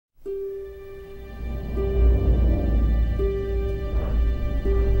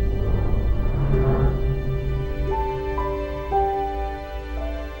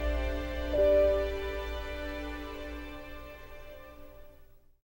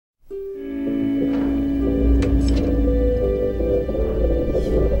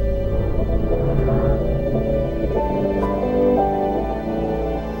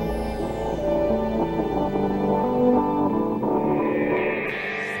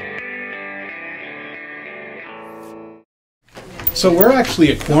So we're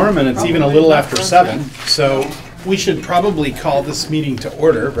actually a quorum, and it's even a little after 7, so we should probably call this meeting to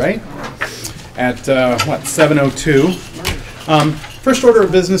order, right? At, 7:02. First order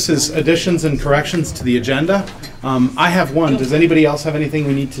of business is additions and corrections to the agenda. I have one. Does anybody else have anything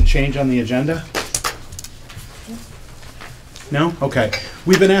we need to change on the agenda? No? Okay.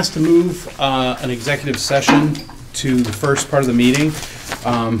 We've been asked to move an executive session to the first part of the meeting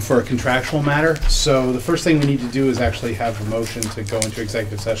for a contractual matter. So the first thing we need to do is actually have a motion to go into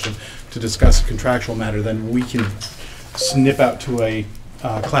executive session to discuss a contractual matter. Then we can snip out to a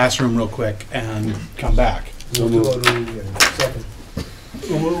classroom real quick and come back. So moved.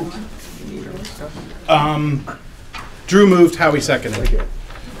 Drew moved, Howie seconded.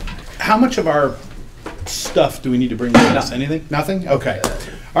 How much of our stuff do we need to bring with us? Anything? Nothing? Okay.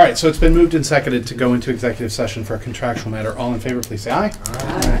 All right, so it's been moved and seconded to go into executive session for a contractual matter. All in favor, please say aye.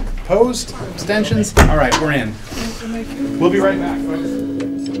 Aye. Opposed? Abstentions? All right, we're in. We'll be right back, folks.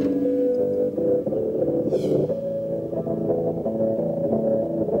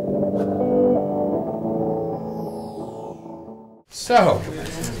 So,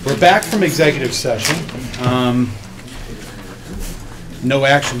 we're back from executive session. No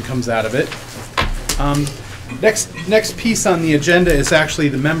action comes out of it. Next piece on the agenda is actually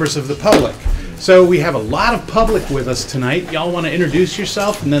the members of the public. So we have a lot of public with us tonight. Y'all want to introduce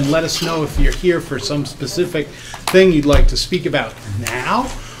yourself and then let us know if you're here for some specific thing you'd like to speak about now,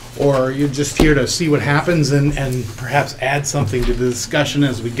 or you're just here to see what happens and perhaps add something to the discussion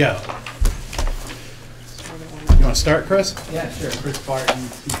as we go. You want to start, Chris? Yeah, sure. Chris Barton,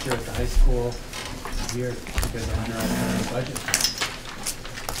 teacher at the high school. I'm here because I'm on the budget.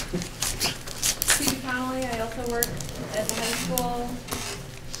 I also work at the high school.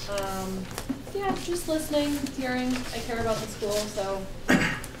 Yeah, just listening, hearing. I care about the school, so I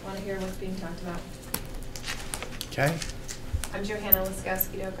want to hear what's being talked about. Okay. I'm Johanna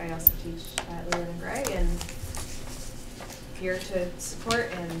Laskowski-Doak. I also teach at Leland and Gray, and here to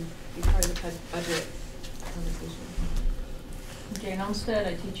support and be part of the budget conversation. Jane Olmstead.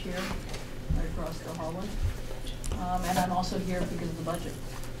 I teach here right across the hallway, and I'm also here because of the budget.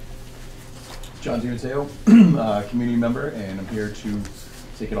 John Dionseo, community member, and I'm here to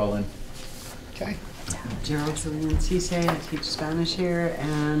take it all in. Okay. Gerald Celine Cisse, I teach Spanish here,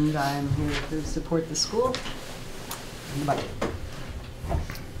 and I'm here to support the school and the budget.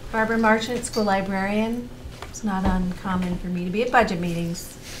 Barbara Marchant, school librarian. It's not uncommon for me to be at budget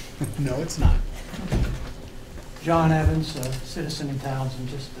meetings. No, it's not. John Evans, a citizen in Townsend,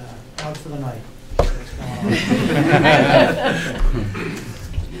 just out for the night. What's going on?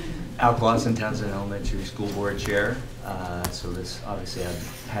 Al Glosson, Townsend Elementary School Board Chair. So this obviously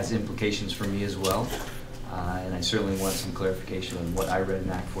has implications for me as well. And I certainly want some clarification on what I read in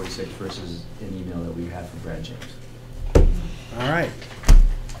Act 46 versus an email that we had from Brad James. All right.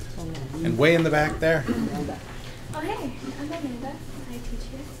 And way in the back there. Oh, hey, I'm Amanda. I teach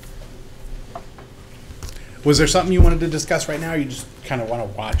here. Was there something you wanted to discuss right now, or you just kind of want to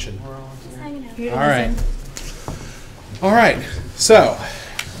watch it? Just hanging out. All right. All right. So,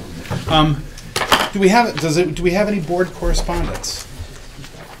 do we have any board correspondence?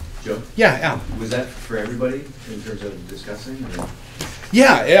 Joe? Yeah, Al. Was that for everybody in terms of discussing? Or?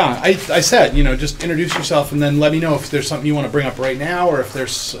 Yeah. I said, just introduce yourself and then let me know if there's something you want to bring up right now, or if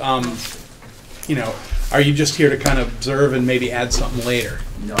there's, are you just here to kind of observe and maybe add something later?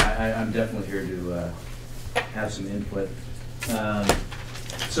 No, I'm definitely here to have some input.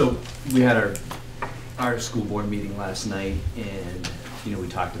 So we had our school board meeting last night, and we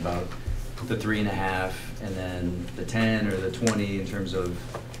talked about the 3.5 and then the 10 or the 20 in terms of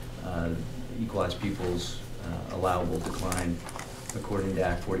equalized pupils allowable decline according to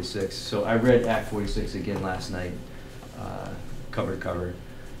Act 46. So I read Act 46 again last night, cover to cover,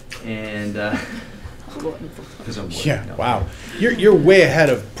 and because I'm bored. Yeah, wow. You're way ahead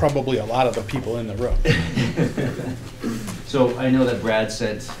of probably a lot of the people in the room. So I know that Brad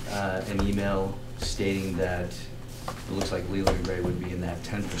sent an email stating that it looks like Leland and Gray would be in that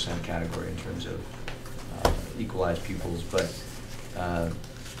 10% category in terms of equalized pupils, but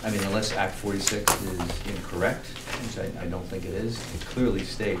unless Act 46 is incorrect, which I don't think it is, it clearly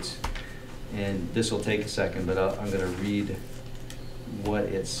states, and this will take a second, but I'm going to read what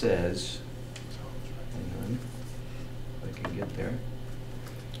it says. Hang on, if I can get there.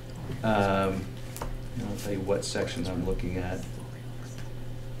 And I'll tell you what sections I'm looking at.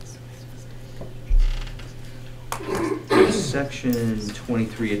 Section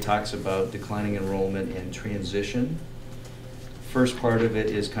 23, it talks about declining enrollment and transition. First part of it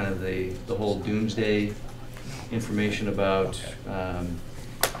is kind of the whole doomsday information about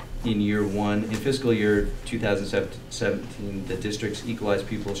in fiscal year 2017, the district's equalized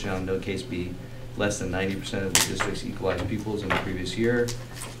pupils shall in no case be less than 90% of the district's equalized pupils in the previous year.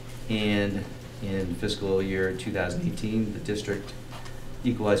 And in fiscal year 2018, the district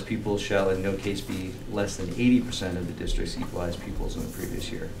equalized pupils shall in no case be less than 80% of the district's equalized pupils in the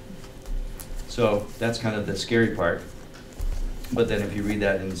previous year. So that's kind of the scary part. But then if you read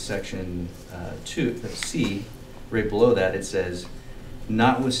that in section C, right below that, it says,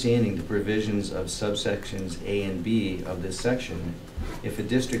 notwithstanding the provisions of subsections A and B of this section, if a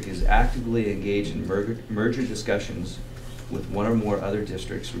district is actively engaged in merger discussions with one or more other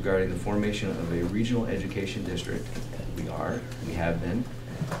districts regarding the formation of a regional education district, we have been,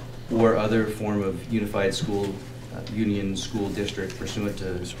 or other form of unified school, union school district pursuant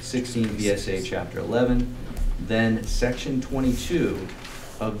to 16 VSA Chapter 11, then Section 22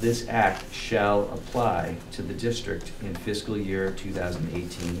 of this act shall apply to the district in fiscal year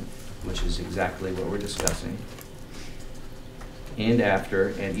 2018, which is exactly what we're discussing, and after,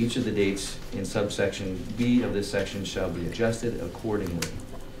 and each of the dates in subsection B of this section shall be adjusted accordingly.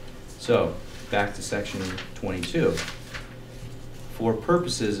 So, back to section 22. For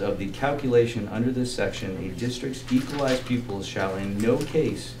purposes of the calculation under this section, a district's equalized pupils shall in no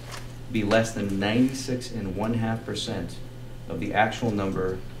case be less than 96.5% of the actual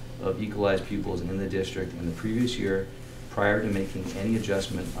number of equalized pupils in the district in the previous year prior to making any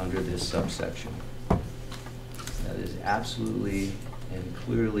adjustment under this subsection. That is absolutely and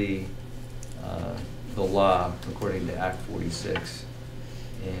clearly the law according to Act 46.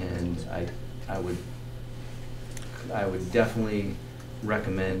 And I would definitely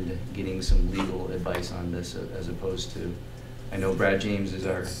recommend getting some legal advice on this as opposed to, I know Brad James is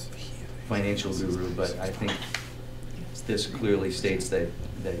our financial guru, but I think this clearly states that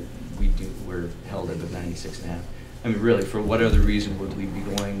we're held at the 96.5. I mean, really, for what other reason would we be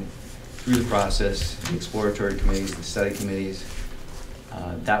going through the process, the exploratory committees, the study committees?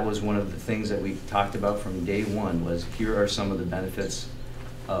 That was one of the things that we talked about from day one, was here are some of the benefits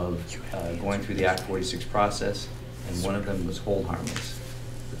of going through the Act 46 process, and one of them was hold harmless,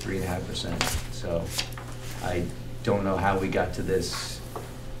 the 3.5%. So I don't know how we got to this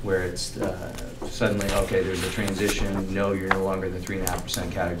where it's suddenly, okay, there's a transition, no, you're no longer in the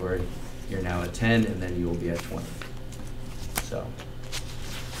 3.5% category, you're now at 10, and then you will be at 20. So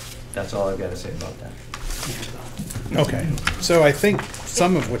that's all I've got to say about that. Okay, so I think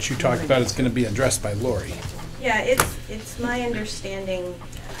some of what you talked about is going to be addressed by Lori. Yeah, it's my understanding,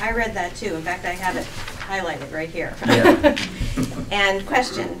 I read that too. In fact, I have it highlighted right here. Yeah. And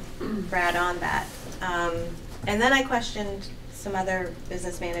questioned Brad on that. And then I questioned some other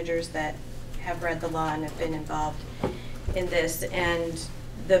business managers that have read the law and have been involved in this. And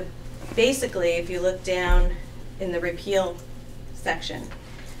basically, if you look down in the repeal section,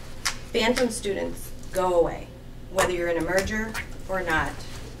 phantom students go away, whether you're in a merger or not.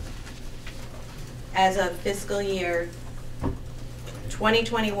 As of fiscal year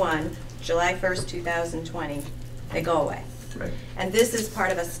 2021, July 1st, 2020, they go away. Right. And this is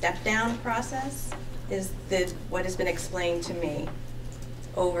part of a step-down process, is what has been explained to me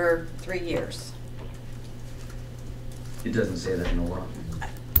over 3 years. It doesn't say that in the law.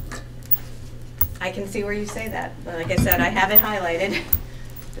 I can see where you say that. But like I said, I have it highlighted.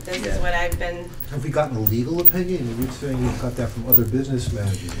 But this is what I've been... Have we gotten a legal opinion? You're saying you got that from other business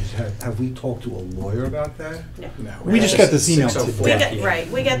managers. Have we talked to a lawyer about that? No. No, we just got this email today. Right,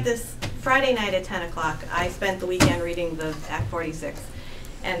 we got this Friday night at 10 o'clock. I spent the weekend reading the Act 46,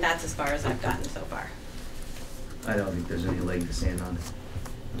 and that's as far as I've gotten so far. I don't think there's any leg to stand on.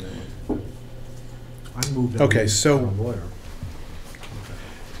 I moved on. Okay, so- to a lawyer.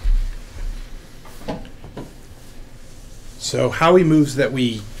 So Howie moves that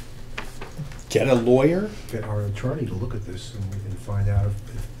we get a lawyer? Get our attorney to look at this and find out if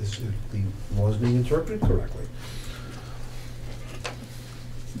the law is being interpreted correctly.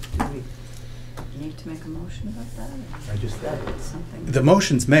 Do we need to make a motion about that? I just Or is that something? The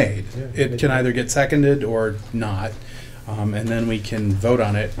motion's made. Yeah. It can either get seconded or not, and then we can vote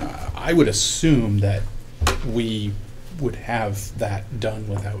on it. I would assume that we would have that done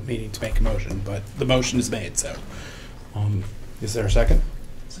without needing to make a motion, but the motion is made, so. Is there a second?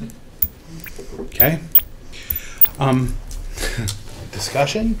 Okay.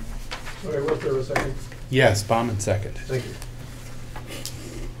 Discussion? Sorry, was there a second? Yes, Bauman second. Thank you.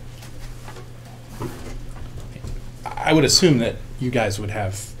 I would assume that you guys would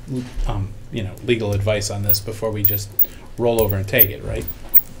have, legal advice on this before we just roll over and take it, right?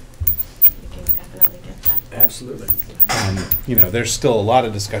 You can definitely get that. Absolutely. There's still a lot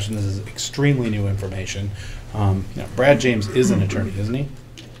of discussion. This is extremely new information. Brad James is an attorney, isn't he?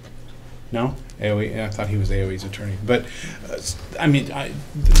 No? AOE, I thought he was AOE's attorney. But, I mean,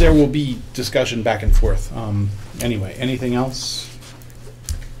 there will be discussion back and forth. Anyway, anything else?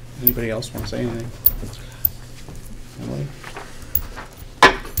 Anybody else want to say anything? Emily?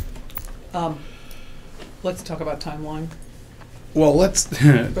 Let's talk about timeline Well, let's...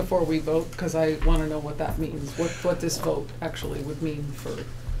 before we vote, because I want to know what that means, what this vote actually would mean for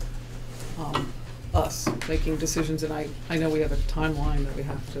us making decisions. And I know we have a timeline that we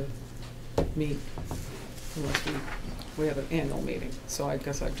have to meet unless we have an annual meeting. So I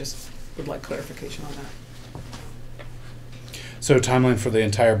guess I just would like clarification on that. So timeline for the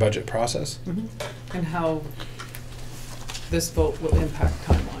entire budget process? And how this vote will impact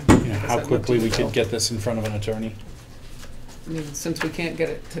timeline. You know, how quickly we could get this in front of an attorney? I mean, since we can't get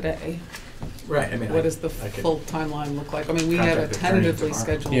it today, Right, I mean, what does the full timeline look like? I mean, we have a Contact attorney tentatively tomorrow.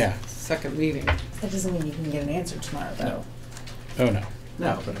 scheduled Yeah. second meeting. That doesn't mean you can get an answer tomorrow, though. Oh, no.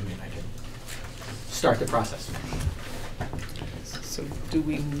 No, but I mean, I can start the process. So do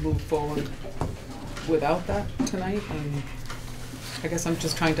we move forward without that tonight? And I guess I'm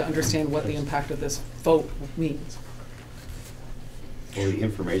just trying to understand what the impact of this vote means. Well, the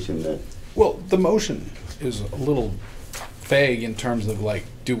information that, Well, the motion is a little vague in terms of like,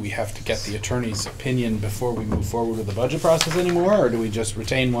 do we have to get the attorney's opinion before we move forward with the budget process anymore, or do we just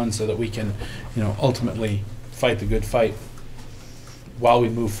retain one so that we can, you know, ultimately fight the good fight while we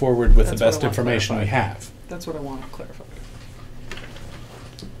move forward with That's the what I best want information we clarified. have? That's what I want to clarify.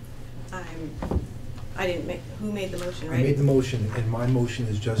 I didn't make, who made the motion, right? I made the motion, and my motion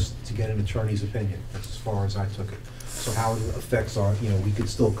is just to get an attorney's opinion. That's as far as I took it. So how it affects our, you know, we could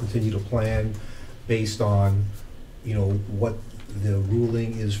still continue to plan based on, you know, what the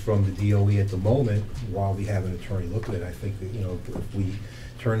ruling is from the DOE at the moment while we have an attorney look at it. I think that, you know, if we,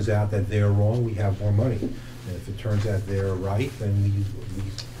 turns out that they're wrong, we have more money. And if it turns out they're right, then we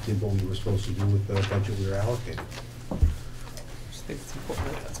did what we were supposed to do with the budget we were allocated. I just think it's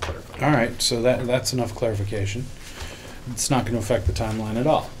important that that's clarified. All right, so that's enough clarification. It's not going to affect the timeline at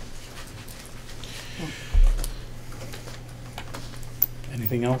all.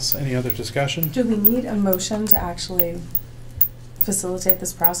 Anything else? Any other discussion? Do we need a motion to actually facilitate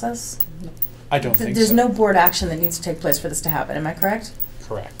this process? I don't think so. There's no board action that needs to take place for this to happen, am I correct?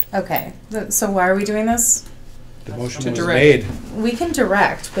 Correct. Okay, so why are we doing this? The motion To was direct. made. We can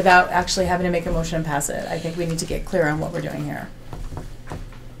direct without actually having to make a motion and pass it. I think we need to get clear on what we're doing here.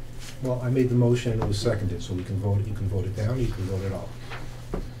 Well, I made the motion and it was seconded, so we can vote, you can vote it down, you can vote it off.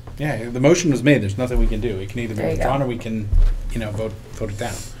 Yeah, the motion was made. There's nothing we can do. It can either be There you go. withdrawn or we can, you know, vote it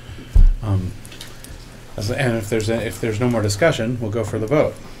down. And if there's no more discussion, we'll go for the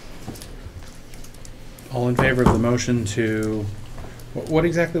vote. All in favor of the motion to, what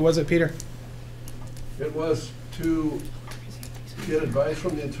exactly was it, Peter? It was to get advice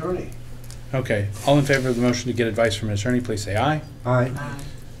from the attorney. Okay, all in favor of the motion to get advice from an attorney, please say aye. Aye.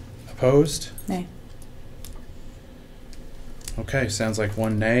 Opposed? Nay. Okay, sounds like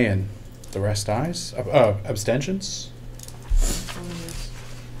one nay and the rest ayes. Abstentions?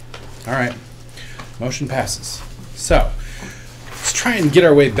 All right, motion passes. So, let's try and get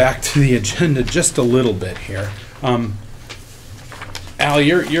our way back to the agenda just a little bit here. Al,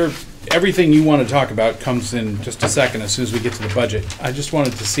 everything you want to talk about comes in just a second as soon as we get to the budget. I just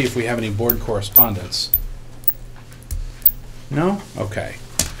wanted to see if we have any board correspondence. No? Okay.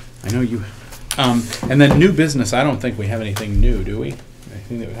 I know you... and then new business, I don't think we have anything new, do we?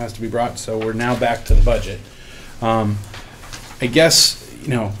 Anything that has to be brought, so we're now back to the budget. I guess, you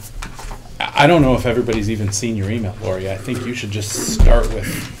know, I don't know if everybody's even seen your email, Lori. I think you should just start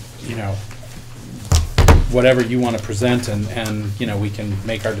with, you know, whatever you want to present, and you know, we can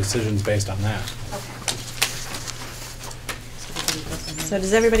make our decisions based on that. So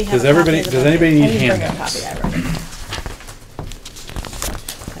does everybody have Does a copy of the does budget? anybody need I didn't bring a handouts? copy, I wrote it.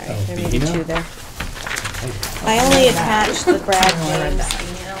 Sorry, Oh, there may be Bina? two there. I only attached the Brad James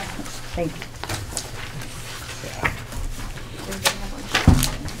email. Thank you.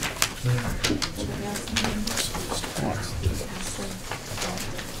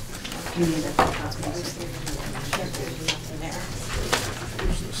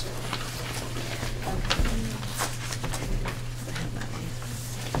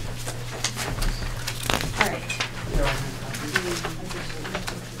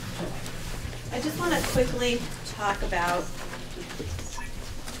 I just want to quickly talk about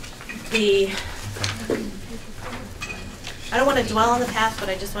the, I don't want to dwell on the past, but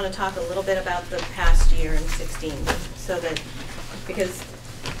I just want to talk a little bit about the past year in 16, so that, because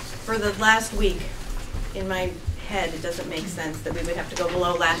for the last week, in my head, it doesn't make sense that we would have to go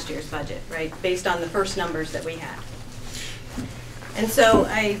below last year's budget, right, based on the first numbers that we had. And so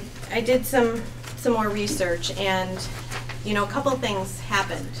I I did some more research, and, you know, a couple things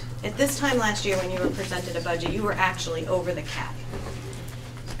happened. At this time last year, when you were presented a budget, you were actually over the cap.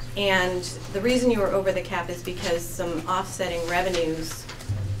 And the reason you were over the cap is because some offsetting revenues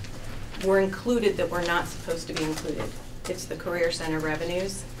were included that were not supposed to be included. It's the Career Center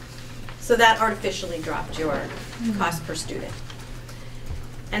revenues. So that artificially dropped your cost per student.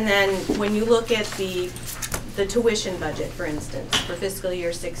 And then when you look at the tuition budget, for instance, for fiscal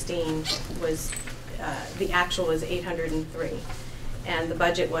year 16 was, the actual was 803, and the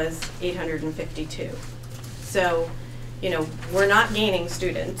budget was 852. So, you know, we're not gaining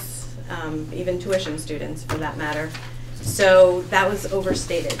students, even tuition students for that matter. So that was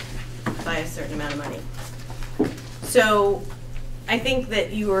overstated by a certain amount of money. So I think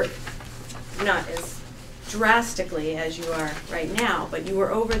that you were not as drastically as you are right now, but you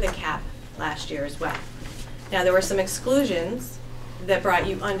were over the cap last year as well. Now, there were some exclusions that brought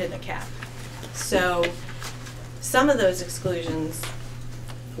you under the cap. So some of those exclusions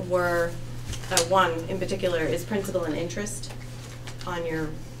were, one in particular is principal and interest on your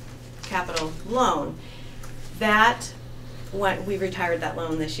capital loan. That, we retired that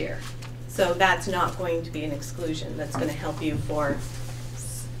loan this year. So that's not going to be an exclusion. That's going to help you for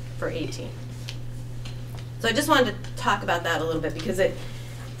 18. So I just wanted to talk about that a little bit because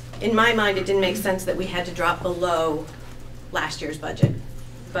in my mind, it didn't make sense that we had to drop below last year's budget.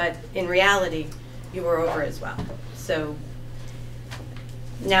 But in reality, you were over as well. So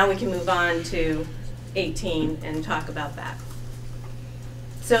now we can move on to 18 and talk about that.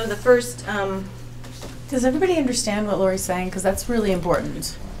 So the first... does everybody understand what Lori's saying? Because that's really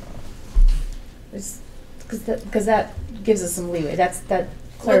important. Because that gives us some leeway. That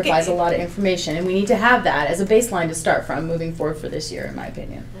clarifies a lot of information, and we need to have that as a baseline to start from moving forward for this year, in my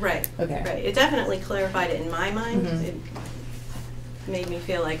opinion. Right. Okay. Right. It definitely clarified it in my mind. Mm-hmm. It made me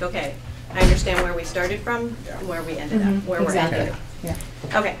feel like, okay, I understand where we started from and where we ended up, where we're ending. Yeah.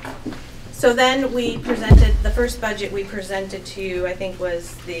 Okay. So then we presented, the first budget we presented to you, I think,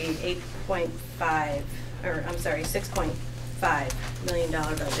 was the 8.5, or I'm sorry, $6.5 million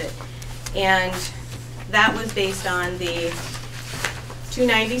budget. And that was based on the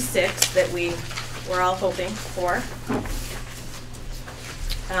 296 that we were all hoping for.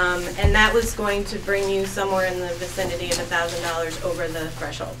 And that was going to bring you somewhere in the vicinity of $1,000 over the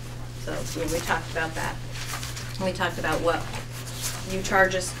threshold. So we talked about that. And we talked about what you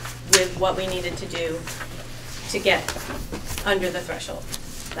charge us with what we needed to do to get under the threshold.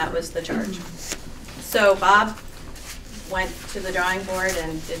 That was the charge. So Bob went to the drawing board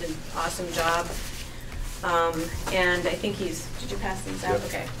and did an awesome job. And I think he's, did you pass these out? Yep.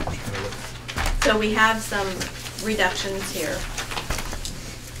 Okay. So we have some reductions here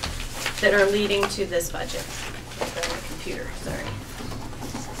that are leading to this budget. The computer, sorry.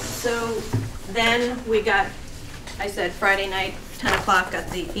 So then we got, I said Friday night, 10 o'clock, got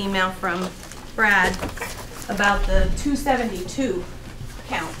the email from Brad about the 272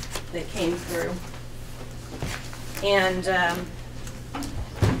 count that came through. And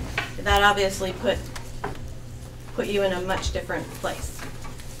that obviously put you in a much different place.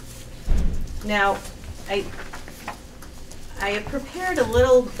 Now, I have prepared a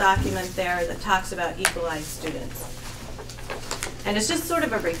little document there that talks about equalized students. And it's just sort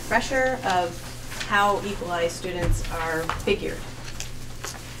of a refresher of how equalized students are figured.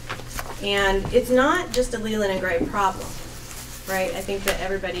 And it's not just a Leland and Gray problem, right? I think that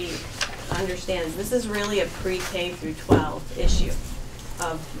everybody understands this is really a pre-K through 12 issue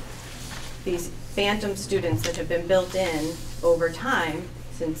of these phantom students that have been built in over time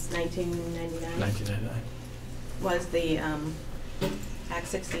since 1999. 1999. Was the Act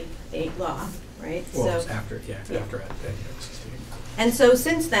 68 law, right? Well, so, it was after, yeah, after Act 68. And so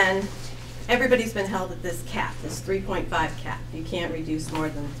since then, everybody's been held at this cap, this 3.5 cap. You can't reduce more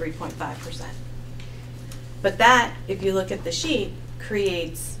than 3.5%. But that, if you look at the sheet,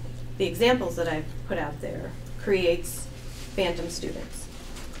 creates, the examples that I've put out there, creates phantom students.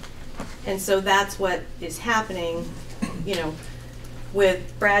 And so that's what is happening, you know,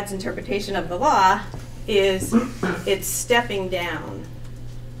 with Brad's interpretation of the law, is it's stepping down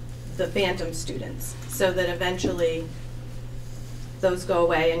the phantom students so that eventually those go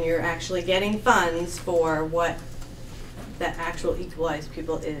away and you're actually getting funds for what the actual equalized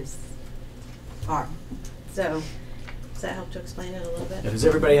people are. So does that help to explain it a little bit? Now, does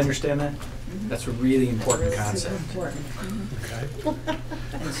everybody understand that? That's a really important concept. Important. Okay.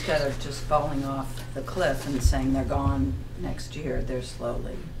 Instead of just falling off the cliff and saying they're gone next year, they're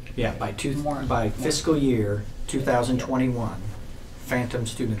slowly. Yeah, by fiscal year 2021, phantom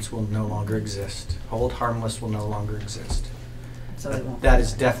students will no longer exist. Hold harmless will no longer exist. so they won't. That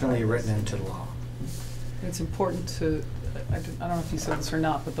is definitely written into the law. It's important to, I don't know if you said this or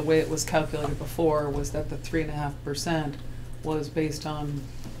not, but the way it was calculated before was that the 3.5% was based on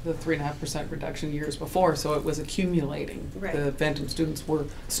the 3.5% reduction years before, so it was accumulating. Right. The Phantom students were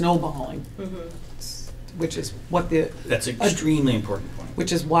snowballing, which is what the... That's an extremely important point.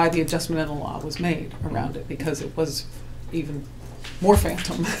 Which is why the adjustment in the law was made around it, because it was even more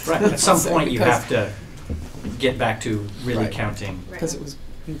phantom. Right, at some point you because- have to get back to really Right. counting. Because it was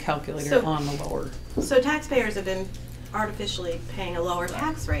being calculated So- on the lower. So taxpayers have been artificially paying a lower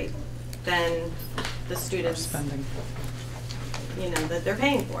tax rate than the students, Spending. you know, that they're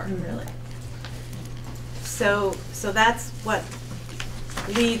paying for, really. So that's what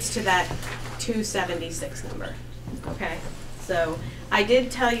leads to that 276 number, okay? So I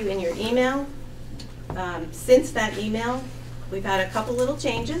did tell you in your email, since that email, we've had a couple little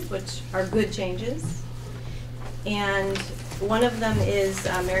changes, which are good changes. And one of them is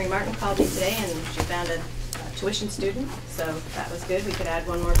Mary Martin called me today and she found a tuition student, so that was good. We could add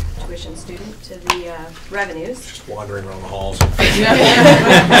one more tuition student to the revenues. Just wandering around the halls.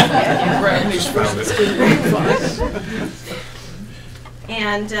 Revenues found it.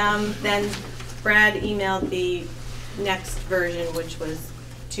 And then Brad emailed the next version, which was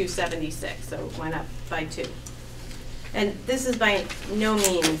 276, so it went up by 2. And this is by no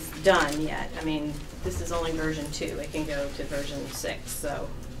means done yet. I mean, this is only version 2. It can go to version 6, so,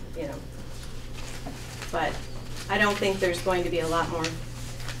 you know. But I don't think there's going to be a lot more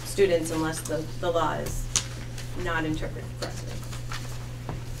students unless the law is not interpreted correctly.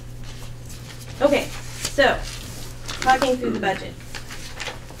 Okay, so, talking through the budget.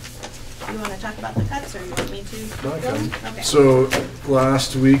 You want to talk about the cuts, or you want me to? No, I go? can. Okay. So,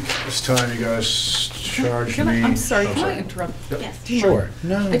 last week, this time you guys charged me. I'm sorry, can I interrupt? Yes. Do you Sure.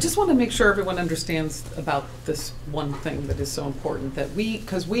 mind? I just want to make sure everyone understands about this one thing that is so important, that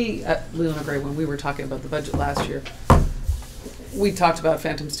because we at Leland and Gray, when we were talking about the budget last year, we talked about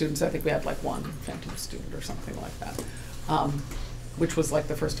phantom students. I think we had like one phantom student or something like that, which was like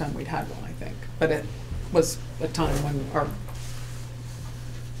the first time we'd had one, I think. But it was a time when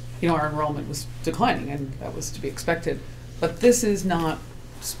our enrollment was declining, and that was to be expected. But this is not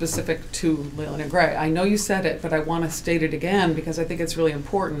specific to Leland and Gray. I know you said it, but I want to state it again because I think it's really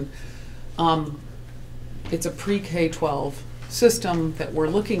important. It's a pre-K-12 system that we're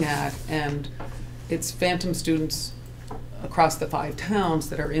looking at, and it's phantom students across the 5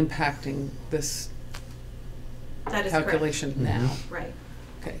 towns that are impacting this That is calculation correct. now. Right.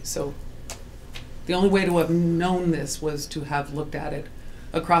 Okay, so the only way to have known this was to have looked at it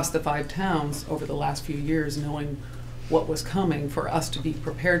across the 5 towns over the last few years, knowing what was coming for us to be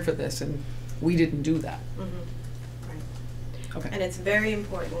prepared for this, and we didn't do that. Right. Okay. And it's very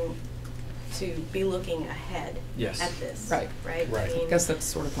important to be looking ahead Yes. at this. Right. Right? Right. I mean, I guess that's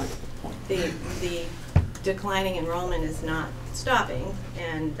sort of my point. the declining enrollment is not stopping,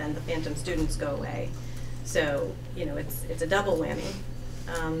 and then the phantom students go away. So, you know, it's a double whammy.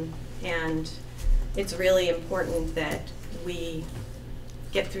 And it's really important that we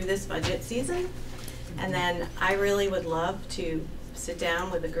get through this budget season. And then I really would love to sit down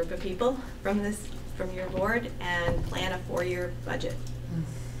with a group of people from your board and plan a 4-year budget.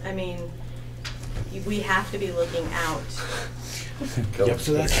 I mean, we have to be looking out. Yep,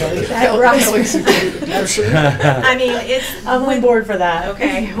 so that's Kelly. That rocks. I mean, it's. I'm on board for that.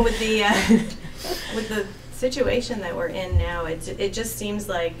 Okay, with the situation that we're in now, it just seems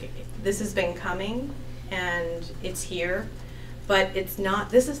like this has been coming and it's here, but it's not.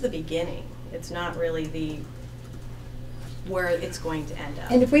 This is the beginning. It's not really where it's going to end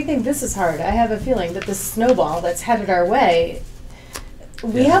up. And if we think this is hard, I have a feeling that the snowball that's headed our way,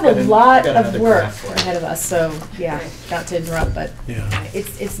 we have a lot of work ahead of us. So yeah, not to interrupt, but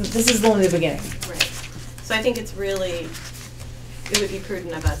this is only the beginning. Right. So I think it would be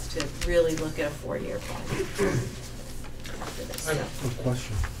prudent of us to really look at a 4-year plan after this. I have a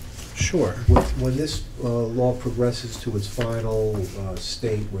question. Sure. When this law progresses to its final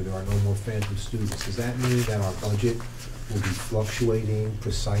state where there are no more phantom students, does that mean that our budget will be fluctuating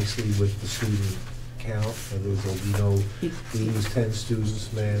precisely with the student count? In other words, there'll be no, we lose 10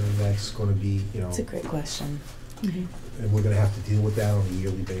 students, man, and that's going to be, you know. It's a great question. And we're going to have to deal with that on a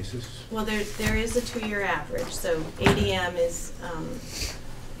yearly basis? Well, there is a 2-year average. So ADM is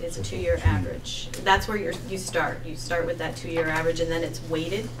a 2-year average. That's where you start. You start with that 2-year average, and then it's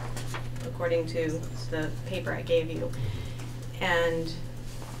weighted according to the paper I gave you. And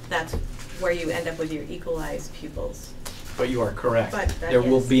that's where you end up with your equalized pupils. But you are correct. But that there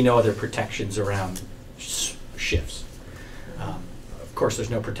will is- be no other protections around shifts. Of course, there's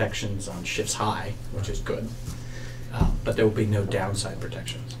no protections on shifts high, which is good. But there will be no downside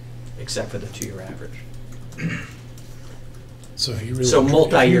protections, except for the 2-year average. So you really. So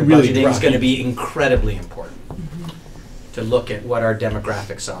multi-year if you really budgeting is drop going to it- be incredibly important. To look at what our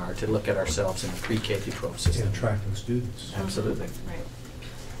demographics are, to look at ourselves in the pre-K through 12 system. And attracting students. Absolutely. Right.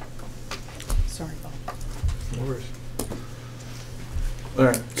 Sorry, Bob. No worries. All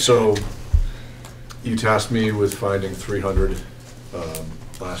right, so you tasked me with finding 300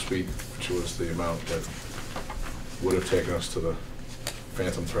 last week, which was the amount that would have taken us to the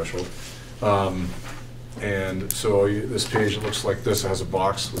phantom threshold. And so this page, it looks like this. It has a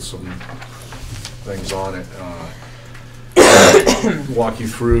box with some things on it. Walk you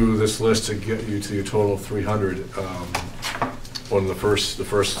through this list to get you to your total of 300. One of the first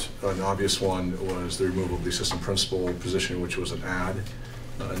and obvious one was the removal of the assistant principal position, which was an add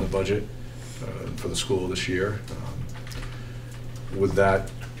in the budget for the school this year. With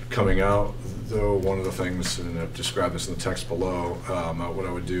that coming out, though, one of the things, and I've described this in the text below, what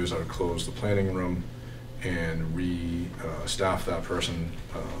I would do is I would close the planning room and re-staff that person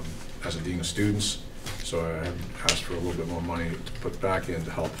as a dean of students. So I have asked for a little bit more money to put back in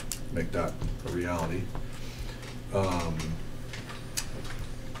to help make that a reality.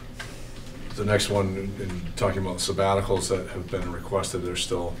 The next one, in talking about sabbaticals that have been requested, they're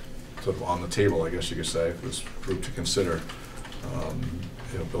still sort of on the table, I guess you could say, for this group to consider.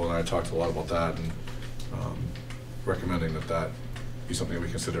 Bill and I talked a lot about that, and recommending that be something that we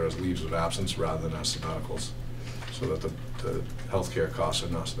consider as leaves of absence rather than as sabbaticals, so that the healthcare costs are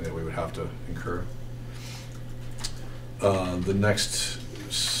not something that we would have to incur. The next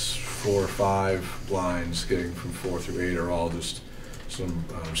 4 or 5 lines, getting from 4 through 8, are all just some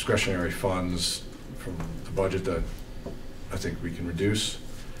discretionary funds from the budget that I think we can reduce.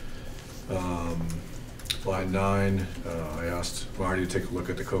 Line 9, I asked Marty to take a look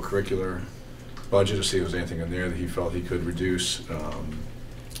at the co-curricular budget to see if there was anything in there that he felt he could reduce.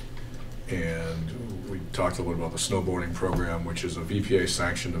 And we talked a little about the snowboarding program, which is a VPA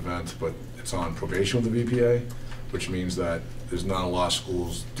sanctioned event, but it's on probation with the VPA, which means that there's not a lot of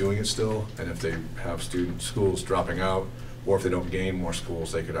schools doing it still, and if they have schools dropping out, or if they don't gain more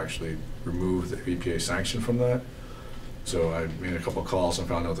schools, they could actually remove the VPA sanction from that. So I made a couple of calls and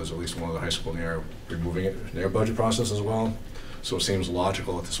found out there's at least one of the high school near removing it in their budget process as well. So it seems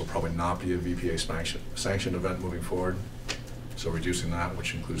logical that this will probably not be a VPA sanctioned event moving forward. So reducing that,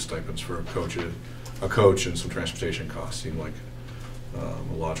 which includes stipends for a coach and some transportation costs, seemed like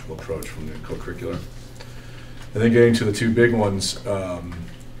a logical approach from the co-curricular. And then getting to the 2 big ones,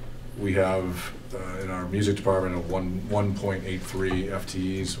 we have in our music department of 1.83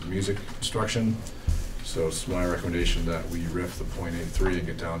 FTEs of music instruction. So it's my recommendation that we riff the 0.83 and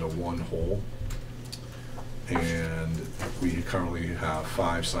get down to 1 whole. And we currently have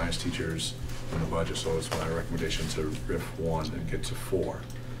 5 science teachers in the budget, so it's my recommendation to riff 1 and get to 4,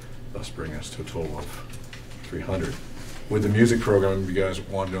 thus bringing us to a total of 300. With the music program, you guys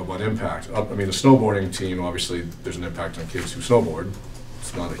want to know about impact. I mean, the snowboarding team, obviously, there's an impact on kids who snowboard.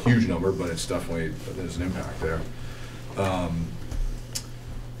 It's not a huge number, but it's definitely, there's an impact there.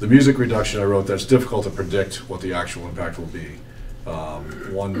 The music reduction, I wrote, that's difficult to predict what the actual impact will be.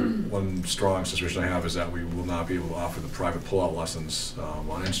 One strong suspicion I have is that we will not be able to offer the private pull-out lessons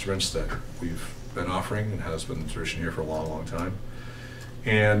on instruments that we've been offering and has been the tradition here for a long, long time.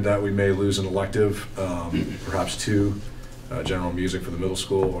 And that we may lose an elective, perhaps 2, general music for the middle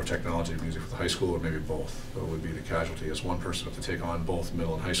school or technology music for the high school, or maybe both. So it would be the casualty, as one person would have to take on both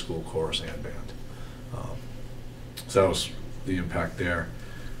middle and high school chorus and band. So that was the impact there.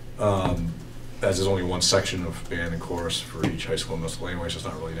 As there's only 1 section of band and chorus for each high school and middle school anyway, so it's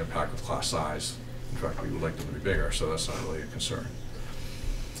not really an impact with class size. In fact, we would like them to be bigger, so that's not really a concern.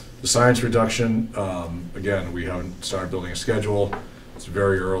 The science reduction, again, we haven't started building a schedule. It's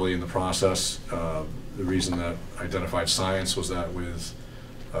very early in the process. The reason that I identified science was that we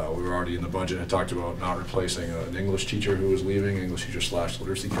were already in the budget, had talked about not replacing an English teacher who was leaving, English teacher /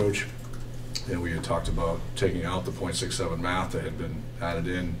 literacy coach. And we had talked about taking out the 0.67 math that had been added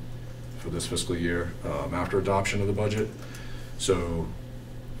in for this fiscal year after adoption of the budget. So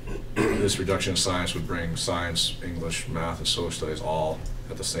this reduction in science would bring science, English, math, and social studies all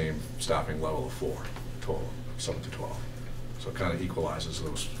at the same staffing level of 4 total, 7 to 12. So it kind of equalizes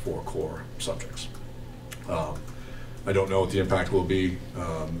those 4 core subjects. I don't know what the impact will be.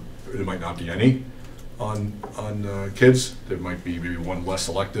 There might not be any on kids. There might be maybe 1 less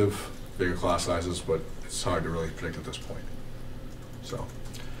elective, bigger class sizes, but it's hard to really predict at this point. So,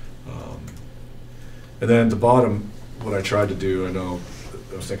 and then at the bottom, what I tried to do, I know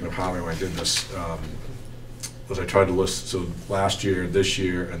I was thinking of Howie when I did this, was I tried to list, so last year, this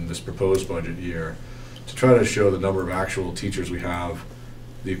year, and this proposed budget year, to try to show the number of actual teachers we have,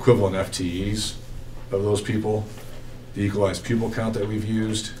 the equivalent FTEs of those people, the equalized pupil count that we've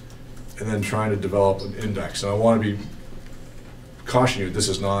used, and then trying to develop an index. And I want to be caution you, this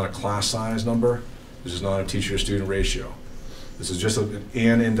is not a class size number. This is not a teacher-to-student ratio. This is just an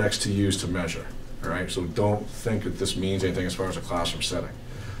index to use to measure. All right, so don't think that this means anything as far as a classroom setting.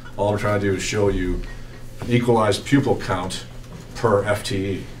 All I'm trying to do is show you an equalized pupil count per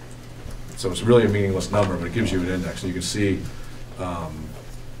FTE. So it's really a meaningless number, but it gives you an index. And you can see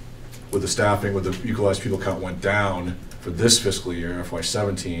with the staffing, with the equalized pupil count went down for this fiscal year,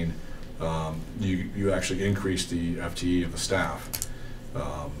 FY17, you actually increased the FTE of the staff.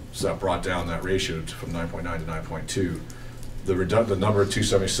 So that brought down that ratio from 9.9 to 9.2. The number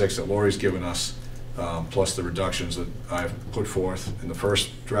 276 that Lori's given us, plus the reductions that I've put forth in the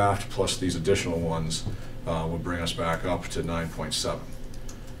first draft, plus these additional ones, would bring us back up to 9.7.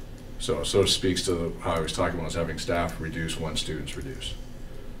 So it sort of speaks to how I was talking about us having staff reduce when students reduce.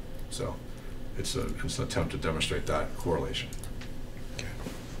 So it's an attempt to demonstrate that correlation. Okay.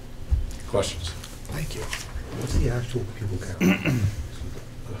 Questions? Thank you. What's the actual pupil count?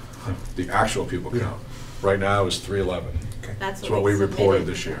 The actual pupil count right now is 311. Okay. That's what we reported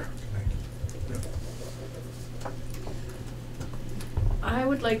this year. I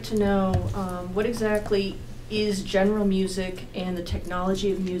would like to know what exactly is general music and the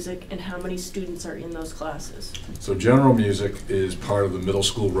technology of music, and how many students are in those classes? So general music is part of the middle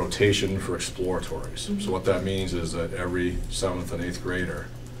school rotation for exploratories. Mm-hmm. So what that means is that every 7th and 8th grader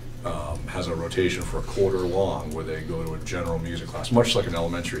has a rotation for a quarter long where they go to a general music class, much like an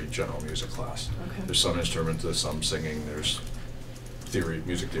elementary general music class. Okay. There's some instruments, there's some singing, there's theory,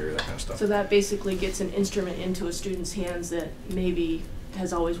 music theory, that kind of stuff. So that basically gets an instrument into a student's hands that maybe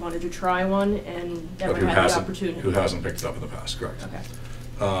has always wanted to try one and never had the opportunity. Who hasn't picked it up in the past, correct. Okay.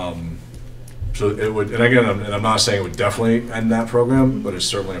 So it would, and again, I'm not saying it would definitely end that program, but it's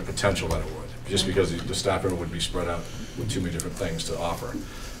certainly a potential that it would, just because the staffing would be spread out with too many different things to offer.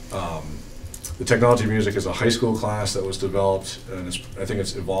 The technology of music is a high school class that was developed, and I think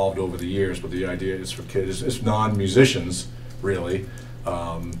it's evolved over the years, but the idea is for kids, it's non-musicians, really,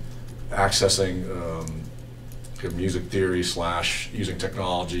 accessing music theory / using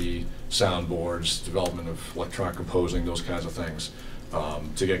technology, soundboards, development of electronic composing, those kinds of things,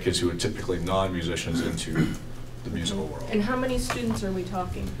 to get kids who are typically non-musicians into the musical world. And how many students are we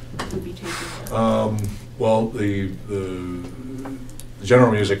talking would be taking that? Well, the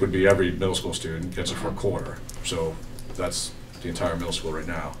general music would be every middle school student gets it for a quarter, so that's the entire middle school right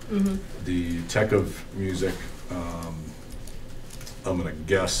now. Mm-hmm. The tech of music, I'm going to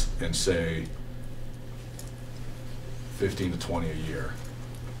guess and say 15 to 20 a year.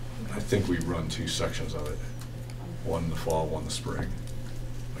 I think we run 2 sections of it, one in the fall, one in the spring.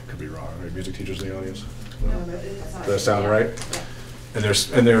 I could be wrong. Are there music teachers in the audience? No, but it's Does that sound right? Yeah.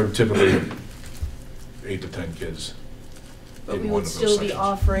 And they're typically 8 to 10 kids. But in we one would of those still be sections.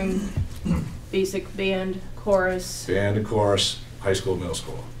 offering basic band, chorus, Band and chorus, high school, middle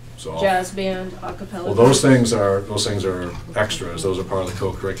school. So jazz band, a cappella. well, those things are extras. Those are part of the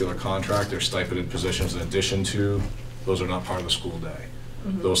co-curricular contract. They're stipended positions in addition to. Those are not part of the school day.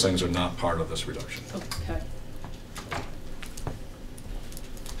 Mhm. Those things are not part of this reduction. Okay.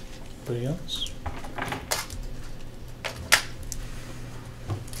 Anybody else?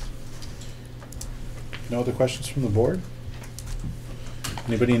 No other questions from the board?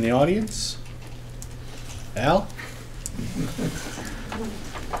 Anybody in the audience? Al?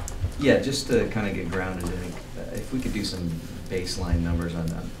 Yeah, just to kind of get grounded, I think, if we could do some baseline numbers on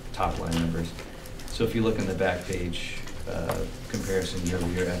the top line numbers. So if you look on the back page, comparison year over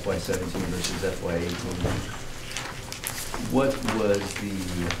year, FY17 versus FY18, what was the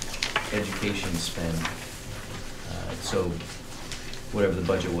education spend? So whatever the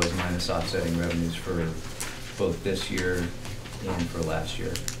budget was minus offsetting revenues for both this year and for last year,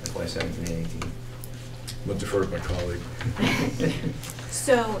 FY17 and 18. I'm going to defer to my colleague.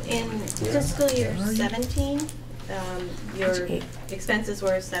 So in fiscal year 17, your expenses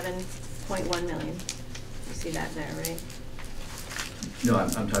were 7.1 million. You see that there, right? No,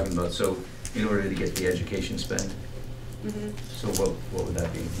 I'm talking about, so in order to get the education spend, so what would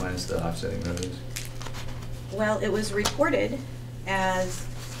that be, minus the offsetting revenues? Well, it was reported as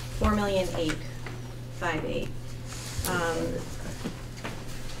 4,858,000.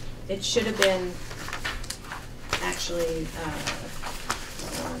 It should have been actually,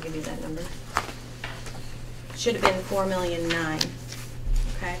 I'll give you that number. Should have been 4,009,000.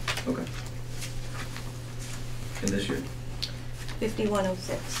 Okay. Okay. And this year?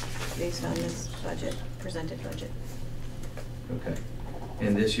 5106, based on this budget, presented budget. Okay.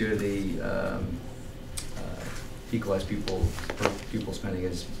 And this year, the equalized pupil per pupil spending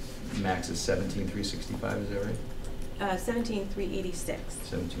is max is 17,365, is that right? 17,386.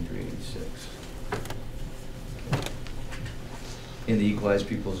 17,386. In the equalized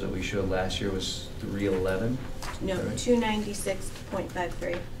pupils that we showed last year was 311? No,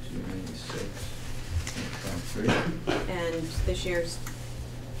 296.53. 296.53. And this year's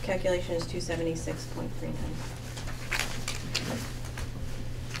calculation is 276.39.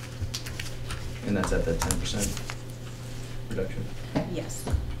 And that's at the 10% reduction? Yes.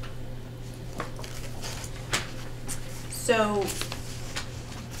 So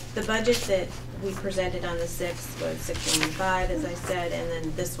the budget that we presented on the 6th was $6,500,000, as I said, and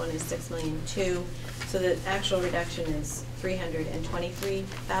then this one is $6,200,000. So the actual reduction is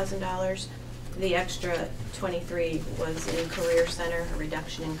 $323,000. The extra 23 was in Career Center, a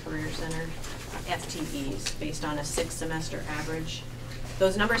reduction in Career Center FTEs based on a 6-semester average.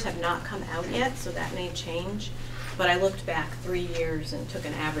 Those numbers have not come out yet, so that may change. But I looked back 3 years and took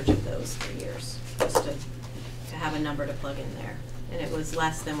an average of those 3 years just to have a number to plug in there. And it was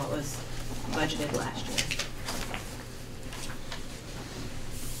less than what was budgeted last year.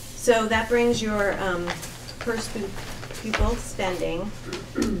 So that brings your per pupil spending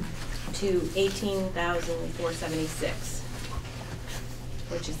to $18,476,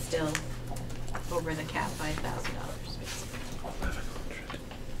 which is still over the cap by $1,000.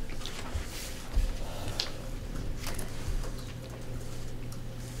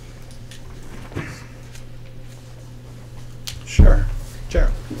 Sure.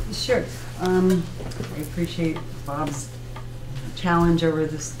 Gerald. Sure. I appreciate Bob's challenge over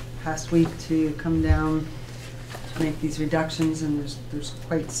this past week to come down to make these reductions, and there's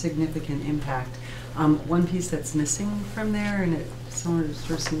quite significant impact. One piece that's missing from there, and it sort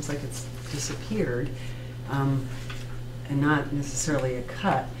of seems like it's disappeared, and not necessarily a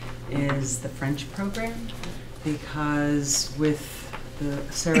cut, is the French program, because with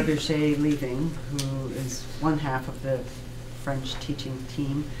Sarah Boucher leaving, who is one half of the French teaching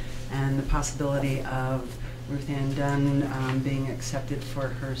team, and the possibility of Ruth Ann Dunn being accepted for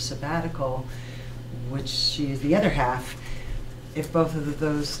her sabbatical, which she is the other half. If both of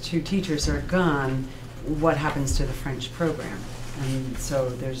those two teachers are gone, what happens to the French program? And so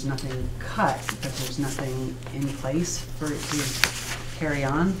there's nothing cut, but there's nothing in place for it to carry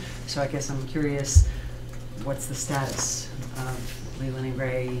on. So I guess I'm curious, what's the status of Leland and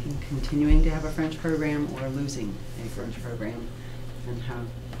Gray continuing to have a French program or losing a French program? And how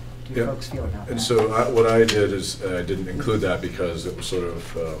do folks feel about that? And so what I did is I didn't include that because it was sort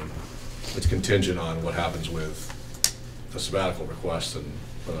of, it's contingent on what happens with the sabbatical request and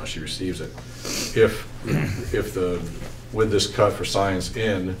whether or not she receives it. With this cut for science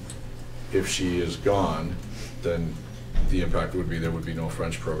if she is gone, then the impact would be there would be no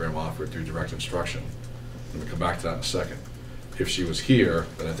French program offered through direct instruction. And we'll come back to that in a second. If she was here,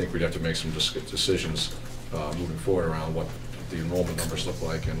 then I think we'd have to make some decisions moving forward around what the enrollment numbers look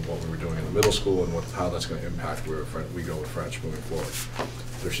like and what we were doing in the middle school and how that's going to impact where we go with French moving forward.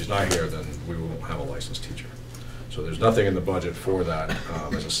 But if she's not here, then we won't have a licensed teacher. So there's nothing in the budget for that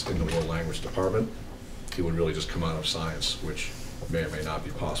in the world language department. It would really just come out of science, which may or may not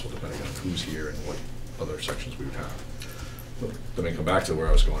be possible depending on who's here and what other sections we would have. But let me come back to where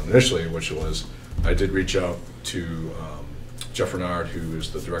I was going initially, which was I did reach out to Jeff Renard, who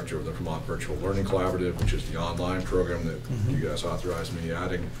is the director of the Vermont Virtual Learning Collaborative, which is the online program that you guys authorized me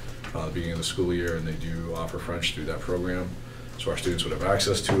adding at the beginning of the school year, and they do offer French through that program. So our students would have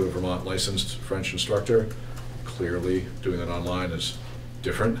access to a Vermont licensed French instructor. Clearly, doing that online is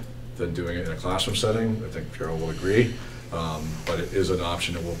different than doing it in a classroom setting. I think Carol will agree. But it is an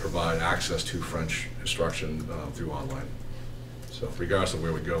option that will provide access to French instruction through online. So regardless of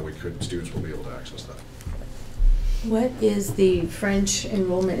where we go, students will be able to access that. What is the French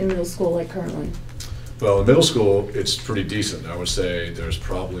enrollment in middle school like currently? Well, in middle school, it's pretty decent. I would say there's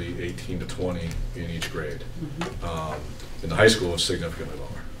probably 18 to 20 in each grade. In the high school, it's significantly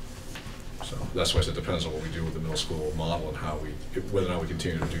lower. So that's why I said it depends on what we do with the middle school model and whether or not we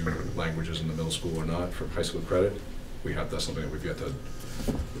continue to do languages in the middle school or not for high school credit. That's something that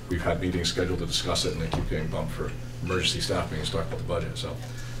we've had meetings scheduled to discuss it, and they keep getting bumped for emergency staff meetings to talk about the budget. So,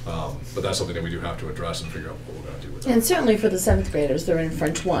 but that's something that we do have to address and figure out what we're going to do with that. And certainly for the 7th graders, they're in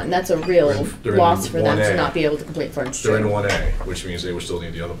French 1. That's a real loss for them to not be able to complete French 2. They're in 1A, which means they would still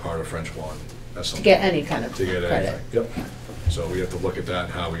need the other part of French 1. To get any kind of credit. Anything. Yep. So we have to look at that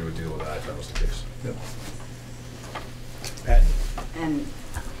and how we would deal with that if that was the case. Yep. Pat? And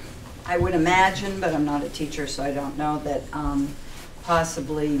I would imagine, but I'm not a teacher, so I don't know, that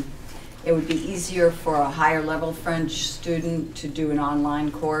possibly it would be easier for a higher level French student to do an online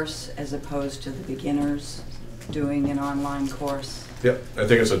course as opposed to the beginners doing an online course? Yep, I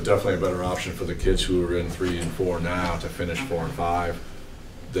think it's definitely a better option for the kids who are in 3 and 4 now to finish 4 and 5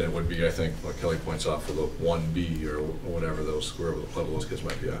 than it would be, I think, like Kelly points out, for the 1B or whatever wherever the level those kids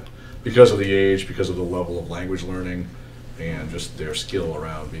might be at. Because of the age, because of the level of language learning, and just their skill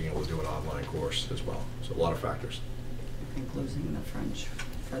around being able to do an online course as well. So a lot of factors. I think losing the French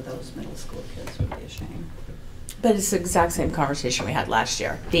for those middle school kids would be a shame. But it's the exact same conversation we had last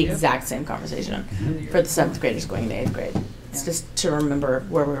year. The exact same conversation for the 7th graders going to 8th grade. It's just to remember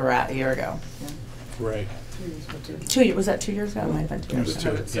where we were at a year ago. Right. 2 years, was that 2 years ago? It might have been 2 It years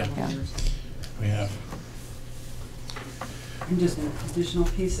was ago. 2, yeah. We have. And just an additional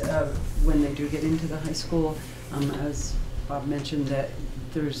piece of when they do get into the high school, as Bob mentioned, that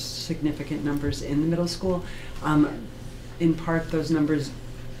there's significant numbers in the middle school. In part, those numbers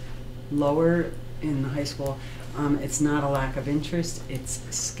lower in the high school. It's not a lack of interest, it's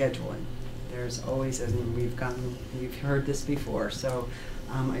scheduling. There's always, and we've heard this before, so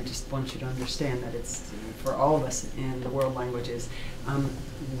I just want you to understand that it's for all of us in the world languages.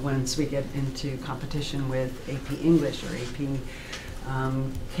 Once we get into competition with AP English or AP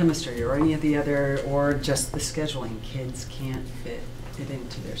chemistry or any of the other, or just the scheduling, kids can't fit it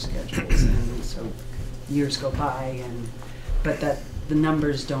into their schedules, and so years go by, but that the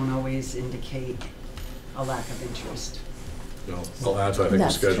numbers don't always indicate a lack of interest. No, I'll add to, I think the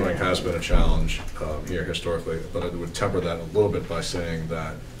scheduling has been a challenge here historically, but I would temper that a little bit by saying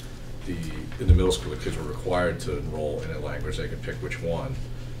that in the middle school, the kids were required to enroll in a language. They could pick which one.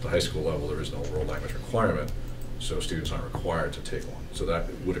 At the high school level, there is no world language requirement, so students aren't required to take one. So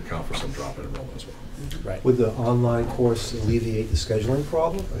that would account for some drop in enrollment as well. Right. Would the online course alleviate the scheduling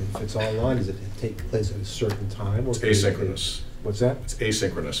problem? If it's online, does it take place at a certain time? Or It's asynchronous. What's that? It's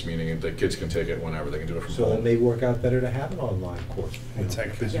asynchronous, meaning the kids can take it whenever. They can do it from So home. it may work out better to have an online course. One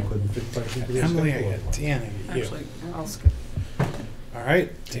second. Because you couldn't fit much into their Emily, I schedule. got Dan, I got you. Actually, I'll skip, All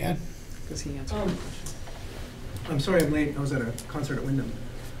right, Dan. because he answered. I'm sorry I'm late. I was at a concert at Wyndham.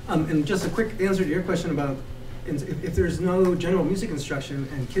 And just a quick answer to your question about if there's no general music instruction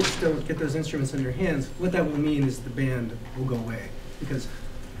and kids don't get those instruments in their hands, what that will mean is the band will go away, because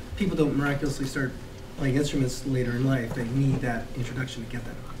people don't miraculously start playing instruments later in life. They need that introduction to get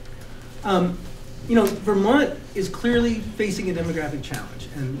that. You know, Vermont is clearly facing a demographic challenge,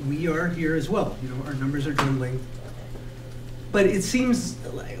 and we are here as well. You know, our numbers are dwindling. But it seems,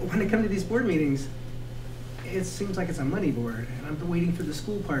 like, when I come to these board meetings, it seems like it's a money board, and I'm waiting for the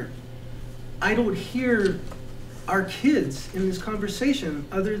school part. I don't hear our kids in this conversation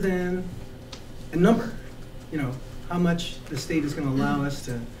other than a number. You know, how much the state is going to allow us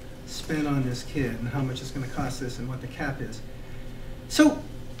to spend on this kid, and how much it's going to cost us, and what the cap is. So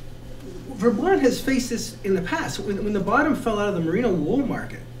Vermont has faced this in the past. When the bottom fell out of the merino wool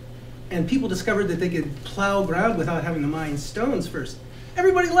market, and people discovered that they could plow ground without having to mine stones first,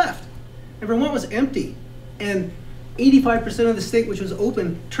 everybody left. And Vermont was empty. And 85% of the state, which was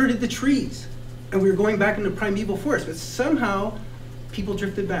open, turned into trees. And we were going back into primeval forest. But somehow, people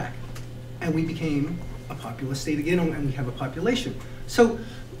drifted back. And we became a populous state again, and we have a population. So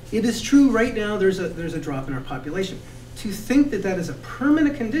it is true right now there's a drop in our population. To think that that is a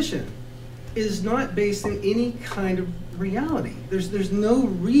permanent condition is not based in any kind of reality. There's no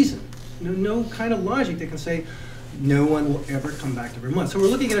reason, no kind of logic that can say no one will ever come back to Vermont. So we're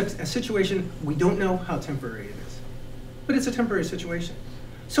looking at a situation, we don't know how temporary it is, but it's a temporary situation.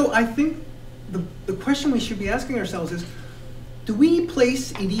 So I think the question we should be asking ourselves is, do we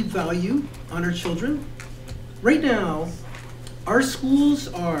place any value on our children? Right now, our schools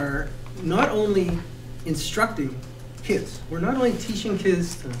are not only instructing kids, we're not only teaching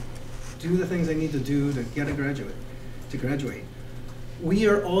kids to do the things they need to do to get to graduate. We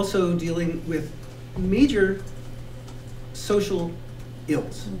are also dealing with major social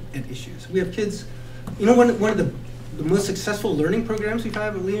ills and issues. We have kids, you know, one of the most successful learning programs we've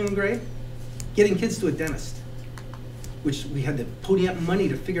had at Leland and Gray, getting kids to a dentist, which we had to pony up money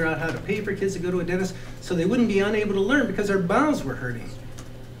to figure out how to pay for kids to go to a dentist so they wouldn't be unable to learn because their bowels were hurting.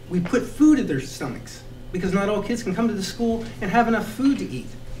 We put food in their stomachs because not all kids can come to the school and have enough food to eat.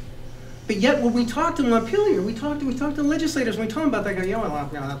 But yet, when we talk to Montpelier, we talk to legislators, when we talk about that, go,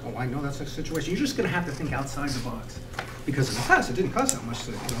 well, I know that's a situation. You're just going to have to think outside the box. Because in the past, it didn't cost that much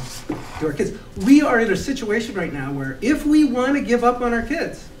to do our kids. We are in a situation right now where if we want to give up on our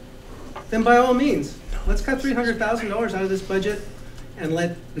kids, then by all means, let's cut $300,000 out of this budget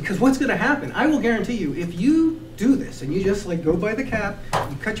and because what's going to happen, I will guarantee you, if you do this and you just like go by the cap,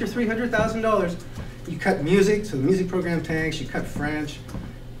 you cut your $300,000, you cut music, so the music program tanks, you cut French,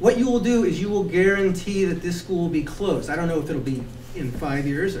 what you will do is you will guarantee that this school will be closed. I don't know if it'll be in 5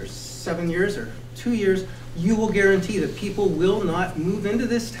 years or 7 years or 2 years, you will guarantee that people will not move into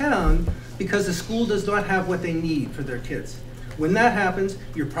this town because the school does not have what they need for their kids. When that happens,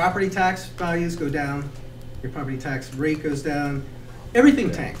 your property tax values go down, your property tax rate goes down,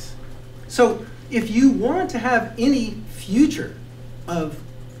 everything tanks. So if you want to have any future of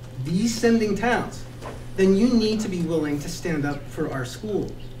these sending towns, then you need to be willing to stand up for our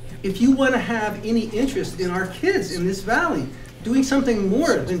schools. If you want to have any interest in our kids in this valley doing something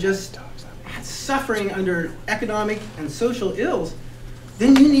more than just suffering under economic and social ills,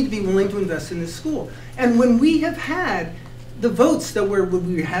 then you need to be willing to invest in this school. And when we have had the votes that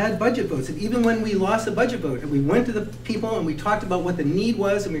we had budget votes, and even when we lost the budget vote, and we went to the people and we talked about what the need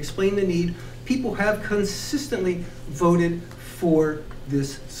was and we explained the need, people have consistently voted for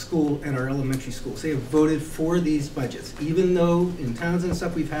this school and our elementary schools. They have voted for these budgets, even though in towns and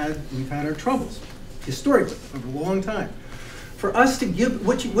stuff we've had our troubles historically over a long time. For us to give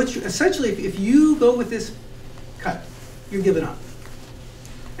essentially, if you go with this cut, you're giving up.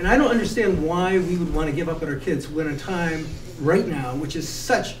 And I don't understand why we would want to give up on our kids when a time right now, which is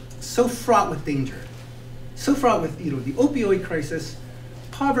so fraught with danger, so fraught with the opioid crisis,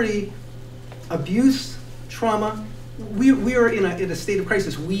 poverty, abuse, trauma. We are in a state of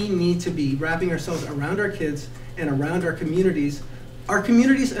crisis. We need to be wrapping ourselves around our kids and around our communities. Our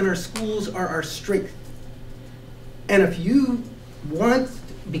communities and our schools are our strength. And if you want,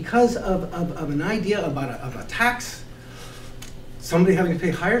 because of an idea of a tax, somebody having to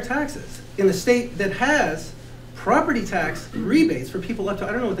pay higher taxes in a state that has property tax rebates for people up to,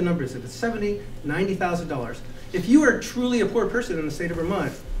 I don't know what the number is, if it's $70,000, $90,000. If you are truly a poor person in the state of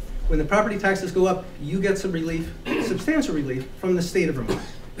Vermont, when the property taxes go up, you get some relief, substantial relief from the state of Vermont.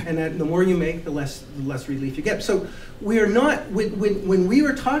 And that the more you make, the less relief you get. So we are not, when we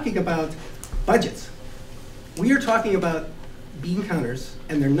were talking about budgets, we are talking about bean counters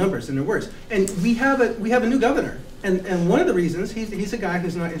and their numbers and their words. And we have a new governor. And one of the reasons, he's a guy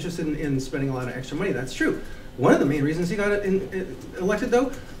who's not interested in spending a lot of extra money. That's true. One of the main reasons he got elected,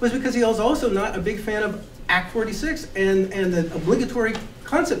 though, was because he was also not a big fan of Act 46 and the obligatory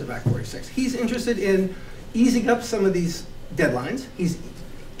concept of Act 46. He's interested in easing up some of these deadlines. He's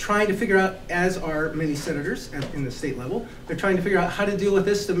trying to figure out, as are many senators in the state level, they're trying to figure out how to deal with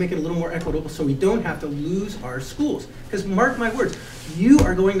this to make it a little more equitable so we don't have to lose our schools. Because mark my words, you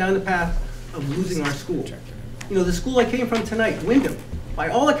are going down the path of losing our school. The school I came from tonight, Wyndham, by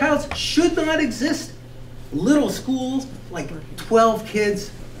all accounts, should not exist. Little schools, like 12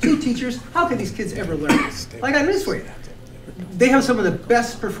 kids, 2 teachers. How could these kids ever learn? I got news for you. They have some of the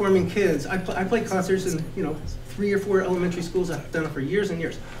best performing kids. I play concerts in 3 or 4 elementary schools. I've done it for years and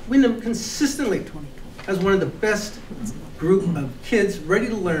years. Wyndham consistently has one of the best group of kids ready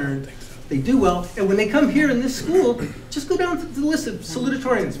to learn. They do well, and when they come here in this school, just go down to the list of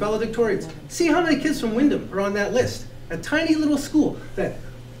salutatorians, valedictorians. See how many kids from Wyndham are on that list. A tiny little school, that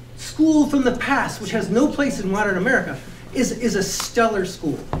school from the past, which has no place in modern America, is a stellar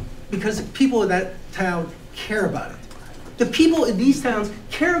school because people in that town care about it. The people in these towns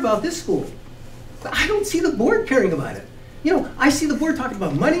care about this school. But I don't see the board caring about it. I see the board talking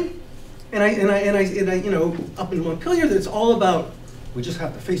about money, and I up in Montpelier, that it's all about, we just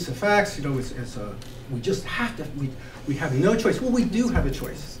have to face the facts. We just have to. We have no choice. Well, we do have a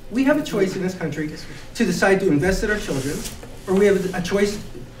choice. We have a choice in this country to decide to invest in our children, or we have a choice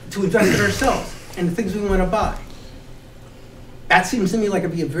to invest in ourselves and the things we want to buy. That seems to me like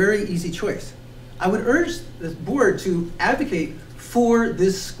it'd be a very easy choice. I would urge the board to advocate for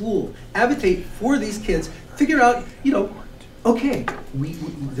this school, advocate for these kids, figure out, okay,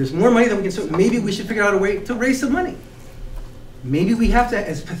 there's more money than we can, so maybe we should figure out a way to raise some money. Maybe we have to,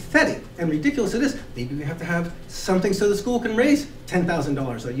 as pathetic and ridiculous as it is, maybe we have to have something so the school can raise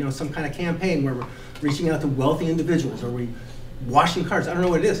 $10,000, or some kind of campaign where we're reaching out to wealthy individuals, or we washing cars, I don't know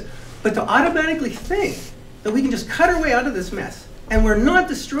what it is. But to automatically think that we can just cut our way out of this mess and we're not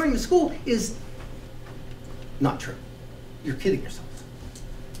destroying the school is not true. You're kidding yourselves.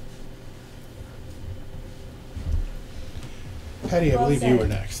 Patty, I believe you were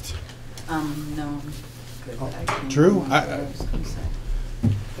next. No. Good, but I can't Drew? remember what I was gonna say.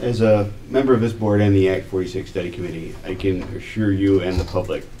 As a member of this board and the Act 46 Study Committee, I can assure you and the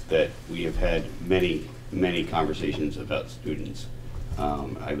public that we have had many, many conversations about students.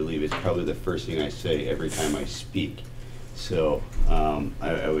 I believe it's probably the first thing I say every time I speak. So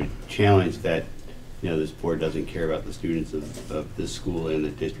I would challenge that this board doesn't care about the students of this school and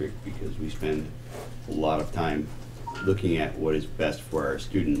the district, because we spend a lot of time looking at what is best for our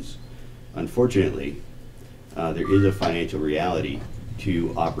students. Unfortunately, there is a financial reality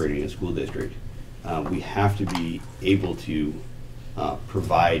to operating a school district. We have to be able to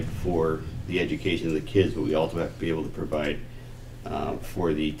provide for the education of the kids, but we also have to be able to provide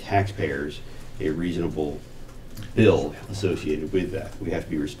for the taxpayers a reasonable bill associated with that. We have to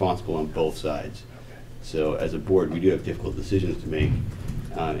be responsible on both sides. So as a board, we do have difficult decisions to make,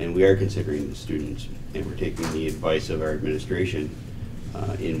 and we are considering the students, and we're taking the advice of our administration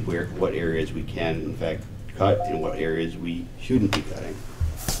in what areas we can, in fact, cut and what areas we shouldn't be cutting.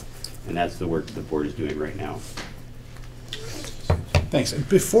 And that's the work that the board is doing right now. Thanks.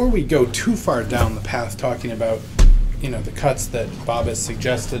 Before we go too far down the path talking about, you know, the cuts that Bob has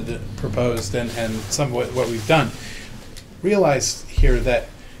suggested, proposed, and some of what we've done, realize here that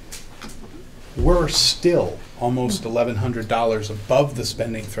we're still almost $1,100 above the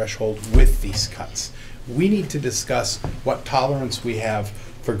spending threshold with these cuts. We need to discuss what tolerance we have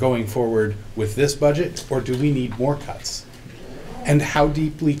for going forward with this budget, or do we need more cuts? And how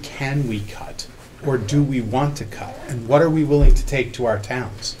deeply can we cut? Or do we want to cut? And what are we willing to take to our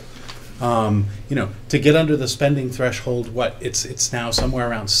towns? You know, to get under the spending threshold, what, it's now somewhere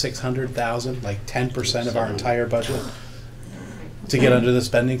around 600,000, like 10% of our entire budget to get under the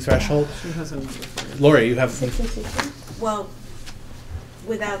spending threshold? Lori, you have... Well,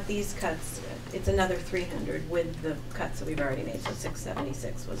 without these cuts, it's another 300 with the cuts that we've already made, so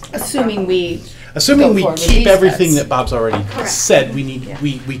 676 was... Assuming we keep everything that Bob's already Correct. said we need, Yeah.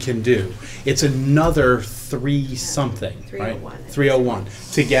 we can do. It's another 3-something, right? 301. 301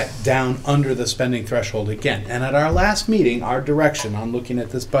 to get down under the spending threshold again. And at our last meeting, our direction on looking at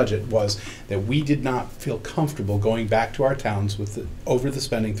this budget was that we did not feel comfortable going back to our towns with over the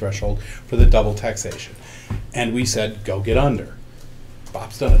spending threshold for the double taxation. And we said, go get under.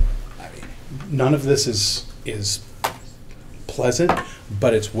 Bob's done it. None of this is pleasant,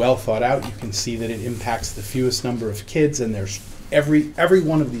 but it's well thought out. You can see that it impacts the fewest number of kids, and there's every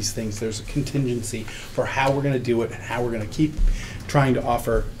one of these things, there's a contingency for how we're going to do it and how we're going to keep trying to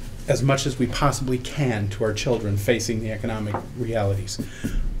offer as much as we possibly can to our children facing the economic realities.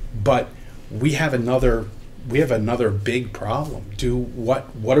 But we have another big problem.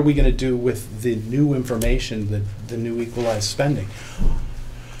 What are we going to do with the new information, the new equalized spending?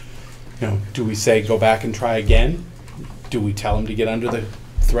 You know, do we say go back and try again? Do we tell them to get under the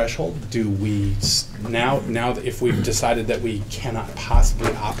threshold? Do we now that if we've decided that we cannot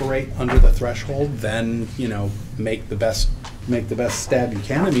possibly operate under the threshold, then, you know, make the best stab you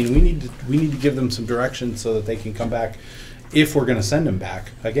can? I mean, we need to give them some direction so that they can come back if we're going to send them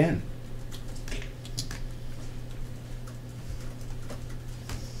back again.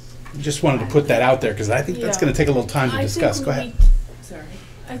 Just wanted to put that out there because I think that's going to take a little time to discuss. Go ahead.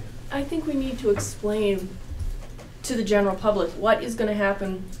 I think we need to explain to the general public what is going to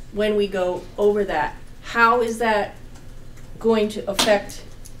happen when we go over that. How is that going to affect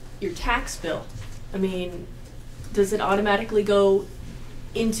your tax bill? I mean, does it automatically go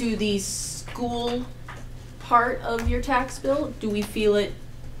into the school part of your tax bill? Do we feel it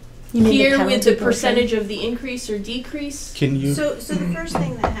here with the percentage of the increase or decrease? Can you? So the first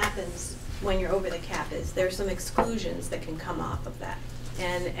thing that happens when you're over the cap is there's some exclusions that can come off of that.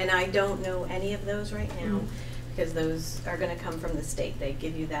 And I don't know any of those right now because those are going to come from the state. They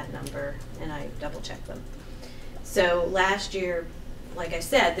give you that number and I double check them. So last year, like I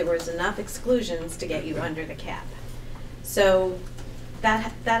said, there was enough exclusions to get you under the cap. So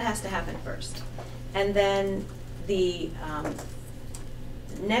that has to happen first. And then the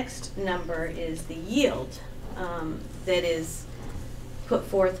next number is the yield that is put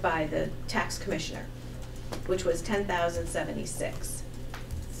forth by the tax commissioner, which was 10,076.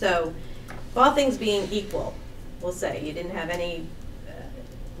 So, if all things being equal, we'll say you didn't have any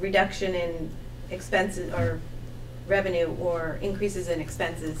reduction in expenses or revenue or increases in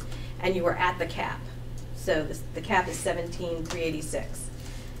expenses, and you were at the cap. So the cap is 17,386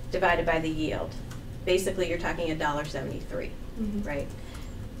 divided by the yield. Basically, you're talking $1.73, right?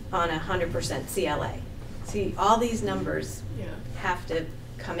 On 100% CLA. See, all these numbers have to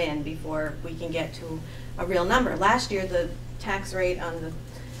come in before we can get to a real number. Last year, the tax rate on the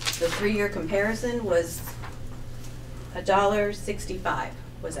 3-year comparison was $1.65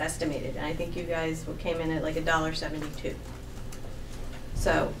 was estimated, and I think you guys came in at like $1.72.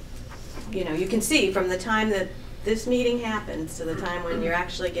 So, you know, you can see from the time that this meeting happens to the time when you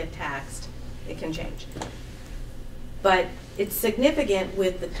actually get taxed, it can change. But it's significant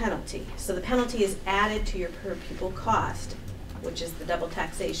with the penalty. So the penalty is added to your per pupil cost, which is the double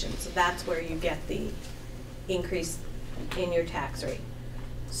taxation. So that's where you get the increase in your tax rate.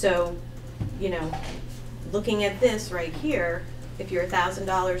 So, you know, looking at this right here, if you're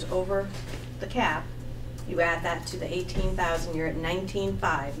 $1,000 over the cap, you add that to the 18,000, you're at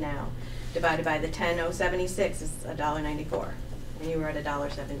 19.5 now. Divided by the 10,076 is $1.94, and you were at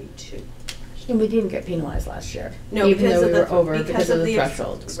 $1.72. And we didn't get penalized last year. No, even because though of we the, were over because of the ex-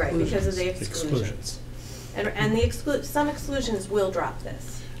 threshold. Right, because of the exclusions. Exclusions. And the some exclusions will drop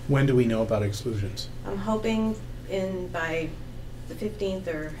this. When do we know about exclusions? I'm hoping by the 15th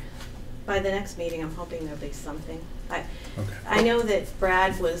or by the next meeting, I'm hoping there'll be something. I know that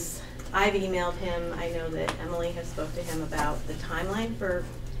I've emailed him, I know that Emily has spoke to him about the timeline for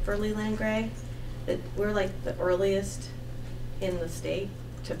Leland and Gray, that we're like the earliest in the state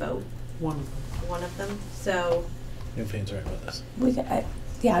to vote. One of them, so. Newfane's right with us.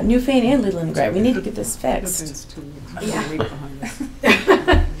 Yeah, Newfane and Leland and Gray, we need to get this fixed.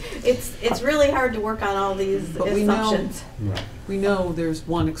 Yeah. It's really hard to work on all these assumptions. We know there's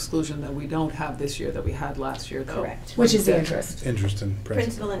one exclusion that we don't have this year that we had last year, though. Correct. Which is the interest. Interest in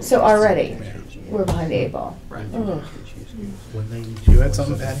principal and So already, we're behind the 8 ball. Right. You had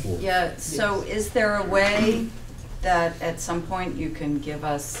something, Patty? Yeah, so is there a way that at some point you can give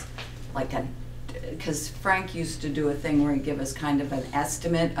us like because Frank used to do a thing where he'd give us kind of an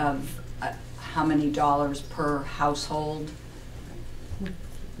estimate of how many dollars per household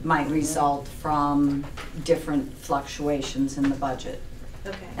might result from different fluctuations in the budget.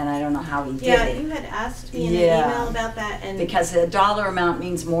 Okay. And I don't know how he did Yeah, it. you had asked me in an email about that, and because a dollar amount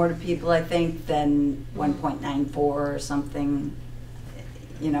means more to people, I think, than 1.94 or something.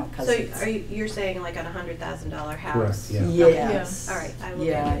 You know, because so you're saying like on $100,000 house? Correct, yeah. Yes. Okay. All right, I will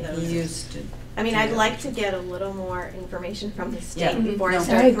Yeah, get those. he used to. I mean, I'd like to get a little more information from the state Yeah. before I No.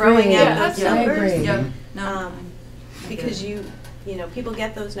 start I throwing agree. out Yeah, those yeah, I numbers. agree. Yeah. No. Because you know, people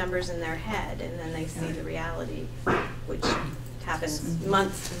get those numbers in their head and then they see the reality, which happens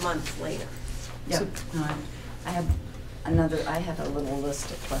months and months later. Yeah. No, I have a little list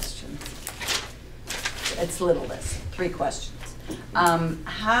of questions. It's a little list, 3 questions.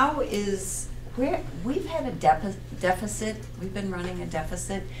 We've had a deficit, we've been running a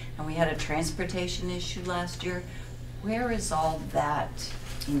deficit, and we had a transportation issue last year. Where is all that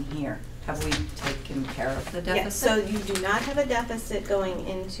in here? Have we taken care of the deficit? Yes, so you do not have a deficit going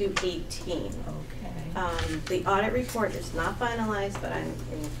into 18. Okay. The audit report is not finalized, but I'm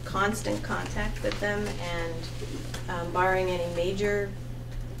in constant contact with them, and barring any major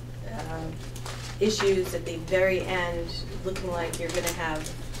issues at the very end, looking like you're going to have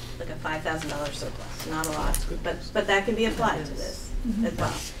like a $5,000 surplus. Not a lot, but that can be applied to this as well.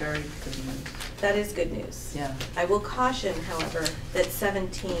 That's very good news. That is good news. Yeah. I will caution, however, that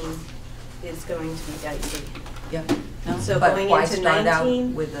 17 is going to be dicey. Yep. No, So but going why into start out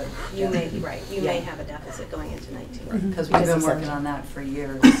 19, with you may Yeah. have a deficit going into 19. Because we've been working on that for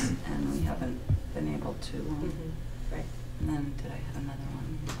years, and we haven't been able to. Right. And then, did I have another one?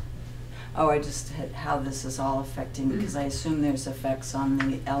 Oh, I just had how this is all affecting, because I assume there's effects on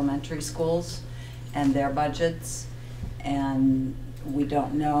the elementary schools and their budgets, and we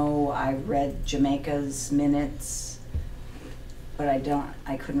don't know. I read Jamaica's minutes, but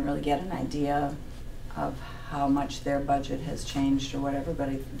I couldn't really get an idea of how much their budget has changed or whatever, but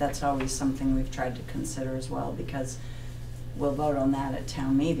that's always something we've tried to consider as well, because we'll vote on that at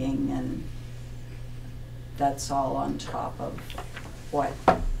town meeting, and that's all on top of what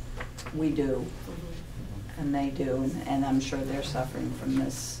we do and they do, and I'm sure they're suffering from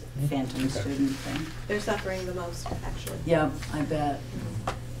this phantom student thing. They're suffering the most, actually. Yeah, I bet.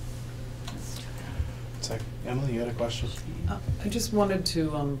 Emily, you had a question? I just wanted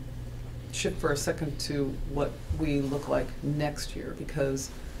to shift for a second to what we look like next year, because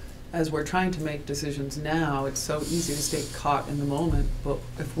as we're trying to make decisions now, it's so easy to stay caught in the moment, but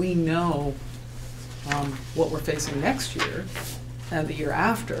if we know what we're facing next year and the year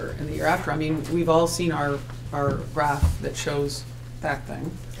after, I mean, we've all seen our graph that shows that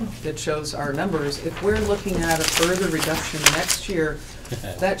thing, that shows our numbers. If we're looking at a further reduction next year,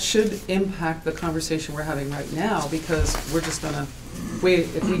 that should impact the conversation we're having right now, because we're just gonna,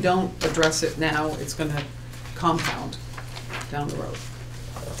 if we don't address it now, it's gonna compound down the road.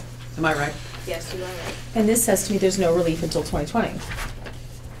 Am I right? Yes, you are right. And this says to me there's no relief until 2020.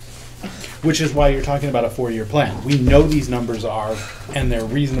 Which is why you're talking about a 4-year plan. We know these numbers are, and they're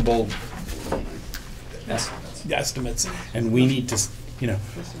reasonable estimates, and we need to,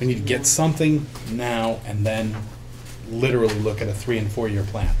 we need to get something now and then literally look at a 3- and 4-year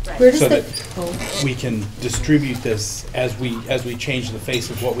plan. Right. Where does So the- that we can distribute this as we change the face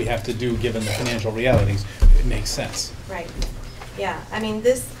of what we have to do given the financial realities. It makes sense. Right. Yeah, I mean,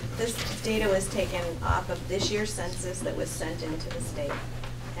 this data was taken off of this year's census that was sent into the state.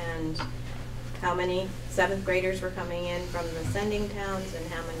 And how many 7th graders were coming in from the sending towns and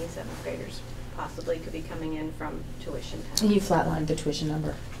how many 7th graders possibly could be coming in from tuition towns. And you flatlined the tuition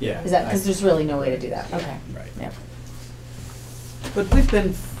number. Yeah. Is that, because there's really no way to do that? Okay. Right. Yeah. But we've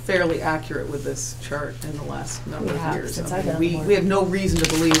been fairly accurate with this chart in the last number of years. Since I I've mean, been on the board. we have no reason to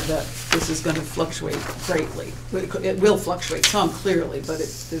believe that this is going to fluctuate greatly. It will fluctuate some, clearly, but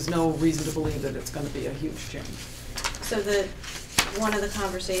there's no reason to believe that it's going to be a huge change. So one of the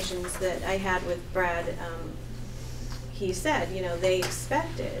conversations that I had with Brad, he said, you know, they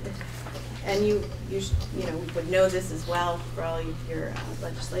expected, and you would know this as well for all of your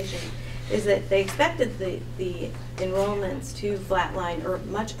legislation, is that they expected the enrollments to flatline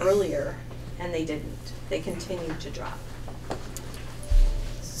much earlier, and they didn't. They continued to drop.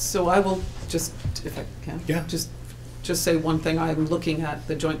 So I will just, if I can, just say one thing. I'm looking at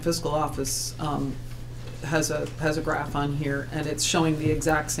the Joint Fiscal Office has a graph on here, and it's showing the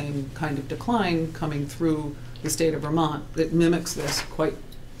exact same kind of decline coming through the state of Vermont. It mimics this quite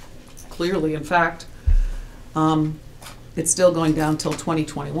clearly. In fact, it's still going down till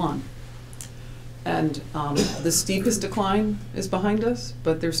 2021. And the steepest decline is behind us,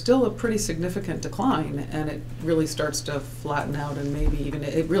 but there's still a pretty significant decline, and it really starts to flatten out, and maybe even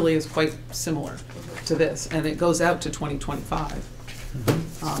it really is quite similar to this, and it goes out to 2025.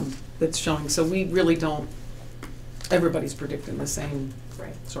 That's showing. So we really don't. Everybody's predicting the same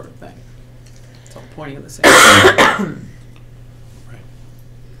sort of thing. It's all pointing in the same. Right.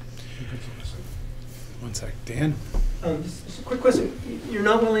 One sec, Dan. Just a quick question. You're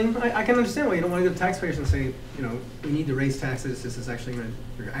not willing, I can understand why you don't want to go to taxpayers and say, you know, we need to raise taxes, this is actually going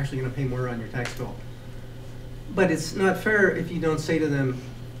to, you're actually going to pay more on your tax bill. But it's not fair if you don't say to them,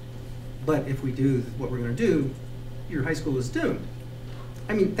 but if we do what we're going to do, your high school is doomed.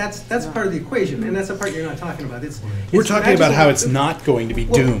 I mean, that's part of the equation, and that's the part you're not talking about. We're talking about how it's not going to be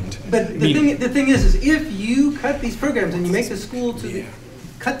doomed. But the thing is if you cut these programs and you make the school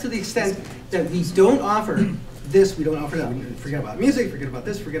cut to the extent that we don't offer this, we don't offer that, we forget about music, forget about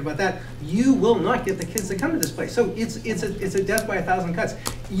this, forget about that, you will not get the kids that come to this place. So it's a death by 1,000 cuts.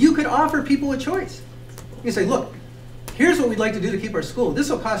 You could offer people a choice. You say, look, here's what we'd like to do to keep our school. This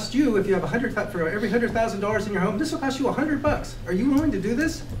will cost you, if you have for every $100,000 in your home, this will cost you $100. Are you willing to do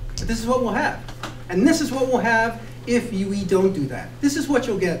this? But this is what we'll have. And this is what we'll have if we don't do that. This is what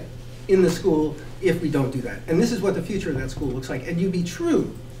you'll get in the school if we don't do that. And this is what the future of that school looks like. And you be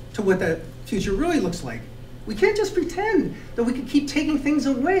true to what that future really looks like. We can't just pretend that we can keep taking things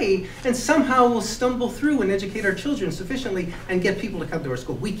away and somehow we'll stumble through and educate our children sufficiently and get people to come to our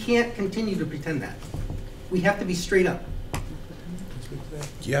school. We can't continue to pretend that. We have to be straight up.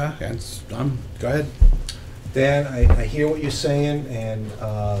 Yeah, go ahead. Dan, I hear what you're saying, and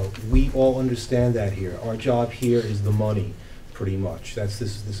we all understand that here. Our job here is the money, pretty much. This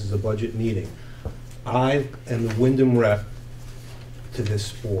is a budget meeting. I am the Wyndham rep to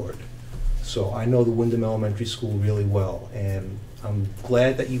this board, so I know the Wyndham Elementary School really well, and I'm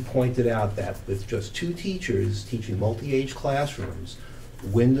glad that you pointed out that with just 2 teachers teaching multi-age classrooms,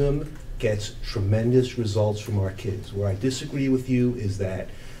 Wyndham gets tremendous results from our kids. Where I disagree with you is that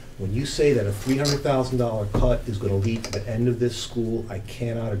when you say that a $300,000 cut is going to lead to the end of this school, I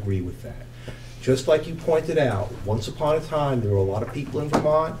cannot agree with that. Just like you pointed out, once upon a time there were a lot of people in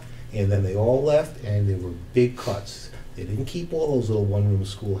Vermont, and then they all left, and there were big cuts. They didn't keep all those little one-room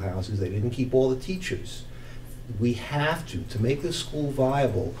schoolhouses. They didn't keep all the teachers. We have to make this school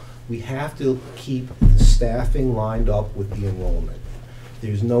viable, we have to keep the staffing lined up with the enrollment.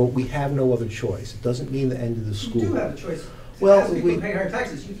 We have no other choice. It doesn't mean the end of the school. You do have a choice. Well, we pay higher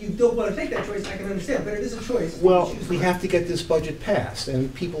taxes. You don't want to take that choice, I can understand, but it is a choice. Well, we have to get this budget passed,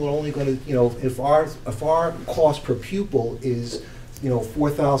 and people are only going to, if our cost per pupil is,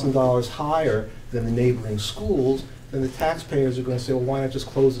 $4,000 higher than the neighboring schools, then the taxpayers are going to say, well, why not just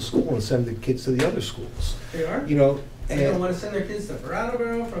close the school and send the kids to the other schools? They are. They don't want to send their kids to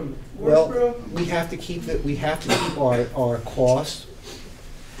Brattleboro from Wardsboro. Well, we have to keep our costs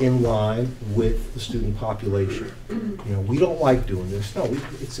in line with the student population. We don't like doing this. No,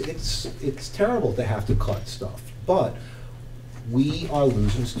 it's terrible to have to cut stuff, but we are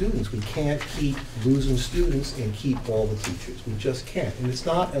losing students. We can't keep losing students and keep all the teachers. We just can't. And it's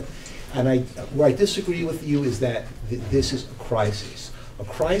not. Where I disagree with you is that this is a crisis. A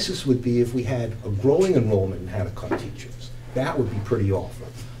crisis would be if we had a growing enrollment and had to cut teachers. That would be pretty awful.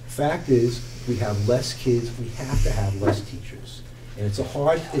 Fact is, we have less kids. We have to have less teachers. And it's a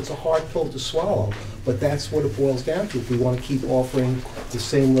hard pill to swallow, but that's what it boils down to if we want to keep offering the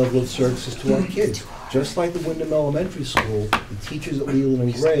same level of services to our kids. Just like the Wyndham Elementary School, the teachers at Leland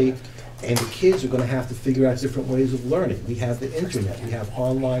and Gray and the kids are going to have to figure out different ways of learning. We have the internet, we have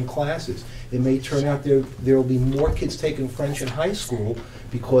online classes. It may turn out there will be more kids taking French in high school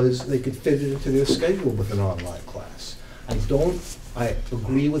because they could fit it into their schedule with an online class. I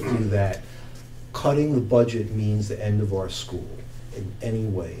agree with you that cutting the budget means the end of our school. in any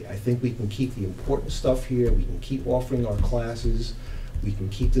way. I think we can keep the important stuff here, we can keep offering our classes, we can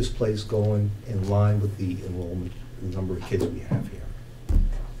keep this place going in line with the enrollment, the number of kids we have here.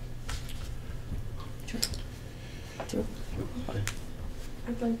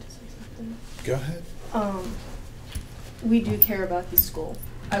 I'd like to say something. Go ahead. We do care about this school.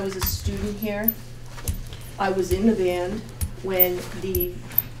 I was a student here. I was in the band when the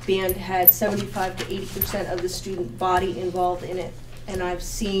band had 75 to 80% of the student body involved in it. And I've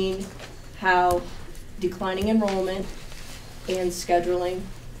seen how declining enrollment and scheduling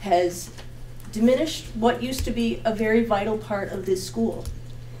has diminished what used to be a very vital part of this school.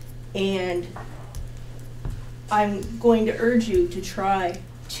 And I'm going to urge you to try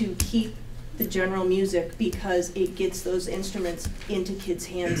to keep the general music because it gets those instruments into kids'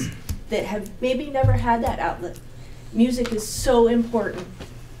 hands that have maybe never had that outlet. Music is so important.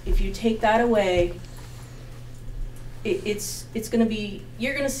 If you take that away, it's going to be,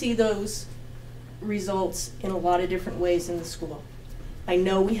 you're going to see those results in a lot of different ways in the school. I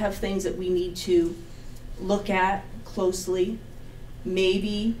know we have things that we need to look at closely.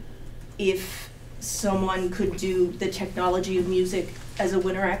 Maybe if someone could do the technology of music as a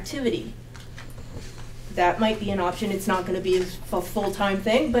winter activity, that might be an option. It's not going to be a full-time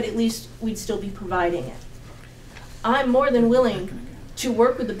thing, but at least we'd still be providing it. I'm more than willing to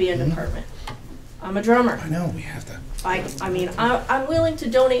work with the band department. I'm a drummer. I know, we have to. I mean, I'm willing to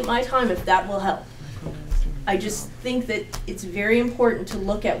donate my time if that will help. I just think that it's very important to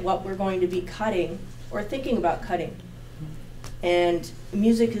look at what we're going to be cutting or thinking about cutting. And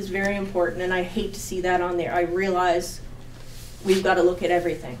music is very important, and I hate to see that on there. I realize we've got to look at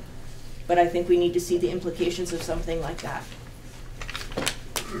everything, but I think we need to see the implications of something like that.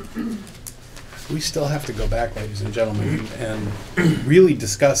 We still have to go back, ladies and gentlemen, and really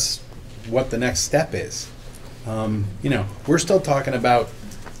discuss what the next step is. You know, we're still talking about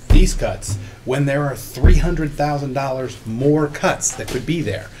these cuts when there are $300,000 more cuts that could be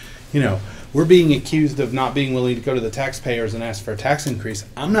there. You know, we're being accused of not being willing to go to the taxpayers and ask for a tax increase.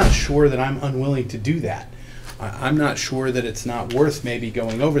 I'm not sure that I'm unwilling to do that. I'm not sure that it's not worth maybe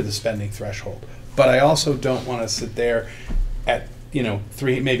going over the spending threshold. But I also don't want to sit there at, you know,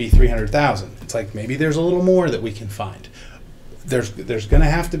 maybe 300,000. It's like maybe there's a little more that we can find. There's going to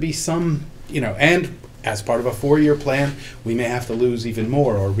have to be some, you know, and as part of a 4-year plan, we may have to lose even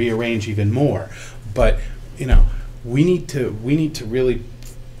more or rearrange even more. But, you know, we need to really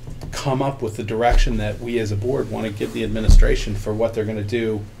come up with the direction that we as a board want to give the administration for what they're going to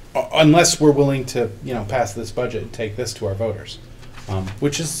do, unless we're willing to, you know, pass this budget and take this to our voters,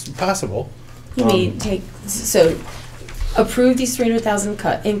 which is possible. You mean approve these 300,000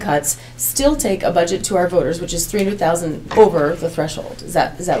 cuts, still take a budget to our voters, which is 300,000 over the threshold. Is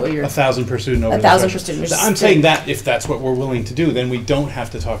that what you're? 1,000 per student over. 1,000 per student. I'm saying that if that's what we're willing to do, then we don't have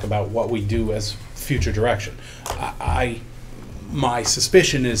to talk about what we do as future direction. My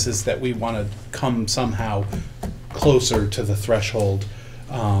suspicion is that we want to come somehow closer to the threshold,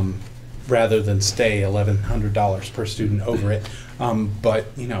 rather than stay $1,100 per student over it. But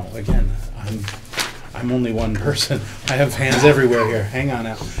you know, again, I'm only one person. I have hands everywhere here. Hang on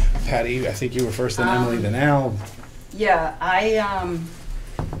now. Patty, I think you were first, then Emily, then Al. Yeah,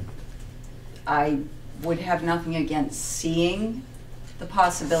 I would have nothing against seeing the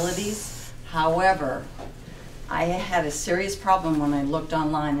possibilities. However, I had a serious problem when I looked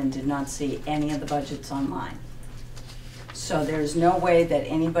online and did not see any of the budgets online. So there's no way that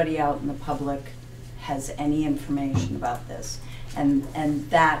anybody out in the public has any information about this. And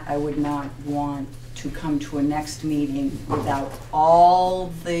that I would not want to come to a next meeting without all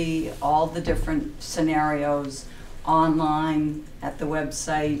the different scenarios online, at the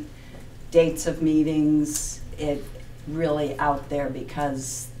website, dates of meetings, it really out there,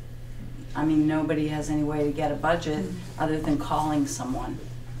 because I mean, nobody has any way to get a budget other than calling someone.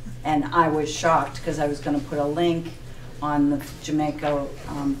 And I was shocked because I was going to put a link on the Jamaica,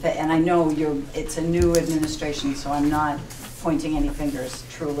 and I know it's a new administration, so I'm not pointing any fingers,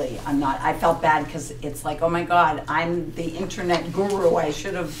 truly. I'm not. I felt bad because it's like, oh my God, I'm the internet guru. I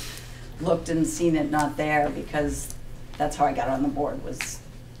should have looked and seen it not there, because that's how I got on the board, was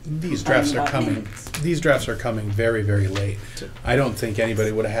these drafts are coming. These drafts are coming very, very late. I don't think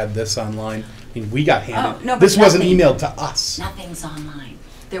anybody would have had this online. I mean, we got handed. No, this wasn't emailed to us. Nothing's online.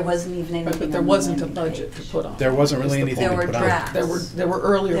 There wasn't even anything. But there wasn't a budget to put on. There wasn't really anything to put drafts. on. There were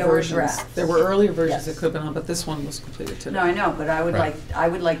earlier versions. Drafts. There were earlier versions Yes. that could have been on, but this one was completed today. No, I know, but I would Right.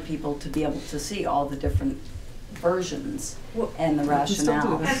 like people to be able to see all the different versions and the can still do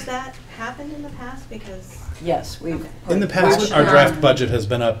rationale. that. Has that happened in the past? Because Yes, we've. In the put past, our rationale. draft budget has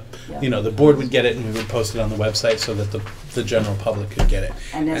been up, Yeah. you know, the board would get it and we would post it on the website so that the general public could get it.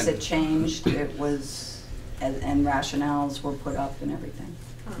 And as it changed, it was, and rationales were put up and everything.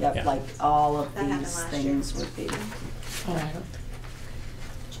 Yeah. Yep, like all of That happened these last things would be.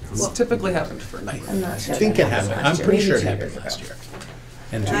 It's typically happened for I me. I'm not sure think that it happened. happened I'm last year. pretty sure it Maybe 2 happened years last ago. year.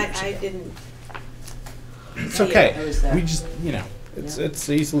 And 2 years I ago. didn't. It's Yeah, okay. I was there. We just, you know, it's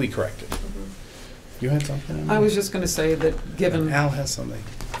easily corrected. You had something? I was just gonna say that given Al has something.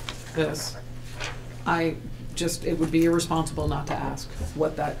 this, it would be irresponsible not to ask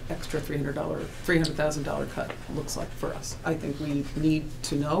what that extra $300,000 cut looks like for us. I think we need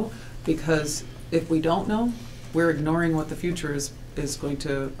to know, because if we don't know, we're ignoring what the future is going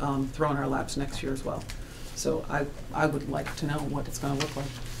to throw in our laps next year as well. So I would like to know what it's gonna look like.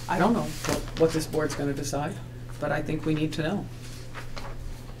 I don't know what this board's gonna decide, but I think we need to know.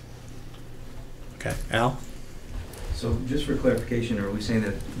 Okay, Al? So just for clarification, are we saying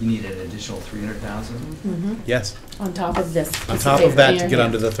that you need an additional 300,000? Mm-hmm. Yes. On top of this. On top of that to get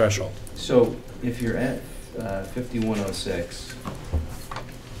under the threshold. So if you're at 5106,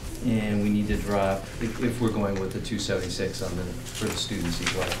 and we need to drop, if we're going with the 276 for the students,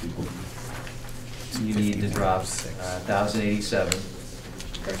 equalized people, you need to drop 1,087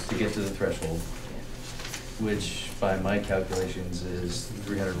 to get to the threshold, which by my calculations is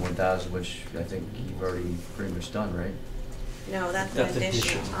 301,000, which I think you've already pretty much done, right? No, that's an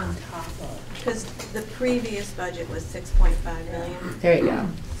addition on top of, because the previous budget was 6.5 million. There you go.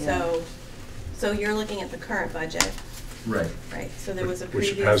 So you're looking at the current budget, Right. right? So there was a Which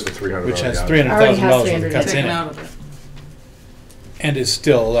previous. has the 300. Which has already out. Already has $300,000 worth of cuts in Taken it. out of it. And is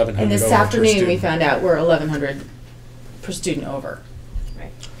still 1,100 And this over per afternoon, we student. found out we're 1,100 per student over.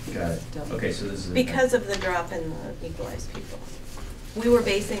 Right. Got it. Okay, so this is. Because of the drop in the equalized pupil. We were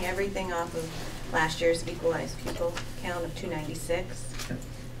basing everything off of last year's equalized pupil count of 296,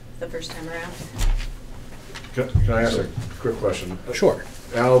 the first time around. Can I ask a quick question? Sure.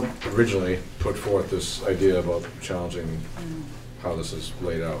 Al originally put forth this idea about challenging how this is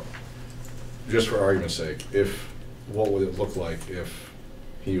laid out. Just for argument's sake, what would it look like if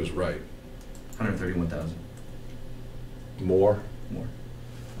he was right? 131,000. More? More.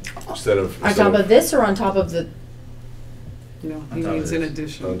 Instead of. On top of this or on top of the, No, he means in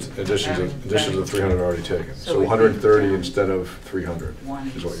addition. Addition to the 300 already taken. So So we 130 think, instead of 300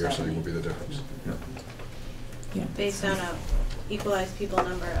 is what you're 170. saying will be the difference. yeah. Based on a equalized pupil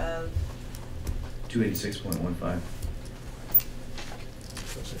number of, 286.15.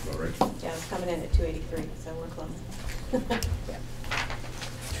 That's about right. yeah, it's coming in at 283, so we're close.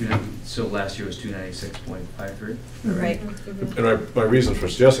 So last year was 296.53? Right. And my reason for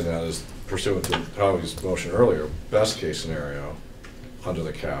suggesting that is pursuant to Howie's motion earlier, best case scenario, under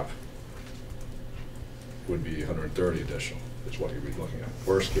the cap, would be 130 additional, is what you'd be looking at.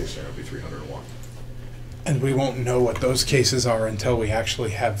 Worst case scenario would be 301. And we won't know what those cases are until we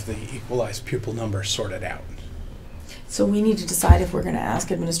actually have the equalized pupil number sorted out. So we need to decide if we're gonna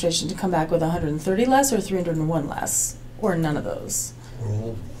ask administration to come back with 130 less or 301 less, or none of those.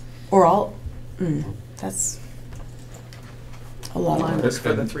 Or all, that's a lot Line of was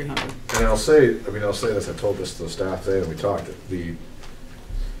for the 300. And I'll say this, I told this to the staff today, and we talked, we've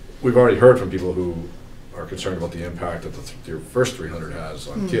already heard from people who are concerned about the impact that your first 300 has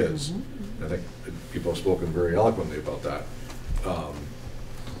on kids. I think people have spoken very eloquently about that.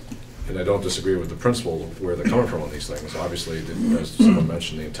 And I don't disagree with the principle of where they're coming from on these things. Obviously, as someone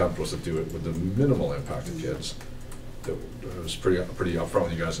mentioned, the intent was to do it with the minimal impact to kids. It was pretty upfront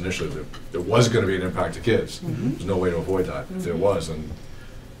with you guys initially that there was going to be an impact to kids. There's no way to avoid that. If there was, then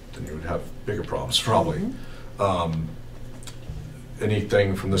you would have bigger problems probably.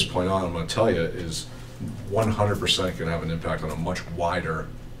 Anything from this point on, I'm going to tell you, is 100% going to have an impact on a much wider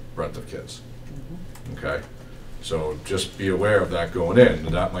breadth of kids. Okay? So just be aware of that going in.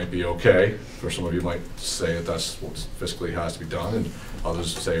 And that might be okay. For some of you might say that that's what fiscally has to be done, and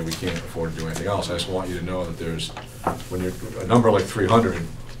others say we can't afford to do anything else. I just want you to know that there's, when you're a number like 300,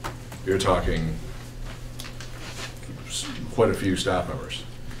 you're talking quite a few staff members,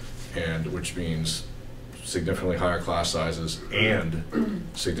 and which means significantly higher class sizes and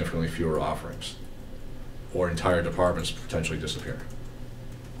significantly fewer offerings, or entire departments potentially disappearing.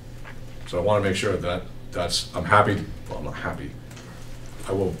 So I want to make sure that I'm happy, well, I'm not happy.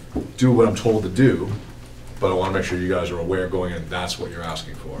 I will do what I'm told to do, but I want to make sure you guys are aware going in, that's what you're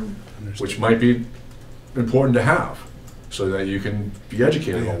asking for, which might be important to have, so that you can be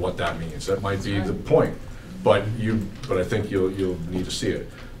educated on what that means. That might be the point, but I think you'll need to see it.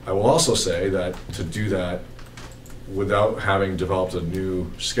 I will also say that to do that without having developed a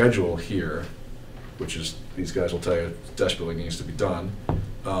new schedule here, which is, these guys will tell you desperately needs to be done,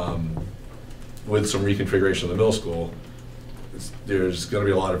 with some reconfiguration of the middle school, there's going to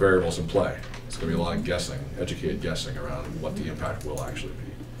be a lot of variables in play. It's going to be a lot of guessing, educated guessing around what the impact will actually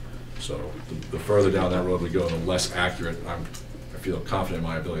be. So the further down that road we go, the less accurate I feel confident in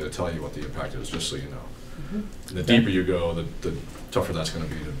my ability to tell you what the impact is, just so you know. And the deeper you go, the tougher that's going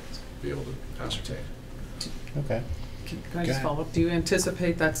to be able to ascertain. Okay. Can I just follow up? Do you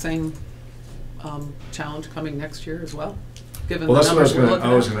anticipate that same challenge coming next year as well? Given Well, the that's what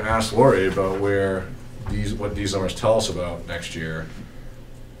I was numbers going to ask Lori about, what these numbers tell us about next year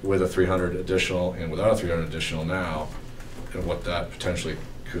with a 300 additional and without a 300 additional now, and what that potentially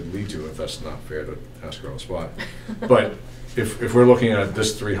could lead to, if that's not fair to ask her on the spot. But if we're looking at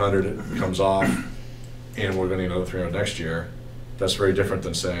this 300 comes off and we're going to need another 300 next year, that's very different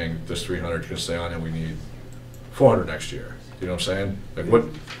than saying this 300 can stay on and we need 400 next year. You know what I'm saying? Like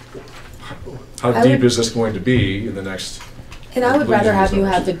how deep is this going to be in the next? And I would rather have you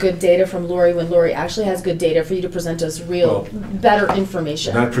have the good data from Lori when Lori actually has good data for you to present us real, better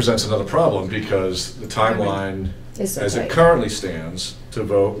information. And that presents another problem, because the timeline, as it currently stands, to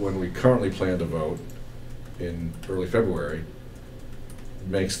vote when we currently plan to vote in early February,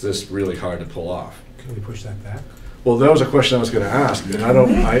 makes this really hard to pull off. Can we push that back? Well, that was a question I was going to ask, and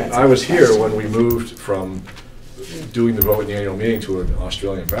I was here when we moved from doing the vote in the annual meeting to an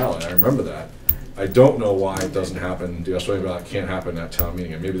Australian ballot. I remember that. I don't know why it doesn't happen, the Australian ballot can't happen at town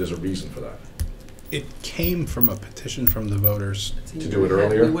meeting, and maybe there's a reason for that. It came from a petition from the voters. To do it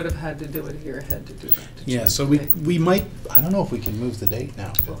earlier? We would have had to do it a year ahead to do that. Yeah, so we might, I don't know if we can move the date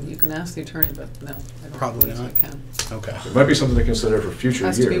now. Well, you can ask the attorney, but no, I don't Probably believe not. I can. Okay. It might be something to consider for future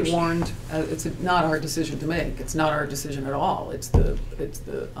years. Has to be warned. It's not our decision to make. It's not our decision at all. It's the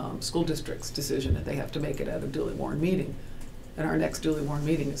school district's decision that they have to make it at a duly warned meeting, and our next duly warned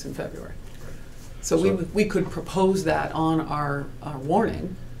meeting is in February. So we could propose that on our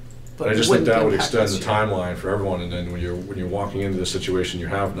warning, but I it just think wouldn't that would impact extend this the year. timeline for everyone, and then when you're walking into this situation, you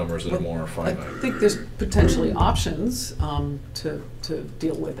have numbers that are more finite. I think there's potentially options to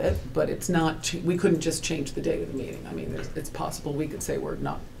deal with it, but it's not. We couldn't just change the date of the meeting. I mean, it's possible we could say we're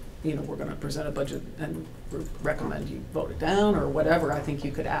not. We're going to present a budget and recommend you vote it down or whatever. I think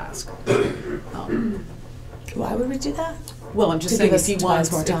you could ask. Why would we do that? Well, I'm just To saying, give if he us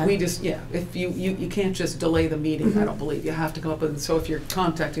wants, more if time. we just, if you can't just delay the meeting, I don't believe. You have to come up with, so if you're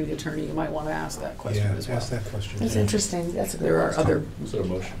contacting the attorney, you might want to ask that question Yeah, as well. ask that question. That's interesting. That's a good There are question. other Is there a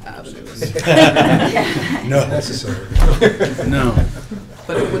motion? avenues. No. Necessary. No.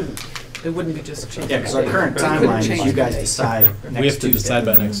 But it wouldn't be just changing. Yeah, because our the current date. We couldn't timeline is change you the guys date. decide next Tuesday. We have to decide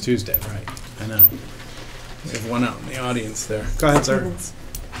by next Tuesday, right? I know. We have one out in the audience there. Go ahead, sir.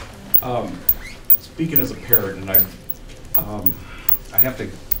 Speaking as a parent, and I have to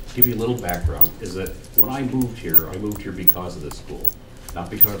give you a little background, is that when I moved here because of this school, not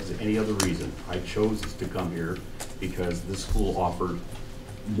because of any other reason. I chose to come here because this school offered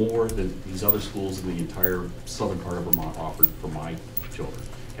more than these other schools in the entire southern part of Vermont offered for my children.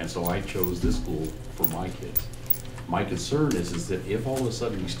 And so I chose this school for my kids. My concern is that if all of a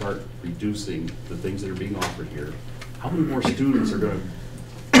sudden we start reducing the things that are being offered here, how many more students are going to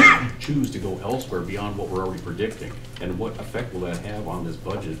choose to go elsewhere beyond what we're already predicting? And what effect will that have on this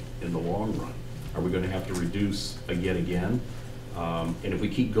budget in the long run? Are we going to have to reduce yet again? And if we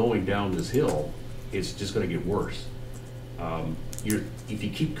keep going down this hill, it's just going to get worse. If you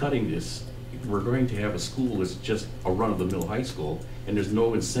keep cutting this, we're going to have a school that's just a run-of-the-mill high school, and there's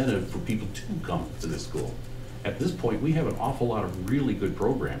no incentive for people to come to this school. At this point, we have an awful lot of really good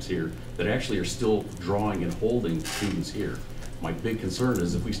programs here that actually are still drawing and holding students here. My big concern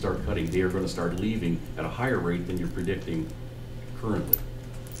is if we start cutting, they are going to start leaving at a higher rate than you're predicting currently.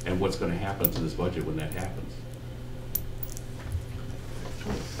 And what's going to happen to this budget when that happens?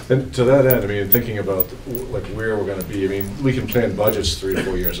 And to that end, I mean, thinking about like where we're going to be, I mean, we can plan budgets 3 to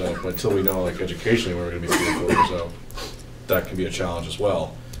 4 years out, but until we know, like educationally, where we're going to be 3 to 4 years out, that can be a challenge as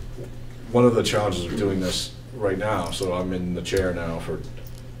well. One of the challenges of doing this right now, so I'm in the chair now for,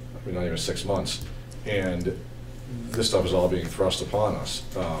 I mean, not even 6 months, and this stuff is all being thrust upon us.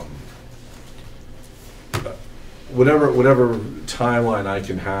 Whatever timeline I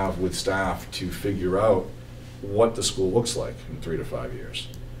can have with staff to figure out what the school looks like in 3 to 5 years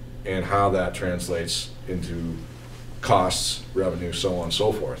and how that translates into costs, revenue, so on and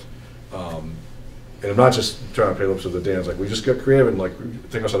so forth. And I'm not just trying to pay lips to the Dan's, like we just got creative and like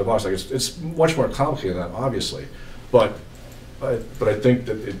think outside the box. Like it's much more complicated than that, obviously. But I think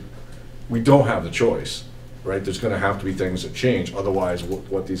that we don't have the choice right? There's gonna have to be things that change, otherwise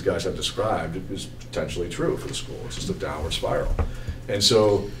what these guys have described is potentially true for the school. It's just a downward spiral. And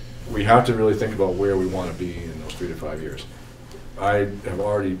so we have to really think about where we wanna be in those 3 to 5 years. I have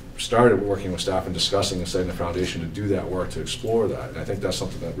already started working with staff and discussing and setting the foundation to do that work, to explore that. And I think that's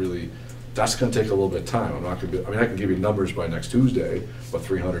something that really, that's gonna take a little bit of time. I'm not gonna be, I mean, I can give you numbers by next Tuesday, what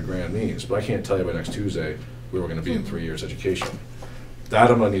 300 grand means, but I can't tell you by next Tuesday where we're gonna be in 3 years education. That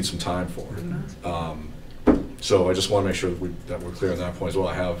I'm gonna need some time for. So I just wanna make sure that we're clear on that point as well.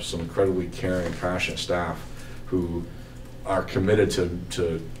 I have some incredibly caring, passionate staff who are committed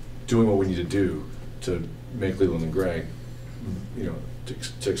to doing what we need to do to make Leland and Gray, you know,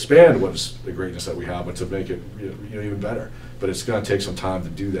 to expand what's the greatness that we have, but to make it, you know, even better. But it's going to take some time to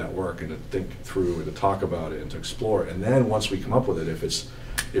do that work and to think through and to talk about it and to explore it. And then once we come up with it, if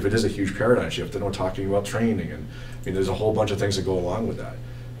it is a huge paradigm shift, then we're talking about training, and I mean, there's a whole bunch of things that go along with that.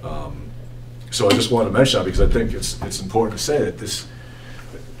 So I just wanted to mention that because I think it's important to say that this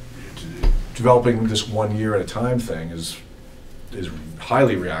developing this 1 year at a time thing is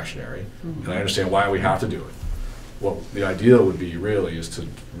highly reactionary, and I understand why we have to do it. Well, the ideal would be really is to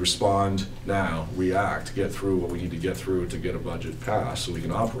respond now, react, get through what we need to get through to get a budget passed so we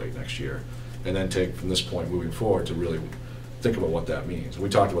can operate next year, and then take from this point moving forward to really think about what that means. We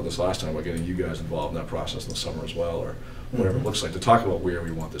talked about this last time about getting you guys involved in that process in the summer as well, or whatever it looks like, to talk about where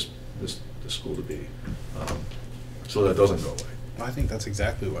we want this school to be, so that doesn't go away. I think that's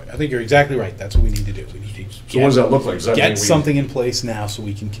exactly right. I think you're exactly right. That's what we need to do. We need to So what does that look like? Does that mean get something in place now so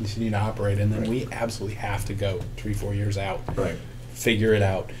we can continue to operate, and then we absolutely have to go 3-4 years out. Right. Figure it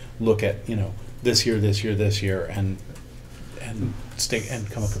out. Look at, you know, this year, and stay and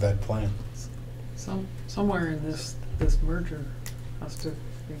come up with that plan. Somewhere in this merger has to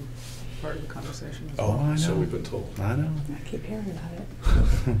be part of the conversation as well. Oh, I know. So we've been told. I know. I keep hearing about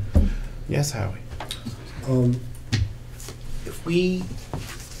it. Yes, Howie. If we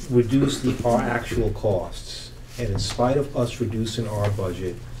reduce our actual costs, and in spite of us reducing our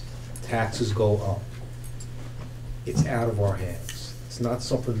budget, taxes go up, it's out of our hands. It's not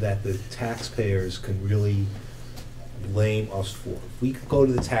something that the taxpayers can really blame us for. If we could go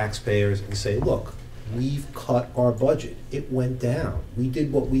to the taxpayers and say, look, we've cut our budget. It went down. We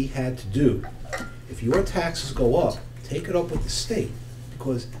did what we had to do. If your taxes go up, take it up with the state,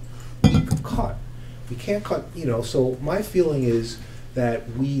 because we could cut. We can't cut, you know, so my feeling is that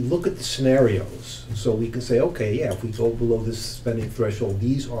we look at the scenarios, so we can say, okay, yeah, if we go below this spending threshold,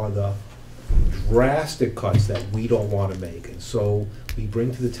 these are the drastic cuts that we don't want to make. And so we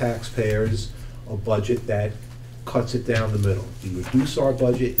bring to the taxpayers a budget that cuts it down the middle. We reduce our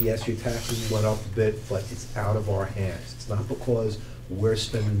budget, yes, your taxes went up a bit, but it's out of our hands. It's not because we're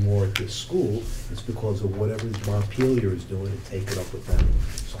spending more at this school, it's because of whatever Montpelier is doing and take it up with them.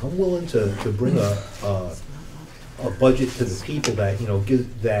 So I'm willing to bring a budget to the people that, you know,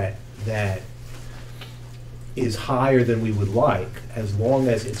 that is higher than we would like, as long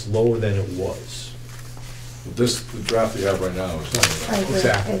as it's lower than it was. The draft we have right now is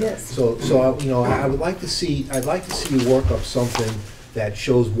exactly. It is. So you know, I'd like to see you work up something that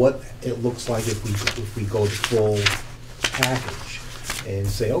shows what it looks like if we go the full package, and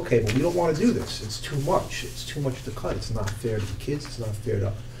say, okay, but we don't want to do this. It's too much. It's too much to cut. It's not fair to the kids. It's not fair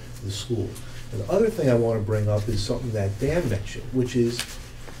to the school. And the other thing I want to bring up is something that Dan mentioned, which is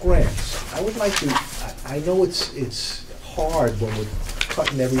grants. I would like to. I know it's hard when we're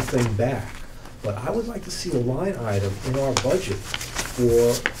cutting everything back, but I would like to see a line item in our budget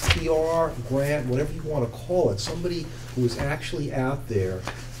for PR, grant, whatever you want to call it, somebody who is actually out there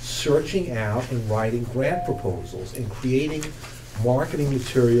searching out and writing grant proposals and creating marketing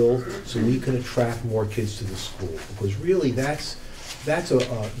material so we can attract more kids to the school. Because really that's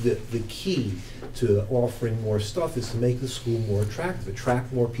the key to offering more stuff, is to make the school more attractive,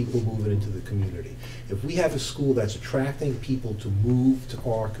 attract more people moving into the community. If we have a school that's attracting people to move to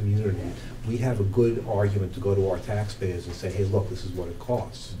our community, we have a good argument to go to our taxpayers and say, hey, look, this is what it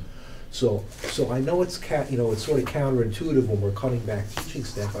costs. So I know it's it's sort of counterintuitive when we're cutting back teaching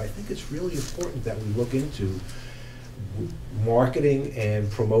staff, but I think it's really important that we look into marketing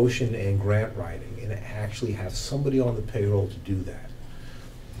and promotion and grant writing, and actually have somebody on the payroll to do that.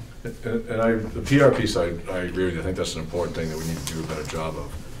 And the PR piece, I agree with you. I think that's an important thing that we need to do a better job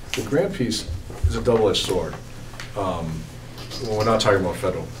of. The grant piece is a double-edged sword. Well, we're not talking about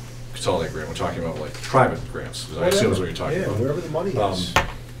federal consolidated grant. We're talking about like private grants. I assume is what you're talking about. Wherever the money is.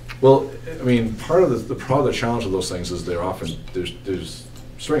 Well, I mean, part of the challenge of those things is they're often there's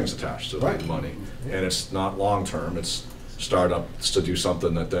strings attached to the money, and it's not long term. It's startups to do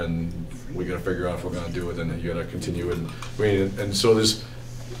something that then we got to figure out if we're going to do it, and then you got to continue it. And so there's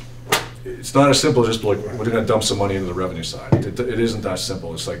it's not as simple as just like, we're gonna dump some money into the revenue side. It isn't that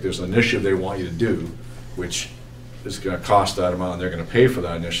simple. It's like there's an initiative they want you to do, which is gonna cost that amount, and they're gonna pay for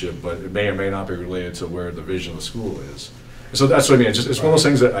that initiative, but it may or may not be related to where the vision of the school is. So that's what I mean, it's one of those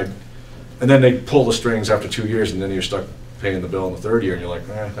things that and then they pull the strings after 2 years, and then you're stuck paying the bill in the third year, and you're like,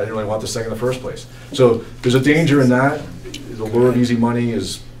 I didn't really want this thing in the first place. So there's a danger in that. The lure of easy money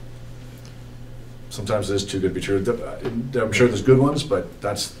is, sometimes it is too good to be true. I'm sure there's good ones, but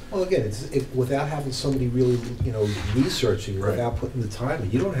that's. Well, again, without having somebody really, researching, without putting the time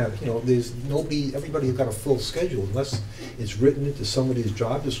in, you don't have, there's nobody, everybody's got a full schedule, unless it's written into somebody's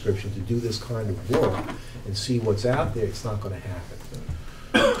job description to do this kind of work and see what's out there, it's not gonna happen.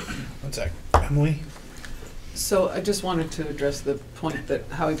 One sec. Emily? So I just wanted to address the point that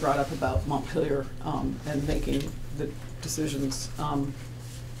Howie brought up about Montpelier and making the decisions.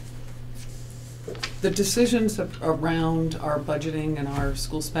 The decisions around our budgeting and our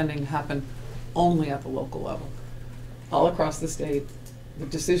school spending happen only at the local level. All across the state, the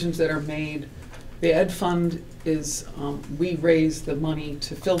decisions that are made, the ed fund is, we raise the money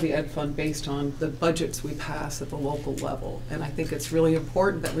to fill the ed fund based on the budgets we pass at the local level. And I think it's really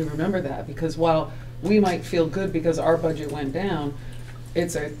important that we remember that, because while we might feel good because our budget went down,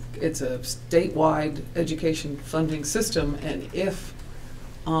 it's a statewide education funding system, and if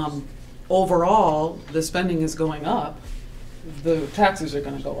overall the spending is going up, the taxes are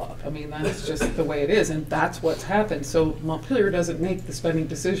going to go up. I mean, that's just the way it is, and that's what's happened. So Montpelier doesn't make the spending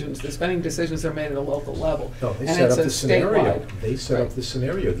decisions. The spending decisions are made at a local level. No, they and set it's up a the scenario. statewide. They set up the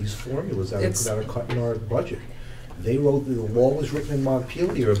scenario, these formulas that are cut in our budget. They wrote, the law was written in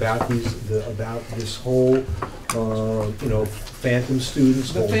Montpelier about about this whole, phantom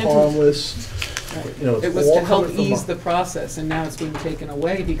students, hold harmless. Right. It's It was all to help coming from ease the process, and now it's being taken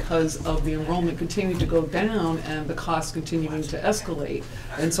away because of the enrollment continuing to go down and the costs continuing to escalate.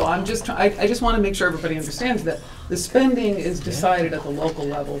 And so I just want to make sure everybody understands that the spending is decided at the local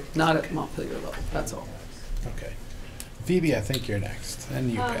level, not at the Montpelier level. That's all. Okay. Phoebe, I think you're next. Then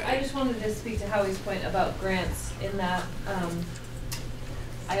you. I just wanted to speak to Howie's point about grants, in that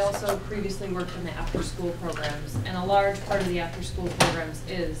I also previously worked in the after-school programs, and a large part of the after-school programs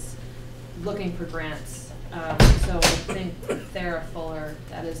is looking for grants. So I think Thera Fuller,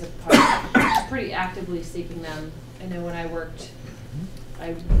 that is a part, pretty actively seeking them. I know when I worked,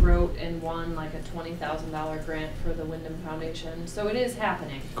 I wrote and won like a $20,000 grant for the Wyndham Foundation. So it is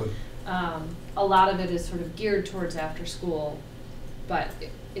happening. Good. A lot of it is sort of geared towards after school, but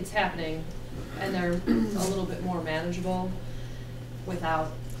it's happening, and they're a little bit more manageable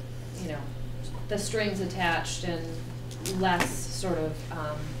without, the strings attached and less sort of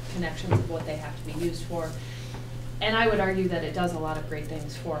connections of what they have to be used for. And I would argue that it does a lot of great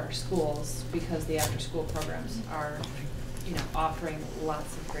things for our schools, because the after-school programs are, offering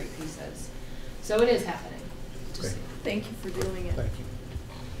lots of great pieces. So it is happening. Thank you for doing it. Thank you.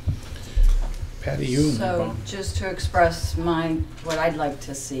 Patty, you move So on. just to express what I'd like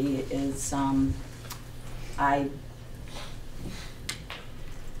to see is, I'd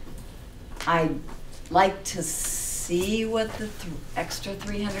like to see what the extra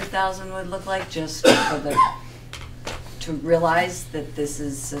 300,000 would look like, just for to realize that this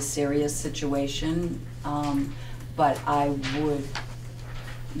is a serious situation. But I would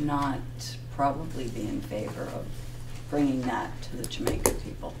not probably be in favor of bringing that to the Jamaica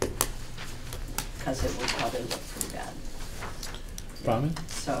people, because it would probably look pretty bad. Fahmy?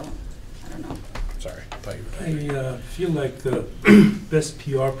 So, I don't know. Sorry, I thought you were. I feel like the best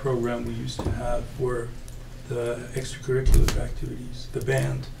PR program we used to have were the extracurricular activities, the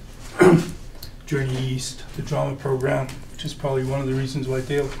band, Journey East, the drama program, which is probably one of the reasons why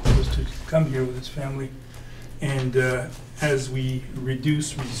Dale was to come here with his family. And as we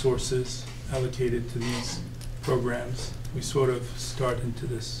reduce resources allocated to these programs, we sort of start into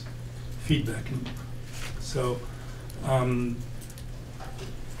this feedback loop. So I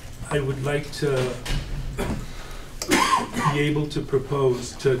would like to be able to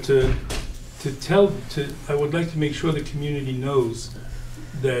propose, I would like to make sure the community knows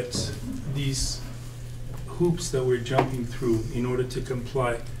that these hoops that we're jumping through in order to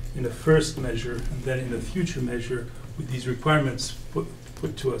comply in the first measure and then in a future measure with these requirements put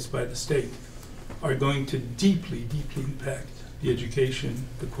to us by the state are going to deeply, deeply impact the education,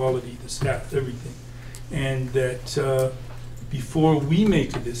 the quality, the staff, everything. And that before we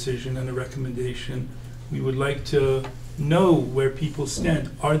make a decision and a recommendation, we would like to know where people stand.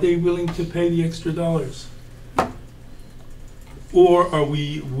 Are they willing to pay the extra dollars? Or are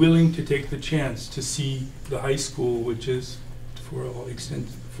we willing to take the chance to see the high school, which is, for all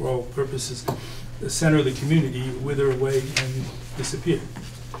purposes, the center of the community, wither away and disappear?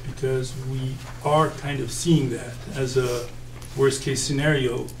 because we are kind of seeing that as a worst-case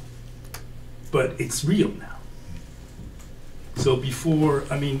scenario, but it's real now. So before,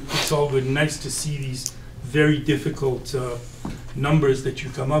 I mean, it's all good and nice to see these very difficult numbers that you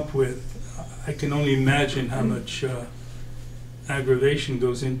come up with. I can only imagine how much aggravation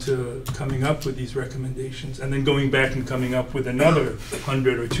goes into coming up with these recommendations and then going back and coming up with another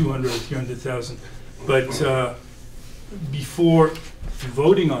 100 or 200 or 300,000. But before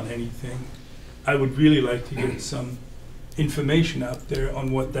voting on anything, I would really like to get some information out there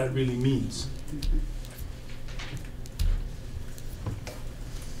on what that really means.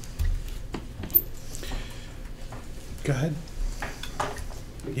 Go ahead.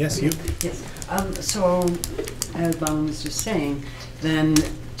 Yes, you. Yes. So, as Bob was just saying, then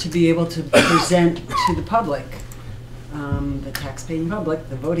to be able to present to the public, the taxpaying public,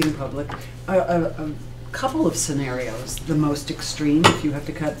 the voting public, a couple of scenarios. The most extreme, if you have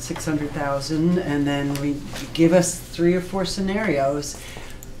to cut 600,000, and then give us 3 or 4 scenarios.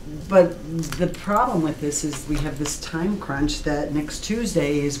 But the problem with this is we have this time crunch that next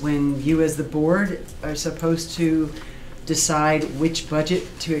Tuesday is when you as the board are supposed to decide which budget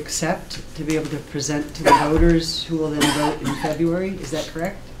to accept to be able to present to the voters who will then vote in February. Is that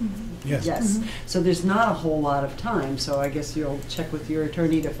correct? Mm-hmm. Yes. Yes. Mm-hmm. So there's not a whole lot of time. So I guess you'll check with your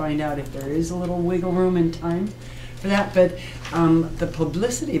attorney to find out if there is a little wiggle room in time for that. But the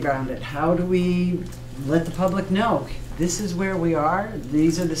publicity around it, how do we let the public know? This is where we are.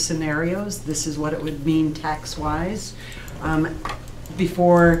 These are the scenarios. This is what it would mean tax-wise.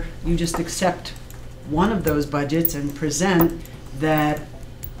 Before you just accept one of those budgets and present that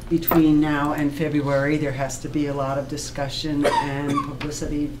between now and February, there has to be a lot of discussion and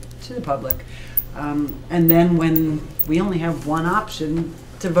publicity to the public. And then when we only have one option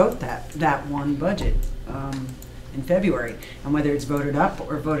to vote that one budget in February, and whether it's voted up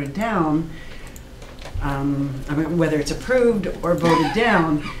or voted down, I mean, whether it's approved or voted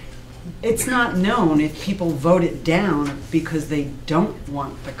down, it's not known if people vote it down because they don't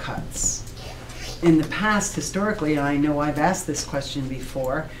want the cuts. In the past, historically, and I know I've asked this question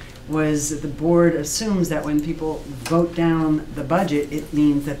before, was the board assumes that when people vote down the budget, it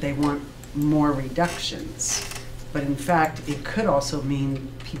means that they want more reductions. But in fact, it could also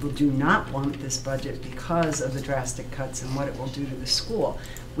mean people do not want this budget because of the drastic cuts and what it will do to the school.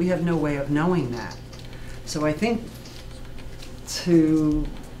 We have no way of knowing that. So I think to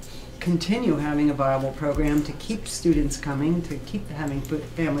continue having a viable program, to keep students coming, to keep having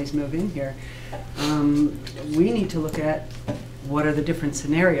families move in here, we need to look at what are the different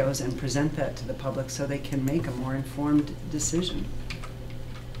scenarios and present that to the public so they can make a more informed decision.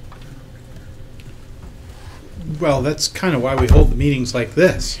 Well, that's kind of why we hold the meetings like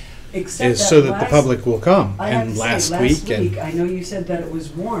this. Except is so that the public will come. I have And to last say, week, I know you said that it was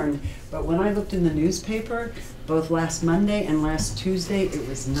warned, but when I looked in the newspaper, both last Monday and last Tuesday, it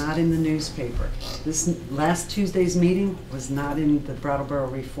was not in the newspaper. This last Tuesday's meeting was not in the Brattleboro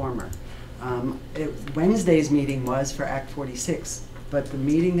Reformer. Wednesday's meeting was for Act 46, but the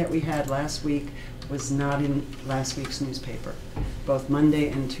meeting that we had last week was not in last week's newspaper. Both Monday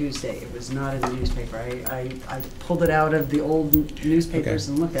and Tuesday, it was not in the newspaper. I pulled it out of the old newspapers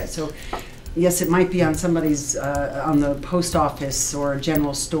and looked at it. So, yes, it might be on somebody's, on the post office or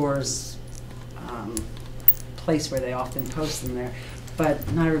general store's place where they often post them there,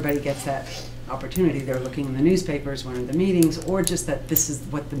 but not everybody gets that opportunity. They're looking in the newspapers, one of the meetings, or just that this is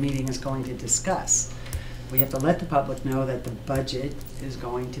what the meeting is going to discuss. We have to let the public know that the budget is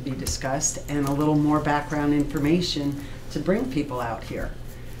going to be discussed and a little more background information to bring people out here.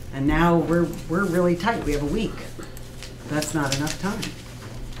 And now we're really tight. We have a week. That's not enough time.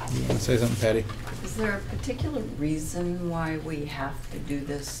 you want to say something, Patty? Is there a particular reason why we have to do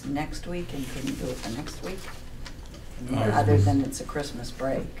this next week and couldn't do it the next week? Other than it's a Christmas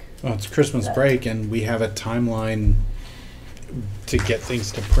break. Well, it's Christmas break, and we have a timeline to get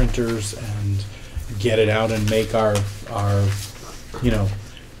things to printers and get it out and make our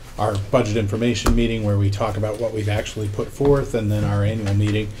budget information meeting where we talk about what we've actually put forth, and then our annual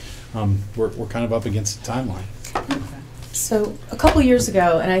meeting. We're kind of up against the timeline. So a couple years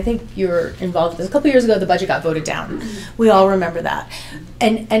ago, and I think you're involved with this, a couple years ago the budget got voted down. We all remember that.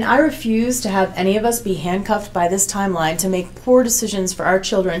 And I refuse to have any of us be handcuffed by this timeline to make poor decisions for our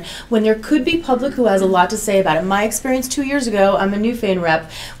children when there could be public who has a lot to say about it. My experience 2 years ago, I'm a Newfane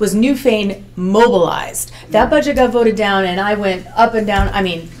rep, was Newfane mobilized. That budget got voted down and I went up and down. I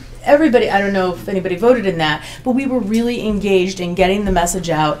mean, everybody, I don't know if anybody voted in that, but we were really engaged in getting the message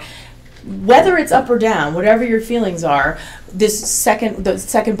out. whether it's up or down, whatever your feelings are, the second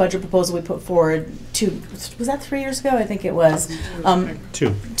budget proposal we put forward was that 3 years ago? I think it was.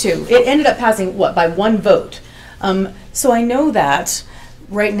 Two. It ended up passing, by one vote. So I know that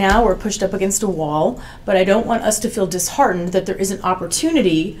right now we're pushed up against a wall, but I don't want us to feel disheartened that there is an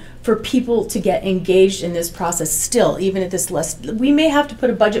opportunity for people to get engaged in this process still, even at this we may have to put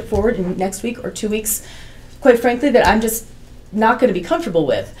a budget forward in next week or 2 weeks, quite frankly, that I'm just not going to be comfortable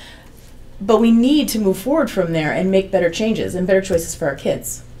with. But we need to move forward from there and make better changes and better choices for our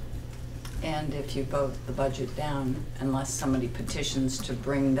kids. And if you vote the budget down, unless somebody petitions to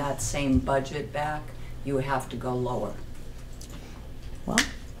bring that same budget back, you have to go lower. Well,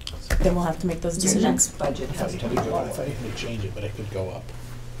 then we'll have to make those decisions. Your next budget has to be lower. I thought you could change it, but it could go up.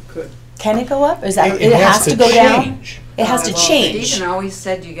 Could. Can it go up? Is that It has to go change. down? It has to change. Stephen always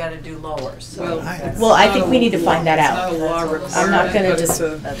said you gotta do lower, so. Well, I think we need to find that out. It's not a law requirement, I'm not gonna but just.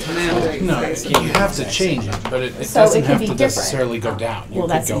 it's a mandate. No, basically. you have to change it, but it So it doesn't could have be to different. necessarily go down. You Well,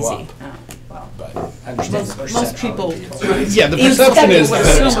 could that's go easy. up. But I understand the Most people. yeah, the You perception is expect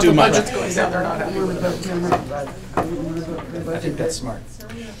that it it's would too The much. budget's going down, they're not happy. I think that's smart.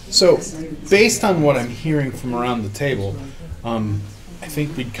 So, based on what I'm hearing from around the table, I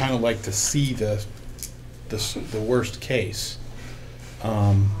think we'd kind of like to see the worst case,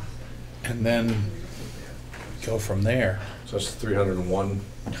 and then go from there. So that's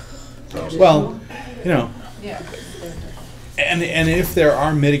 301,000. Well, you know, Yeah. and if there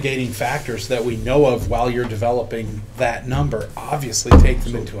are mitigating factors that we know of while you're developing that number, obviously take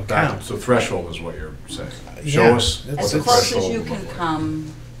them into account. So threshold is what you're saying. Yeah, Show us it's- what As the close as threshold. you can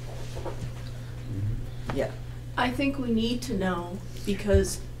come. Yeah. I think we need to know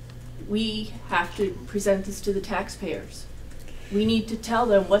because we have to present this to the taxpayers. We need to tell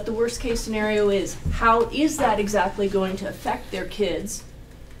them what the worst case scenario is. How is that exactly going to affect their kids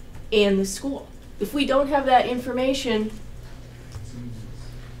and the school? If we don't have that information,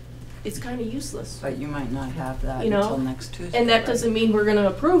 it's kind of useless. But you might not have that You know, until next Tuesday. And that right? doesn't mean we're gonna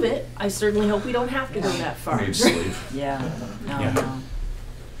approve it. I certainly hope we don't have to go that far. Need sleeve. Yeah, no, Yeah.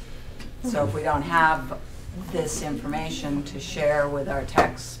 no. So if we don't have this information to share with our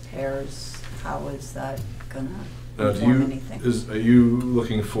taxpayers, how is that gonna Now, do inform you, anything? are you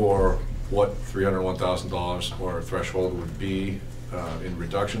looking for what $301,000 or threshold would be in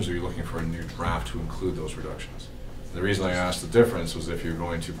reductions, or are you looking for a new draft to include those reductions? The reason I asked the difference was if you're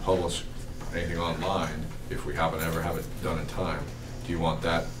going to publish anything online, if we happen to ever have it done in time, do you want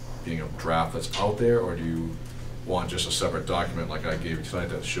that being a draft that's out there, or do you want just a separate document like I gave you tonight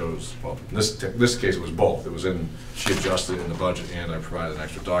that shows, well, in this case it was both. It was in, she adjusted it in the budget and I provided an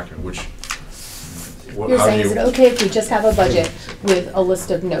extra document, which, You're how do saying, you? is it okay if we just have a budget with a list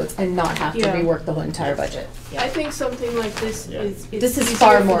of notes and not have to Yeah. rework the whole entire budget? I think something like this Yeah. is, This is easier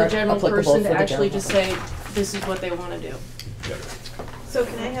far for more the general applicable person for to the actually general just say, this is what they wanna do. Yeah. So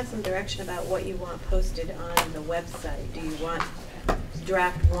can I have some direction about what you want posted on the website? Do you want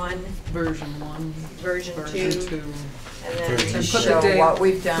draft 1, Version 1. version 2, Version 2. and then? Version And put Show the date, what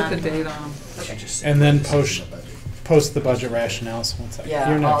we've put the done. date on. Okay. And then post the budget rationales. One second. Yeah,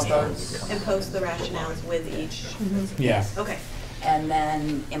 You're all next. those. And post the rationales with each? Yeah. Okay. And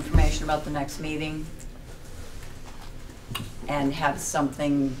then information about the next meeting. And have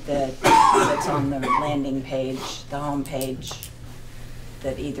something that's on the landing page, the home page,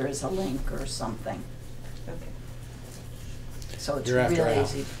 that either is a link or something. Okay. So it's You're after really Al.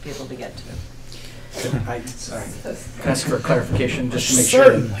 easy for people to get to. Sorry. Can I ask for clarification, just to make sure?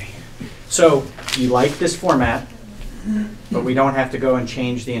 Certainly. So, you like this format, but we don't have to go and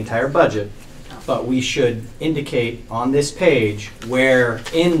change the entire budget, but we should indicate on this page where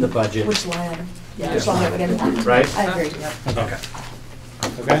in the budget, Which line item? Yeah. Which line item? right? I agree. Okay.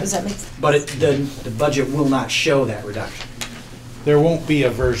 Okay. Does that make sense? But the budget will not show that reduction. There won't be a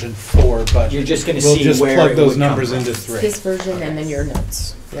version 4 budget. You're just gonna We'll see just where plug it those would come numbers from. into 3. This version and then your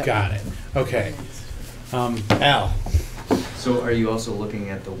notes. Yep. Got it. Okay. Al. So are you also looking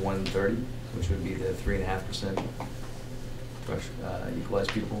at the 130, which would be the 3.5% equalized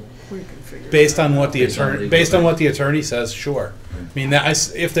pupil? Based on what the Based on attorney, legal based on advice. what the attorney says, sure. I mean,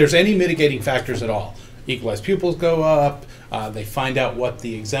 if there's any mitigating factors at all, equalized pupils go up, they find out what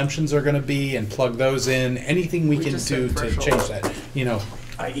the exemptions are gonna be and plug those in, anything we can just do said to threshold. change that, you know,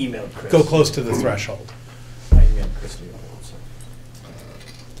 I emailed Chris. go close to the threshold. I emailed Chris.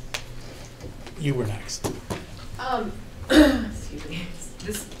 You were next. Excuse me.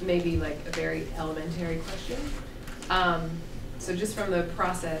 This may be like a very elementary question. So just from the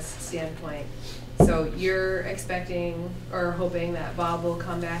process standpoint, so you're expecting or hoping that Bob will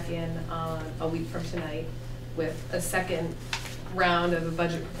come back in a week from tonight with a second round of a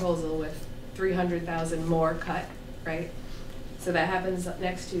budget proposal with 300,000 more cut, right? So that happens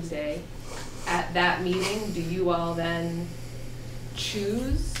next Tuesday. At that meeting, do you all then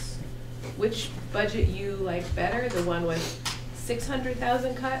choose which budget you like better, the one with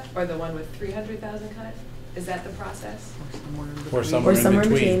 600,000 cut or the one with 300,000 cut? Is that the process? Or somewhere in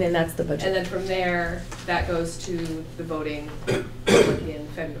between. And that's the budget. And then from there, that goes to the voting in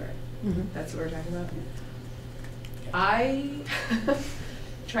February. That's what we're talking about. I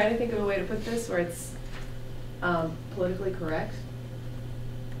trying to think of a way to put this where it's politically correct.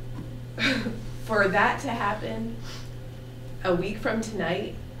 For that to happen a week from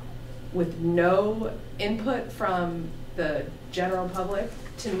tonight with no input from the general public,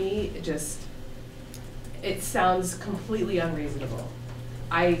 to me, it sounds completely unreasonable.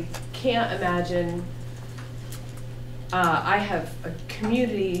 I can't imagine. I have a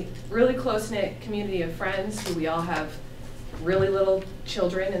community, really close-knit community of friends who we all have really little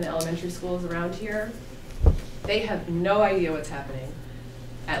children in the elementary schools around here. They have no idea what's happening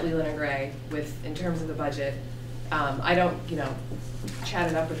at Leland and Gray in terms of the budget. I don't, chat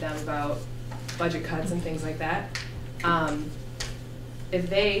it up with them about budget cuts and things like that. If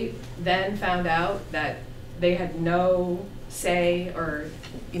they then found out that they had no say or,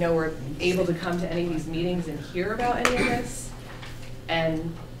 were able to come to any of these meetings and hear about any of this,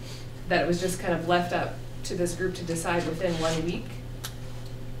 and that it was just kind of left up to this group to decide within 1 week,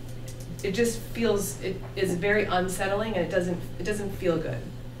 it just feels, it is very unsettling, and it doesn't feel good,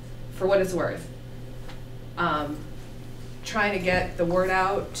 for what it's worth. Trying to get the word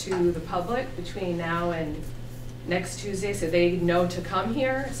out to the public between now and next Tuesday so they know to come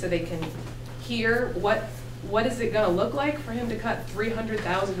here, so they can hear what is it going to look like for him to cut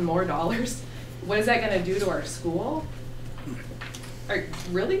 $300,000 more dollars? What is that going to do to our school?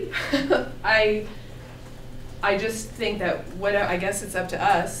 Really? I just think that I guess it's up to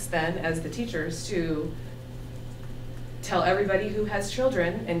us then as the teachers to tell everybody who has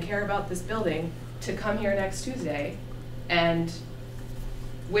children and care about this building to come here next Tuesday and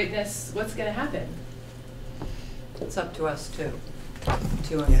witness what's going to happen. It's up to us too,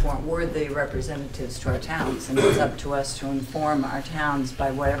 to inform. We're the representatives to our towns, and it's up to us to inform our towns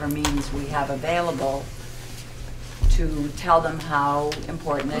by whatever means we have available to tell them how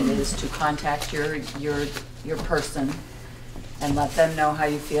important it is to contact your person and let them know how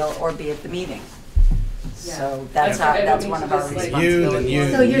you feel, or be at the meeting. Yeah. So that's one of our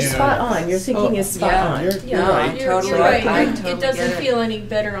responsibilities. So you're spot on. Your thinking is spot on. You're right. You're right. It doesn't feel any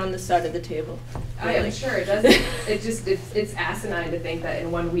better on the side of the table. I am sure it doesn't. It's asinine to think that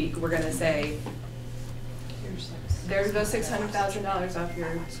in 1 week we're going to say, there goes $600,000 off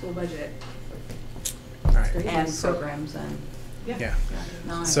your school budget. All right. And programs and. Yeah.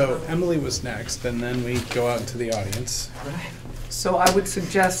 So Emily was next, and then we go out into the audience. Right. So I would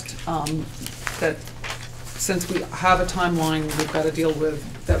suggest that since we have a timeline we've got to deal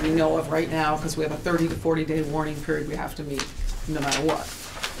with that we know of right now, because we have a 30 to 40 day warning period we have to meet no matter what.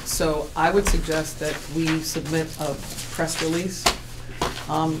 So I would suggest that we submit a press release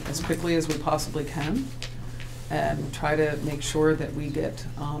as quickly as we possibly can and try to make sure that we get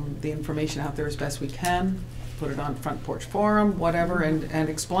the information out there as best we can, put it on Front Porch Forum, whatever, and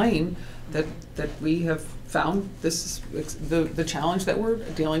explain that we have found this is the challenge that we're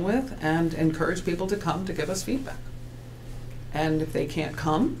dealing with, and encourage people to come to give us feedback. And if they can't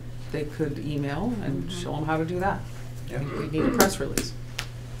come, they could email and show them how to do that. Yeah. We need a press release.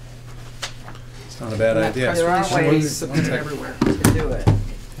 It's not a bad idea. There are ways everywhere to do it.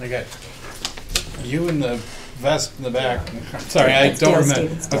 I got you in the vest in the back. Sorry, I don't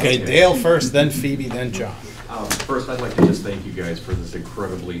remember. Okay, Dale first, then Phoebe, then John. First, I'd like to just thank you guys for this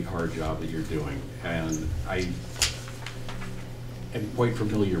incredibly hard job that you're doing. And I am quite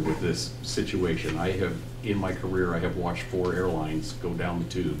familiar with this situation. In my career, I have watched 4 airlines go down the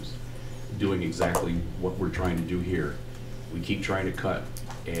tubes, doing exactly what we're trying to do here. We keep trying to cut,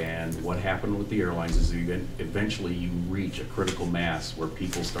 and what happened with the airlines is eventually you reach a critical mass where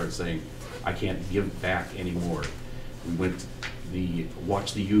people start saying, I can't give back anymore. We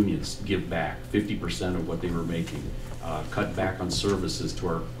watch the unions give back 50% of what they were making, cut back on services to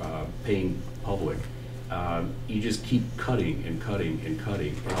our paying public. You just keep cutting and cutting and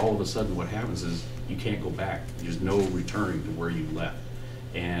cutting, and all of a sudden what happens is you can't go back. There's no returning to where you left,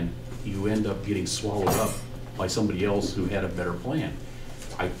 and you end up getting swallowed up by somebody else who had a better plan.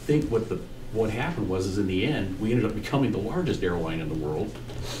 I think what happened was in the end we ended up becoming the largest airline in the world,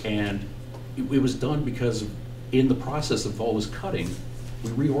 and it was done because in the process of all this cutting,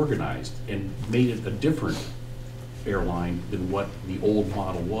 we reorganized and made it a different airline than what the old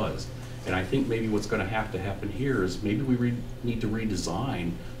model was. And I think maybe what's gonna have to happen here is maybe we need to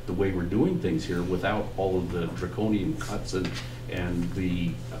redesign the way we're doing things here without all of the draconian cuts and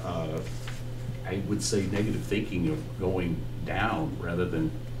the, I would say, negative thinking of going down rather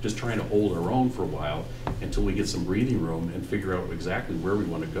than just trying to hold our own for a while until we get some breathing room and figure out exactly where we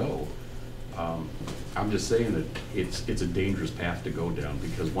want to go. I'm just saying that it's a dangerous path to go down,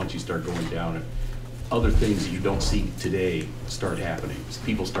 because once you start going down, other things that you don't see today start happening.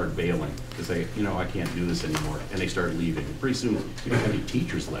 People start bailing because they, I can't do this anymore, and they start leaving. And pretty soon, you don't have any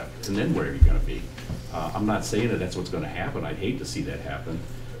teachers left, and then where are you going to be? I'm not saying that that's what's going to happen. I'd hate to see that happen,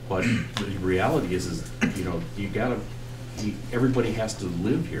 but the reality is you gotta. Everybody has to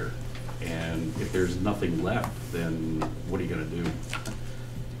live here, and if there's nothing left, then what are you going to do?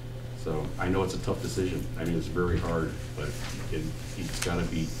 So I know it's a tough decision. I mean, it's very hard, but it's got to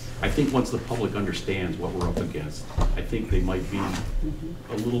be. I think once the public understands what we're up against, I think they might be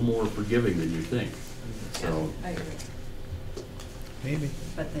a little more forgiving than you think. So I agree. Maybe.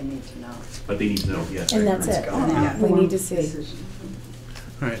 But they need to know. But they need to know, yes. And that's it. We need to see.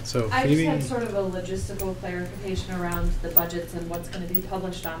 All right, so I Phoebe? just had sort of a logistical clarification around the budgets and what's going to be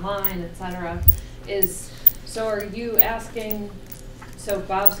published online, et cetera. So are you asking, so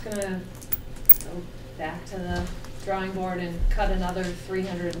Bob's going to go back to the drawing board and cut another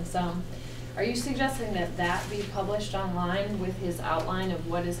 300 and some. Are you suggesting that that be published online with his outline of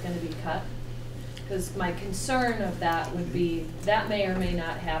what is going to be cut? Because my concern of that would be that may or may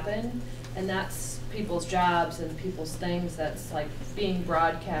not happen, and that's people's jobs and people's things that's like being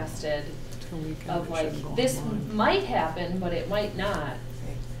broadcasted of like this might happen but it might not,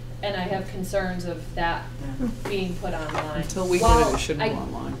 and I have concerns of that being put online. Until we get it shouldn't go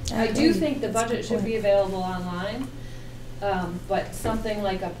online. I do think the budget should be available online, but something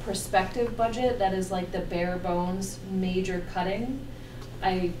like a prospective budget that is like the bare bones major cutting,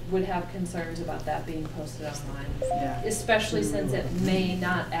 I would have concerns about that being posted online, especially since it may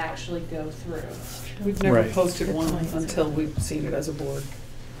not actually go through. We've never posted one until we've seen it as a board.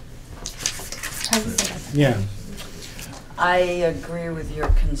 Yeah. I agree with your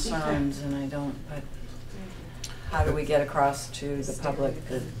concerns, and I don't, but how do we get across to the public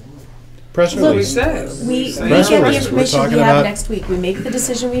that? Press release. We get the information we have next week. We make the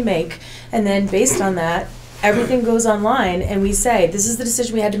decision we make, and then based on that, everything goes online, and we say, this is the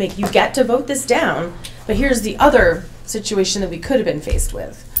decision we had to make. You get to vote this down, but here's the other situation that we could have been faced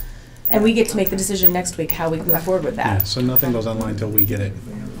with. And we get to make the decision next week how we can move forward with that. Yeah, so nothing goes online until we get it.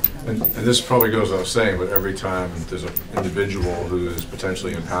 And this probably goes without saying, but every time there's an individual who is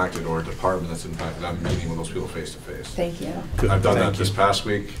potentially impacted or a department that's impacted, I'm meeting with those people face to face. Thank you. I've done that this past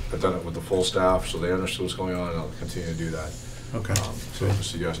week. I've done it with the full staff, so they understood what's going on, and I'll continue to do that. Okay. So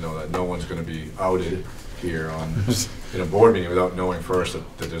just so you guys know that no one's going to be outed here in a board meeting without knowing first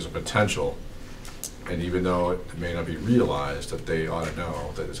that there's a potential, and even though it may not be realized, that they ought to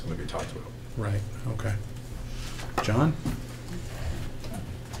know that it's going to be talked about. Right, okay. John?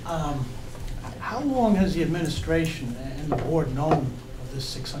 How long has the administration and the board known of this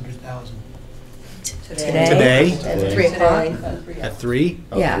 600,000? Today? At 3 o'clock. At 3?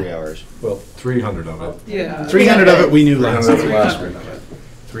 Yeah. 3 hours. Well, 300 of it. Yeah. 300 of it we knew last 300 of it week. last week.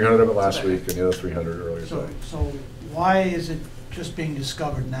 300 of it last week, and the other 300 earlier today. So why is it just being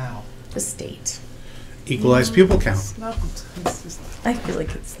discovered now? The state. Equalized pupil count. I feel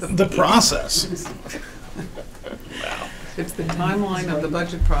like it's The process. It's the timeline of the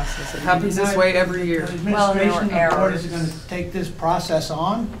budget process. It happens this way every year. The administration of the board is going to take this process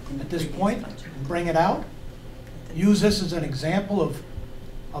on at this point and bring it out? Use this as an example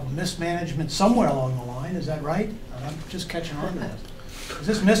of mismanagement somewhere along the line, is that right? I'm just catching on to this. Is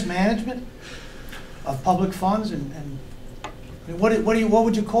this mismanagement of public funds and what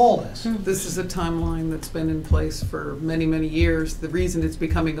would you call this? This is a timeline that's been in place for many, many years. The reason it's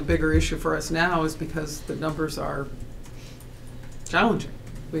becoming a bigger issue for us now is because the numbers are challenging.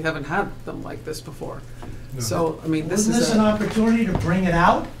 We haven't had them like this before. No. So, I mean, this Isn't this an opportunity to bring it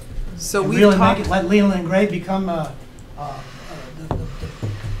out? So we really make it, let Leland and Gray become the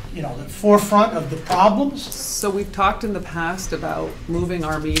forefront of the problems? So we've talked in the past about moving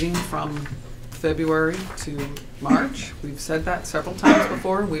our meeting from February to March. We've said that several times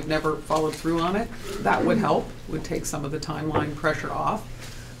before. We've never followed through on it. That would help, would take some of the timeline pressure off.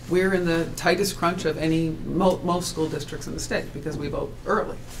 We're in the tightest crunch of most school districts in the state because we vote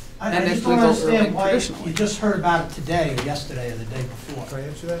early. I just don't understand why you just heard about it today or yesterday or the day before. Can I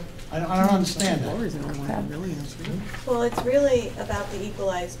answer that? I don't understand that. Well, it's really about the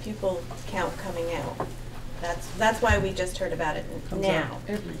equalized pupil count coming out. That's why we just heard about it now.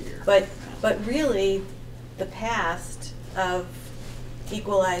 Every year. But really, the past of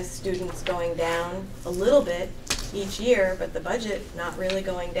equalized students going down a little bit each year, but the budget not really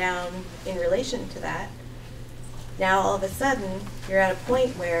going down in relation to that. Now all of a sudden, you're at a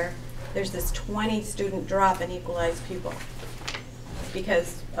point where there's this 20 student drop in equalized pupil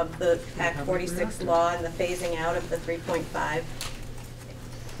because of the Act 46 law and the phasing out of the 3.5,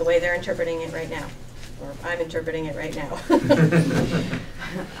 the way they're interpreting it right now, or I'm interpreting it right now.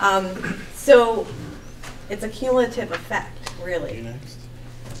 So it's a cumulative effect, really.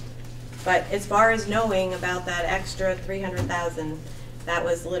 But as far as knowing about that extra 300,000, that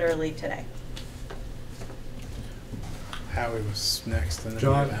was literally today. Howie was next. And then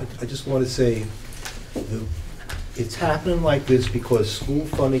John, I just want to say, it's happening like this because school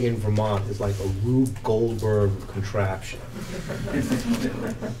funding in Vermont is like a Rube Goldberg contraption.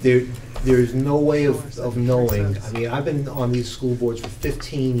 There's no way of knowing. I mean, I've been on these school boards for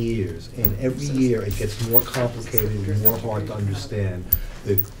 15 years, and every year it gets more complicated and more hard to understand.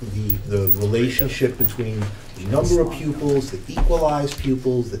 The relationship between the number of pupils, the equalized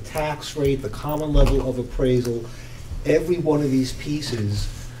pupils, the tax rate, the common level of appraisal. Every one of these pieces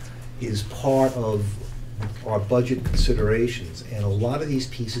is part of our budget considerations, and a lot of these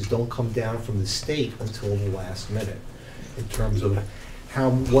pieces don't come down from the state until the last minute. In terms of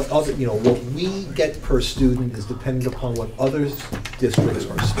what we get per student is dependent upon what other districts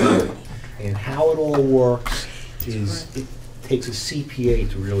are spending, and how it all works it takes a CPA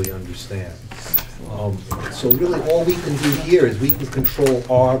to really understand. So really, all we can do here is we can control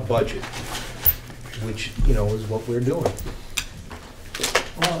our budget, which, is what we're doing.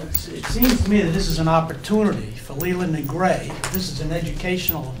 Well, it seems to me that this is an opportunity for Leland and Gray. This is an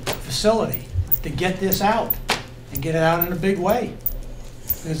educational facility to get this out and get it out in a big way.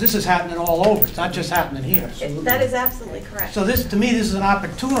 Because this is happening all over. It's not just happening here. That is absolutely correct. So to me, this is an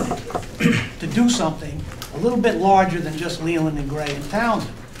opportunity to do something a little bit larger than just Leland and Gray and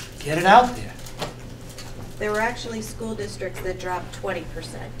Townsend. Get it out there. There were actually school districts that dropped 20%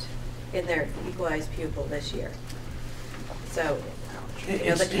 in their equalized pupil this year. So,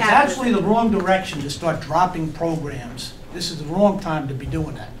 it's actually the wrong direction to start dropping programs. This is the wrong time to be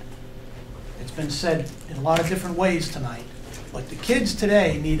doing that. It's been said in a lot of different ways tonight. But the kids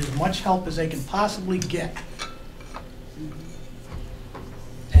today need as much help as they can possibly get.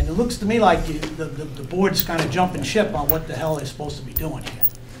 And it looks to me like the board's kind of jumping ship on what the hell they're supposed to be doing here.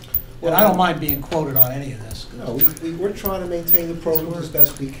 Well, I don't mind being quoted on any of this. No, we're trying to maintain the program as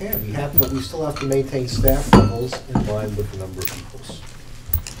best we can. But we still have to maintain staff levels in line with the number of pupils.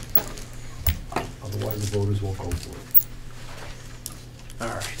 Otherwise, the voters won't go for it.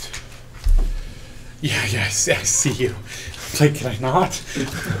 All right. Yeah, I see you. Like, can I not?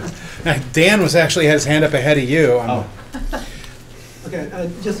 Dan was actually had his hand up ahead of you.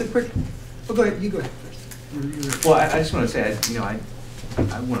 Okay, just a quick. Oh, go ahead. You go ahead first. Well, I just want to say,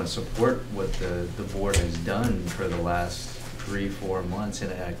 I want to support what the board has done for the last 3-4 months,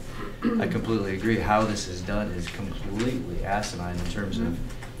 and I completely agree. How this is done is completely asinine in terms of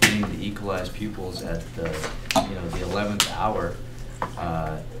getting the equalized pupils at the 11th hour.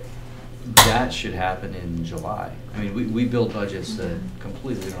 That should happen in July. I mean, we build budgets the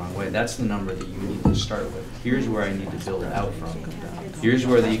completely wrong way. That's the number that you need to start with. Here's where I need to build it out from. Here's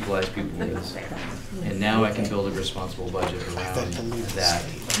where the equalized pupil is. And now I can build a responsible budget around that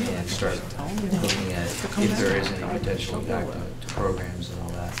and start looking at if there is any potential impact to programs and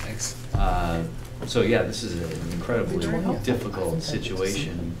all that. So yeah, this is an incredibly difficult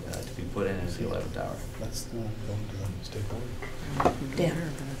situation to be put in at the 11th hour. Dan.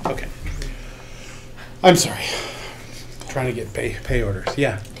 Okay. I'm sorry. Trying to get pay orders.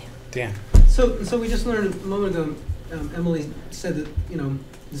 Yeah, Dan. So we just learned a moment ago. Emily said that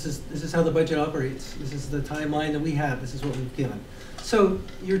this is how the budget operates. This is the timeline that we have. This is what we've given. So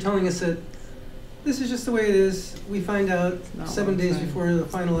you're telling us that this is just the way it is. We find out 7 days before the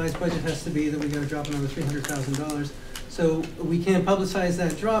finalized budget has to be that we got to drop another $300,000. So we can't publicize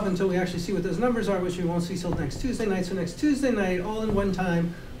that drop until we actually see what those numbers are, which we won't see till next Tuesday night. So next Tuesday night, all in one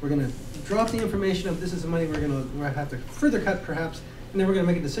time, we're going to drop the information of this is the money we're going to have to further cut perhaps, and then we're going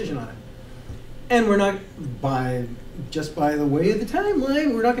to make a decision on it. And we're not, just by the way of the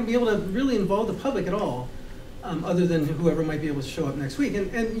timeline, we're not going to be able to really involve the public at all, other than whoever might be able to show up next week.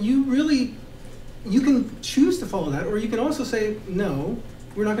 And you can choose to follow that, or you can also say, no,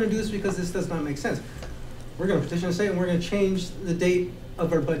 we're not going to do this because this does not make sense. We're going to petition and say, and we're going to change the date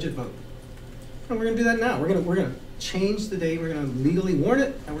of our budget vote. And we're going to do that now. We're going to change the date. We're going to legally warn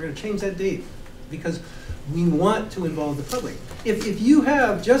it, and we're going to change that date because we want to involve the public. If you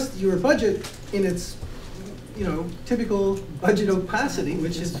have just your budget in its typical budget opacity,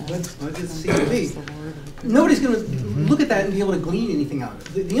 which is what budgets seem to be. Nobody's going to look at that and be able to glean anything out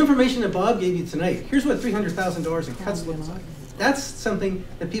of it. The information that Bob gave you tonight, here's what $300,000 in cuts looks like. That's something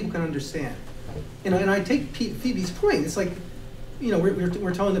that people can understand. And I take Phoebe's point. It's like,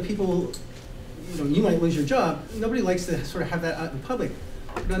 we're telling the people, you might lose your job. Nobody likes to sort of have that out in public.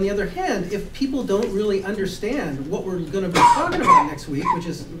 But on the other hand, if people don't really understand what we're going to be talking about next week, which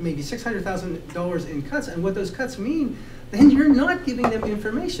is maybe $600,000 in cuts, and what those cuts mean, then you're not giving them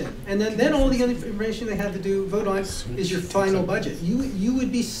information. And then all the other information they have to vote on is your final budget. You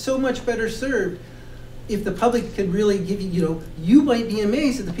would be so much better served if the public could really give you, you might be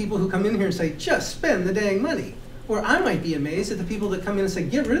amazed at the people who come in here and say, just spend the dang money. Or I might be amazed at the people that come in and say,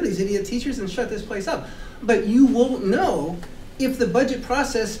 get rid of these idiot teachers and shut this place up. But you won't know if the budget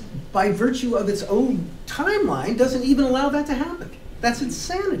process, by virtue of its own timeline, doesn't even allow that to happen. That's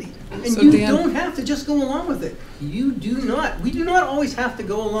insanity. And So you Dan, don't have to just go along with it. We do not always have to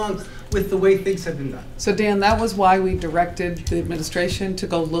go along with the way things have been done. So Dan, that was why we directed the administration to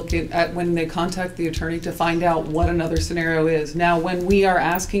go look at when they contact the attorney to find out what another scenario is. Now, when we are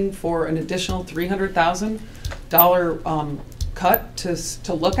asking for an additional $300,000 cut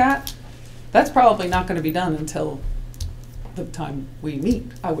to look at, that's probably not going to be done until the time we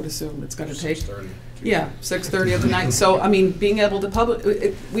meet. I would assume it's going to take 6:30. Yeah, 6:30 of the night. So, I mean, being able to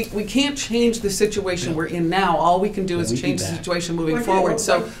we can't change the situation we're in now. All we can do is change the situation moving forward.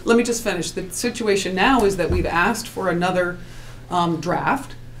 So let me just finish. The situation now is that we've asked for another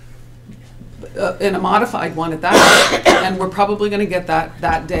draft, and a modified one at that, and we're probably going to get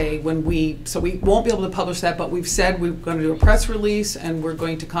that day so we won't be able to publish that, but we've said we're going to do a press release and we're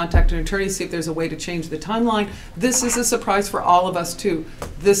going to contact an attorney, see if there's a way to change the timeline. This is a surprise for all of us too.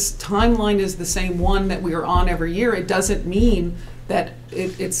 This timeline is the same one that we are on every year. It doesn't mean that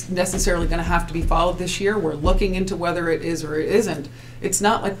it's necessarily going to have to be followed this year. We're looking into whether it is or it isn't. It's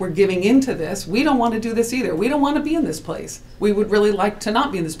not like we're giving into this. We don't want to do this either. We don't want to be in this place. We would really like to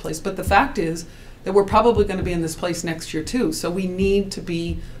not be in this place. But the fact is that we're probably going to be in this place next year too. So we need to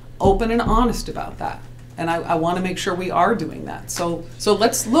be open and honest about that. And I want to make sure we are doing that. So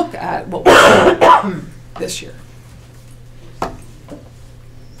let's look at what we're doing this year.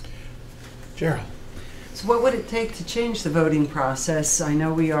 Gerald. So what would it take to change the voting process? I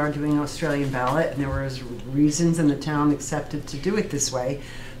know we are doing Australian ballot, and there was reasons, and the town accepted to do it this way.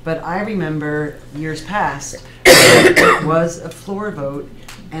 But I remember years past, it was a floor vote,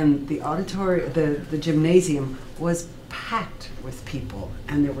 and the auditorium, the gymnasium was packed with people,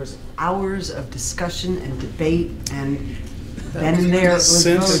 and there was hours of discussion and debate, and then and there it was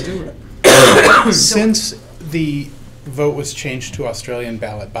voted. Since the vote was changed to Australian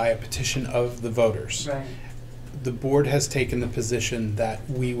ballot by a petition of the voters. Right. The board has taken the position that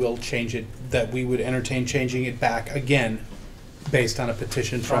we will change it, that we would entertain changing it back again based on a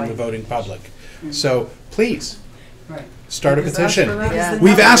petition from the voting public. So please, start a petition.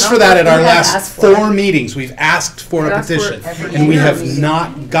 We've asked for that at our last 4 meetings. We've asked for a petition, and we have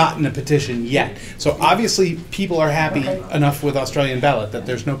not gotten a petition yet. So obviously, people are happy enough with Australian ballot that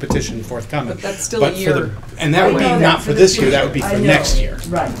there's no petition forthcoming. But that's still a year. And that would be not for this year, that would be for next year.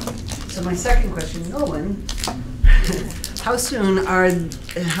 Right. So my second question, Nolan, how soon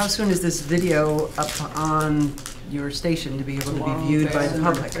is this video up on your station to be able to be viewed by the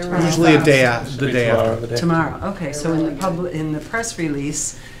public? Usually the day after. Tomorrow. Okay. So in the press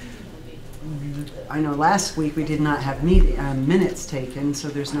release, I know last week we did not have minutes taken, so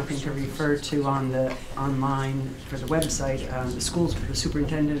there's nothing to refer to on the online for the website, the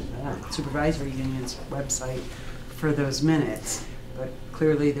supervisory union's website for those minutes. But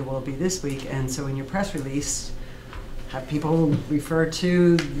clearly there will be this week, and so in your press release, have people refer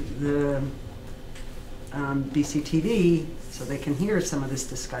to the BCTV so they can hear some of this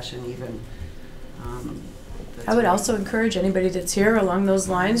discussion even. I would also encourage anybody that's here along those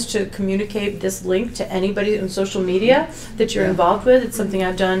lines to communicate this link to anybody on social media that you're involved with. It's something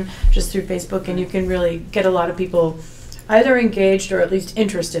I've done just through Facebook, and you can really get a lot of people either engaged or at least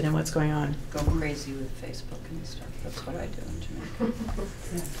interested in what's going on. Go crazy with Facebook and stuff. That's what I do in Jamaica.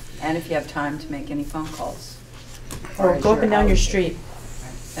 And if you have time to make any phone calls. Or go up and down your street.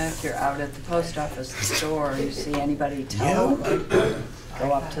 And if you're out at the post office, the store, you see anybody, tell them.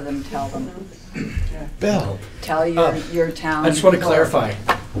 Go up to them, tell them. Bill. Tell your town. I just want to clarify.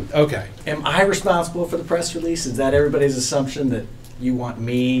 Okay. Am I responsible for the press release? Is that everybody's assumption that you want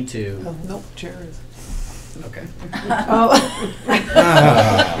me to? Oh, nope, Chair is. Okay.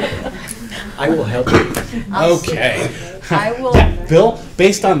 I will help you. Okay. I will. Bill,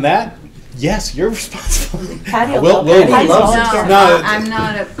 based on that, yes, you're responsible. Patty I'm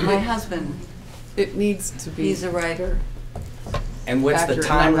not my husband it needs to be. He's a writer. And what's the accurate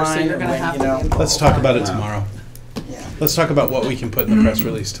number, so timeline you're of gonna when, have you to know? be involved. Let's talk about it Wow. tomorrow. Yeah. Let's talk about what we can put in the press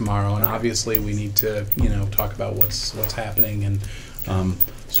release tomorrow, and obviously we need to, talk about what's happening and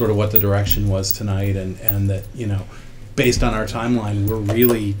sort of what the direction was tonight, and that, based on our timeline, we're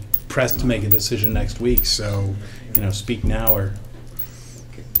really pressed to make a decision next week. So, speak now or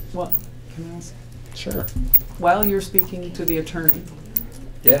What, can I ask? sure. While you're speaking to the attorney,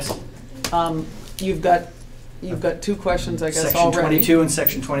 Yes. you've got 2 questions, I guess, Section already. 22 and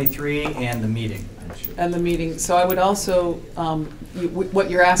Section 23 and the meeting. And the meeting, so I would also, what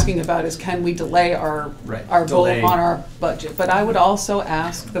you're asking about is can we delay our Right. vote Delay. on our budget? But I would also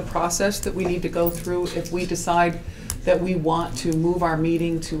ask the process that we need to go through if we decide that we want to move our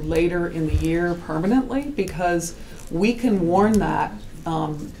meeting to later in the year permanently, because we can warn that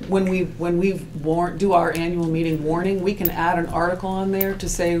when we do our annual meeting warning, we can add an article on there to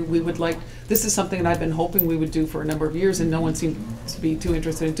say we would like, this is something that I've been hoping we would do for a number of years and no one seems to be too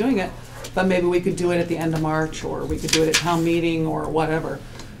interested in doing it, but maybe we could do it at the end of March, or we could do it at town meeting or whatever.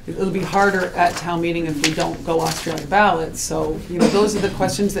 It'll be harder at town meeting if we don't go Australian ballots, so, those are the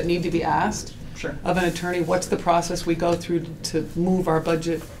questions that need to be asked Sure. of an attorney. What's the process we go through to move our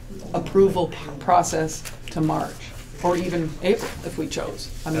budget approval process to March, or even April if we chose?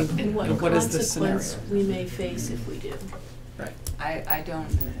 I mean, And what is the scenario? consequence we may face if we do. Right. I don't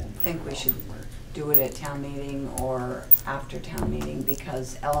think we should do it at town meeting or after town meeting,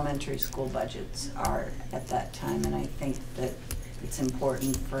 because elementary school budgets are at that time, and I think that it's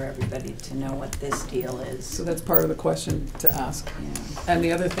important for everybody to know what this deal is. So that's part of the question to ask. Yeah. And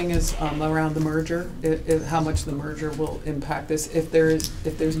the other thing is around the merger, how much the merger will impact this. If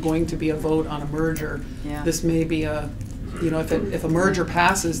there's going to be a vote on a merger, Yeah. this may be if a merger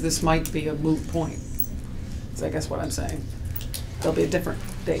passes, this might be a moot point. Is I guess what I'm saying. There'll be a different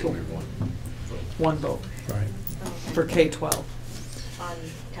date. One vote Right. for K-12, On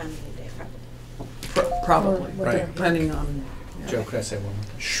town meeting day, probably. probably, Right. depending on. Joe, could I say one more?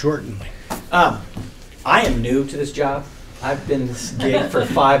 Shortenly. I am new to this job. I've been in this gig for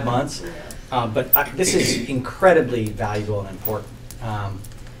 5 months, but this is incredibly valuable and important.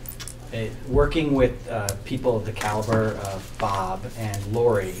 Working with people of the caliber of Bob and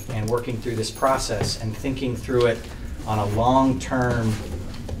Lori, and working through this process and thinking through it on a long-term,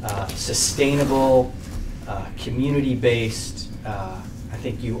 sustainable, community-based. I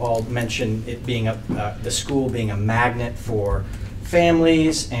think you all mentioned it being the school being a magnet for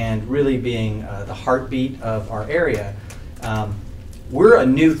families and really being the heartbeat of our area. We're a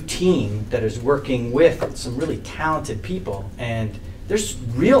new team that is working with some really talented people, and there's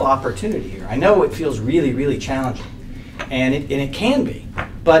real opportunity here. I know it feels really, really challenging, and it can be,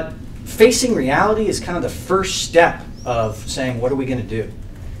 but facing reality is kind of the first step of saying, what are we going to do?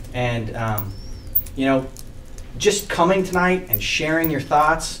 And just coming tonight and sharing your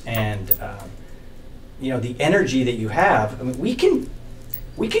thoughts and the energy that you have. I mean, we can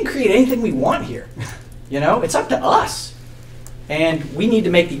create anything we want here. It's up to us, and we need to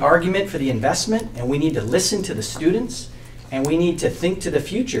make the argument for the investment, and we need to listen to the students, and we need to think to the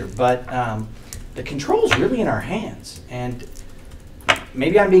future. But the control is really in our hands, and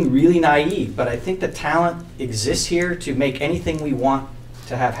maybe I'm being really naive, but I think the talent exists here to make anything we want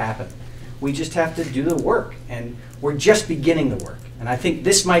to have happen. We just have to do the work, and we're just beginning the work. And I think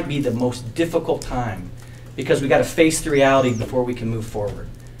this might be the most difficult time, because we got to face the reality before we can move forward.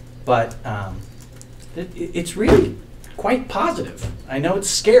 But it's really quite positive. I know it's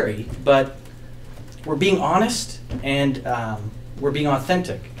scary, but we're being honest, and we're being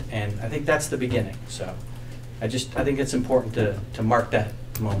authentic, and I think that's the beginning. So I think it's important to mark that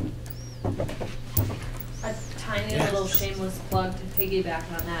moment. A tiny little shameless plug to piggyback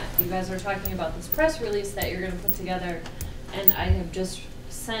on that. You guys are talking about this press release that you're going to put together, and I have just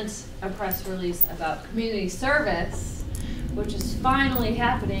sent a press release about community service, which is finally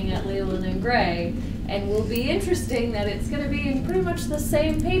happening at Leland and Gray, and will be interesting that it's going to be in pretty much the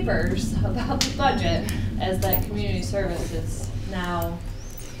same papers about the budget as that community service is now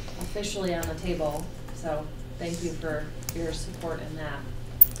officially on the table. So thank you for your support in that.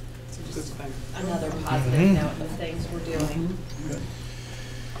 Another positive note of things we're doing.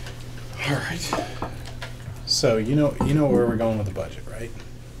 All right. So you know where we're going with the budget, right?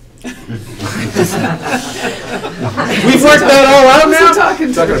 We've worked that all out now.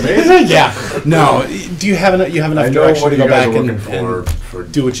 Talking to me? Yeah. No. Do you have enough? You have enough I know direction what to you go guys back are and looking for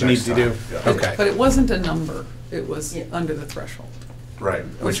do what you need next to do? time. Yeah. Okay. But it wasn't a number. It was under the threshold. Right,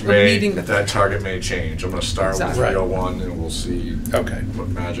 which a may, meeting that target may change. I'm gonna start with Exactly. 301 and we'll see Okay. what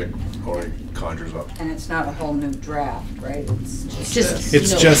magic already conjures up. And it's not a whole new draft, right? It's Just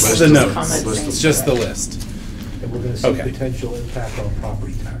It's notes. just the List of notes. comments. It's just the list. And we're gonna see Okay. potential impact on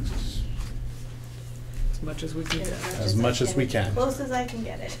property taxes. As much as we can get. As much as we can. Close as I can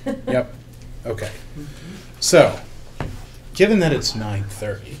get it. Yep. Okay. So, given that it's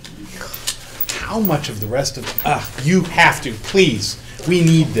 9:30, how much of the rest of, you have to, please, we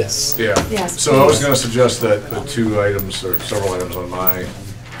need this. Yeah. Yes, So I was please. gonna suggest that the 2 items, or several items on my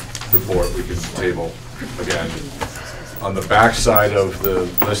report, we can table again. On the back side of the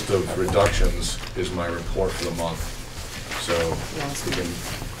list of reductions is my report for the month. So we can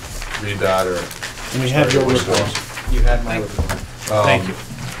read that or. And we have your start report. with You had my report. Thank you.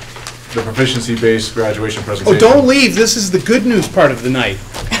 The proficiency-based graduation Oh, presentation. don't leave, this is the good news part of the night.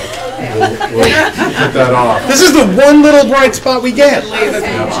 We'll put that off. This is the one little bright spot we get.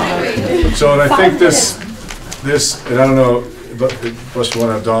 So, and I think this, and I don't know, but plus we want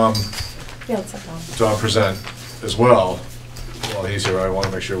to have Dom Yeah, let's have Dom. present as well. While he's here, I want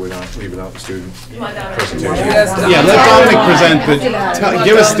to make sure we're not leaving out the student presentation. Yeah, let Dominic present, but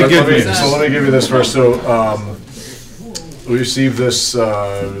give us the good news. So let me give you this first. So, we received this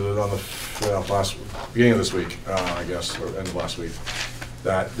on the beginning of this week, I guess, or end of last week,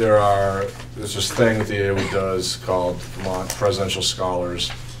 that there's this thing that the AOE does called Vermont Presidential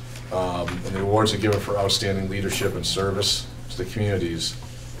Scholars, and the awards are given for outstanding leadership and service to the communities.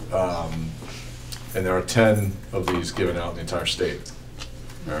 And there are 10 of these given out in the entire state.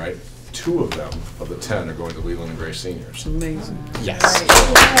 All right? 2 of them, of the 10, are going to Leland and Gray seniors. Amazing. Yes.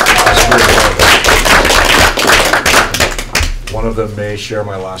 One of them may share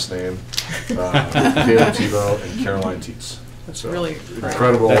my last name, Caleb Tebow and Caroline Teets. That's So, really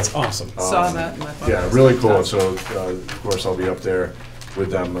incredible. That's awesome. Saw that and I thought Yeah, that was really cool. fantastic. So, of course, I'll be up there with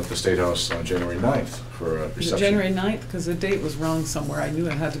them at the State House on January 9th for a Is it reception. January 9th? Because the date was wrong somewhere. I knew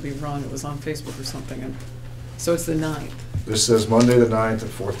it had to be wrong. It was on Facebook or something. And so it's the 9th. This says Monday the 9th at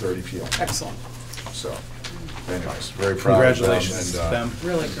 4:30 p.m. Excellent. So, anyways, very proud of them. Congratulations to And, them.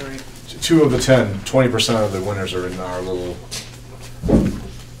 Really great. 2 of the 10, 20% of the winners are in our little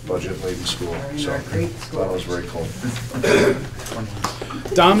budget-laden school. So, that was very cool.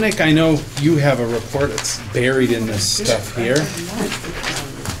 Dominic, I know you have a report that's buried in this stuff here.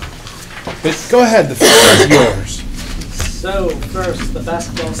 But go ahead, the floor is yours. So, first, the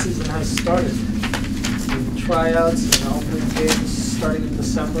basketball season has started. The tryouts and opening games starting in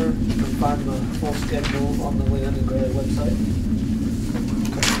December. You can find the full schedule on the Leland and Gray website.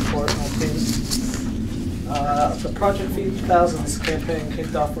 Support our teams. The Project Feed Thousands campaign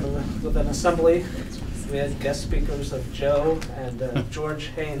kicked off with an assembly. We had guest speakers of Joe and George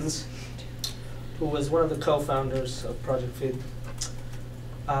Haynes, who was one of the co-founders of Project Feed.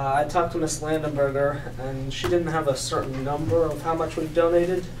 I talked to Miss Landenberger, and she didn't have a certain number of how much we've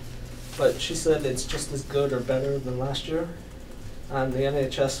donated, but she said it's just as good or better than last year. And the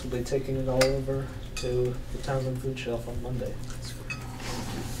NHS will be taking it all over to the Townsend Food Shelf on Monday.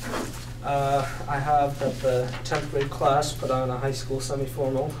 I have that the 10th grade class put on a high school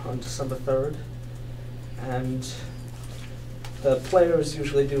semi-formal on December 3rd. And the players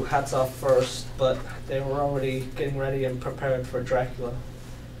usually do hats off first, but they were already getting ready and prepared for Dracula,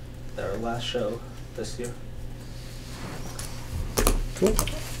 their last show this year. Cool.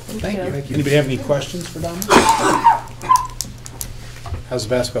 Thank you. Anybody have any questions for Dominic? How's the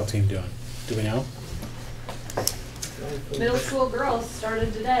basketball team doing? Do we know? Middle school girls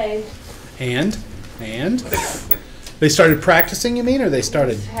started today. And? They started practicing, you mean, or they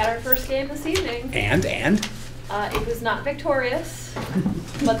started? Had our first game this evening. And? It was not victorious,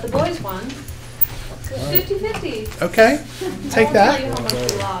 but the boys won. 50-50. Okay, take I won't that. tell you how much we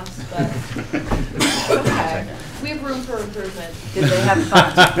lost, but okay. We have room for improvement. Did they have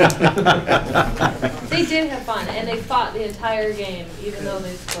fun? They did have fun, and they fought the entire game, even though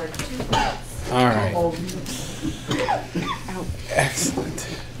they scored 2 points. All right. Excellent.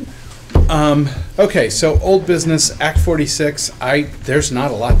 Okay, so old business, Act 46. There's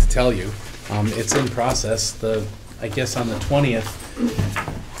not a lot to tell you. It's in process. I guess on the 20th,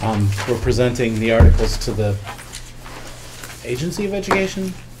 we're presenting the articles to the Agency of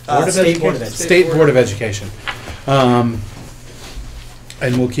Education? Board of State Board Education? of Education. State Board of Education.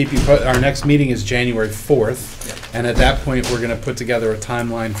 And we'll keep you, our next meeting is January 4th, and at that point, we're going to put together a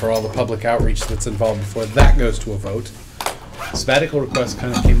timeline for all the public outreach that's involved before that goes to a vote. Sabbatical request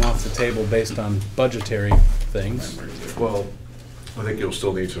kind of came off the table based on budgetary things. Well, I think you'll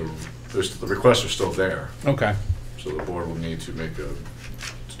still need to, the requests are still there. Okay. So the board will need to make a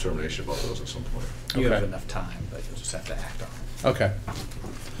determination about those at some point. You have enough time, but you'll just have to act on it. Okay.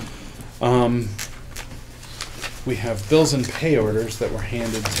 We have bills and pay orders that were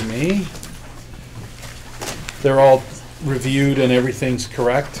handed to me. They're all reviewed and everything's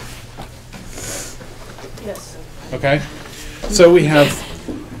correct? Yes. Okay. So we have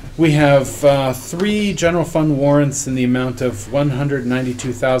 3 general fund warrants in the amount of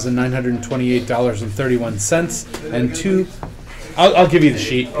 $192,928.31 and 2. I'll give you the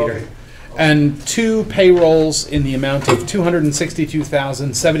sheet, Peter. And 2 payrolls in the amount of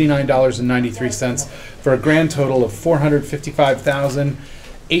 $262,079.93 for a grand total of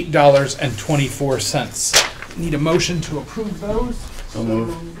 $455,008.24. Need a motion to approve those? So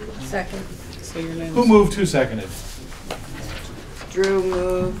moved. Second. Say your name. Who moved? Who seconded? Drew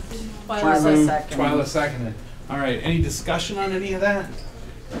moved. Twyla seconded. Twyla seconded. All right. Any discussion on any of that?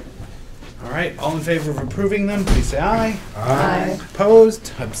 All right. All in favor of approving them, please say aye. Aye.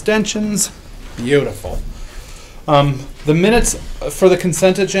 Opposed? Abstentions? Beautiful. The minutes for the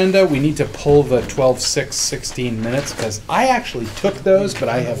consent agenda, we need to pull the 12/6/16 minutes because I actually took those, but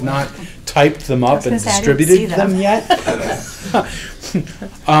I have not typed them up and distributed them yet.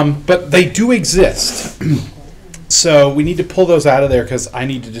 But they do exist. So we need to pull those out of there because I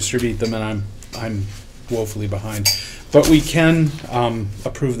need to distribute them and I'm woefully behind. But we can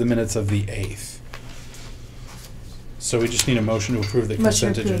approve the minutes of the 8th. So we just need a motion to approve the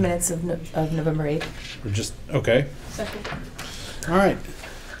Motion consent to approve agenda. minutes of November 8th. We're just, okay. Second. All right.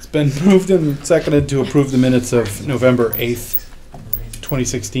 It's been moved and seconded to approve the minutes of November 8th,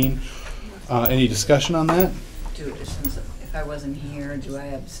 2016. Any discussion on that? Since if I wasn't here, do I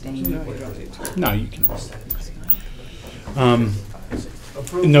abstain? No, you can.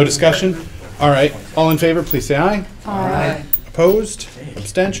 No discussion? All right. All in favor, please say aye. Aye. Opposed?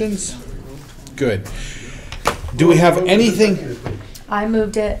 Abstentions? Good. Do we have anything? I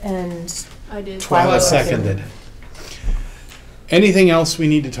moved it and I did. Twyla seconded. Anything else we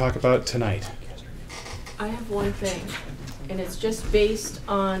need to talk about tonight? I have one thing, and it's just based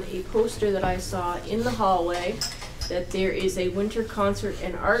on a poster that I saw in the hallway, that there is a winter concert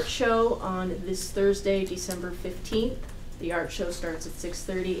and art show on this Thursday, December 15th. The art show starts at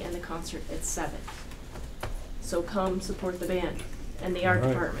 6:30 and the concert at 7. So come support the band and the art All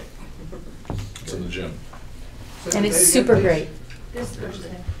right. department. It's in the gym. and it's super great. This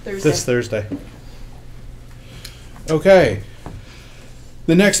Thursday. This Thursday. Okay.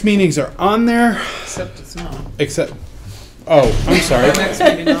 The next meetings are on there. Except it's not. Except, oh, I'm sorry. Our next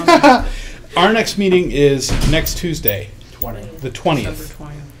meeting on Our next meeting is next Tuesday, 20. the December 20th,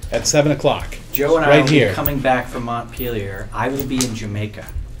 20th. at 7 o'clock. Joe and I Right will here. be coming back from Montpelier. I will be in Jamaica,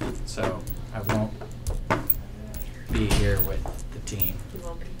 so I won't be here with the team. You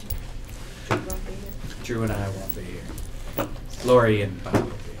won't be. You won't be here. Drew and I won't be here. Lori and Bob will be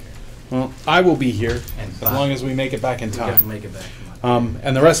here. Well, I will be here And as Bob. long as we make it back in We have to time. make it back from Montpelier.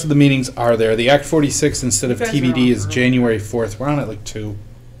 And the rest of the meetings are there. The Act 46 instead of You guys are TBD on is early. January 4th. We're on at like 2.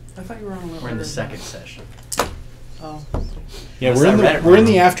 I thought you were on a little We're in the earlier. second session. Oh. Yeah, Unless we're I in read the it we're in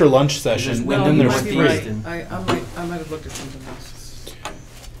the wrong. after lunch session, and No, then you there's might be 3. right. I might have looked at something else.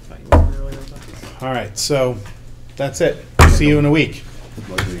 Thought you were earlier, but. All right, so that's it. See you in a week.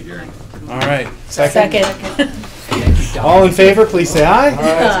 Motion adjourned. All right, second. Second. All in favor, please say aye.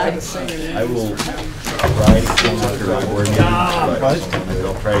 I will try to come after my board meeting, but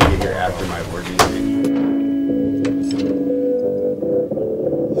I'll try to get here after my board meeting.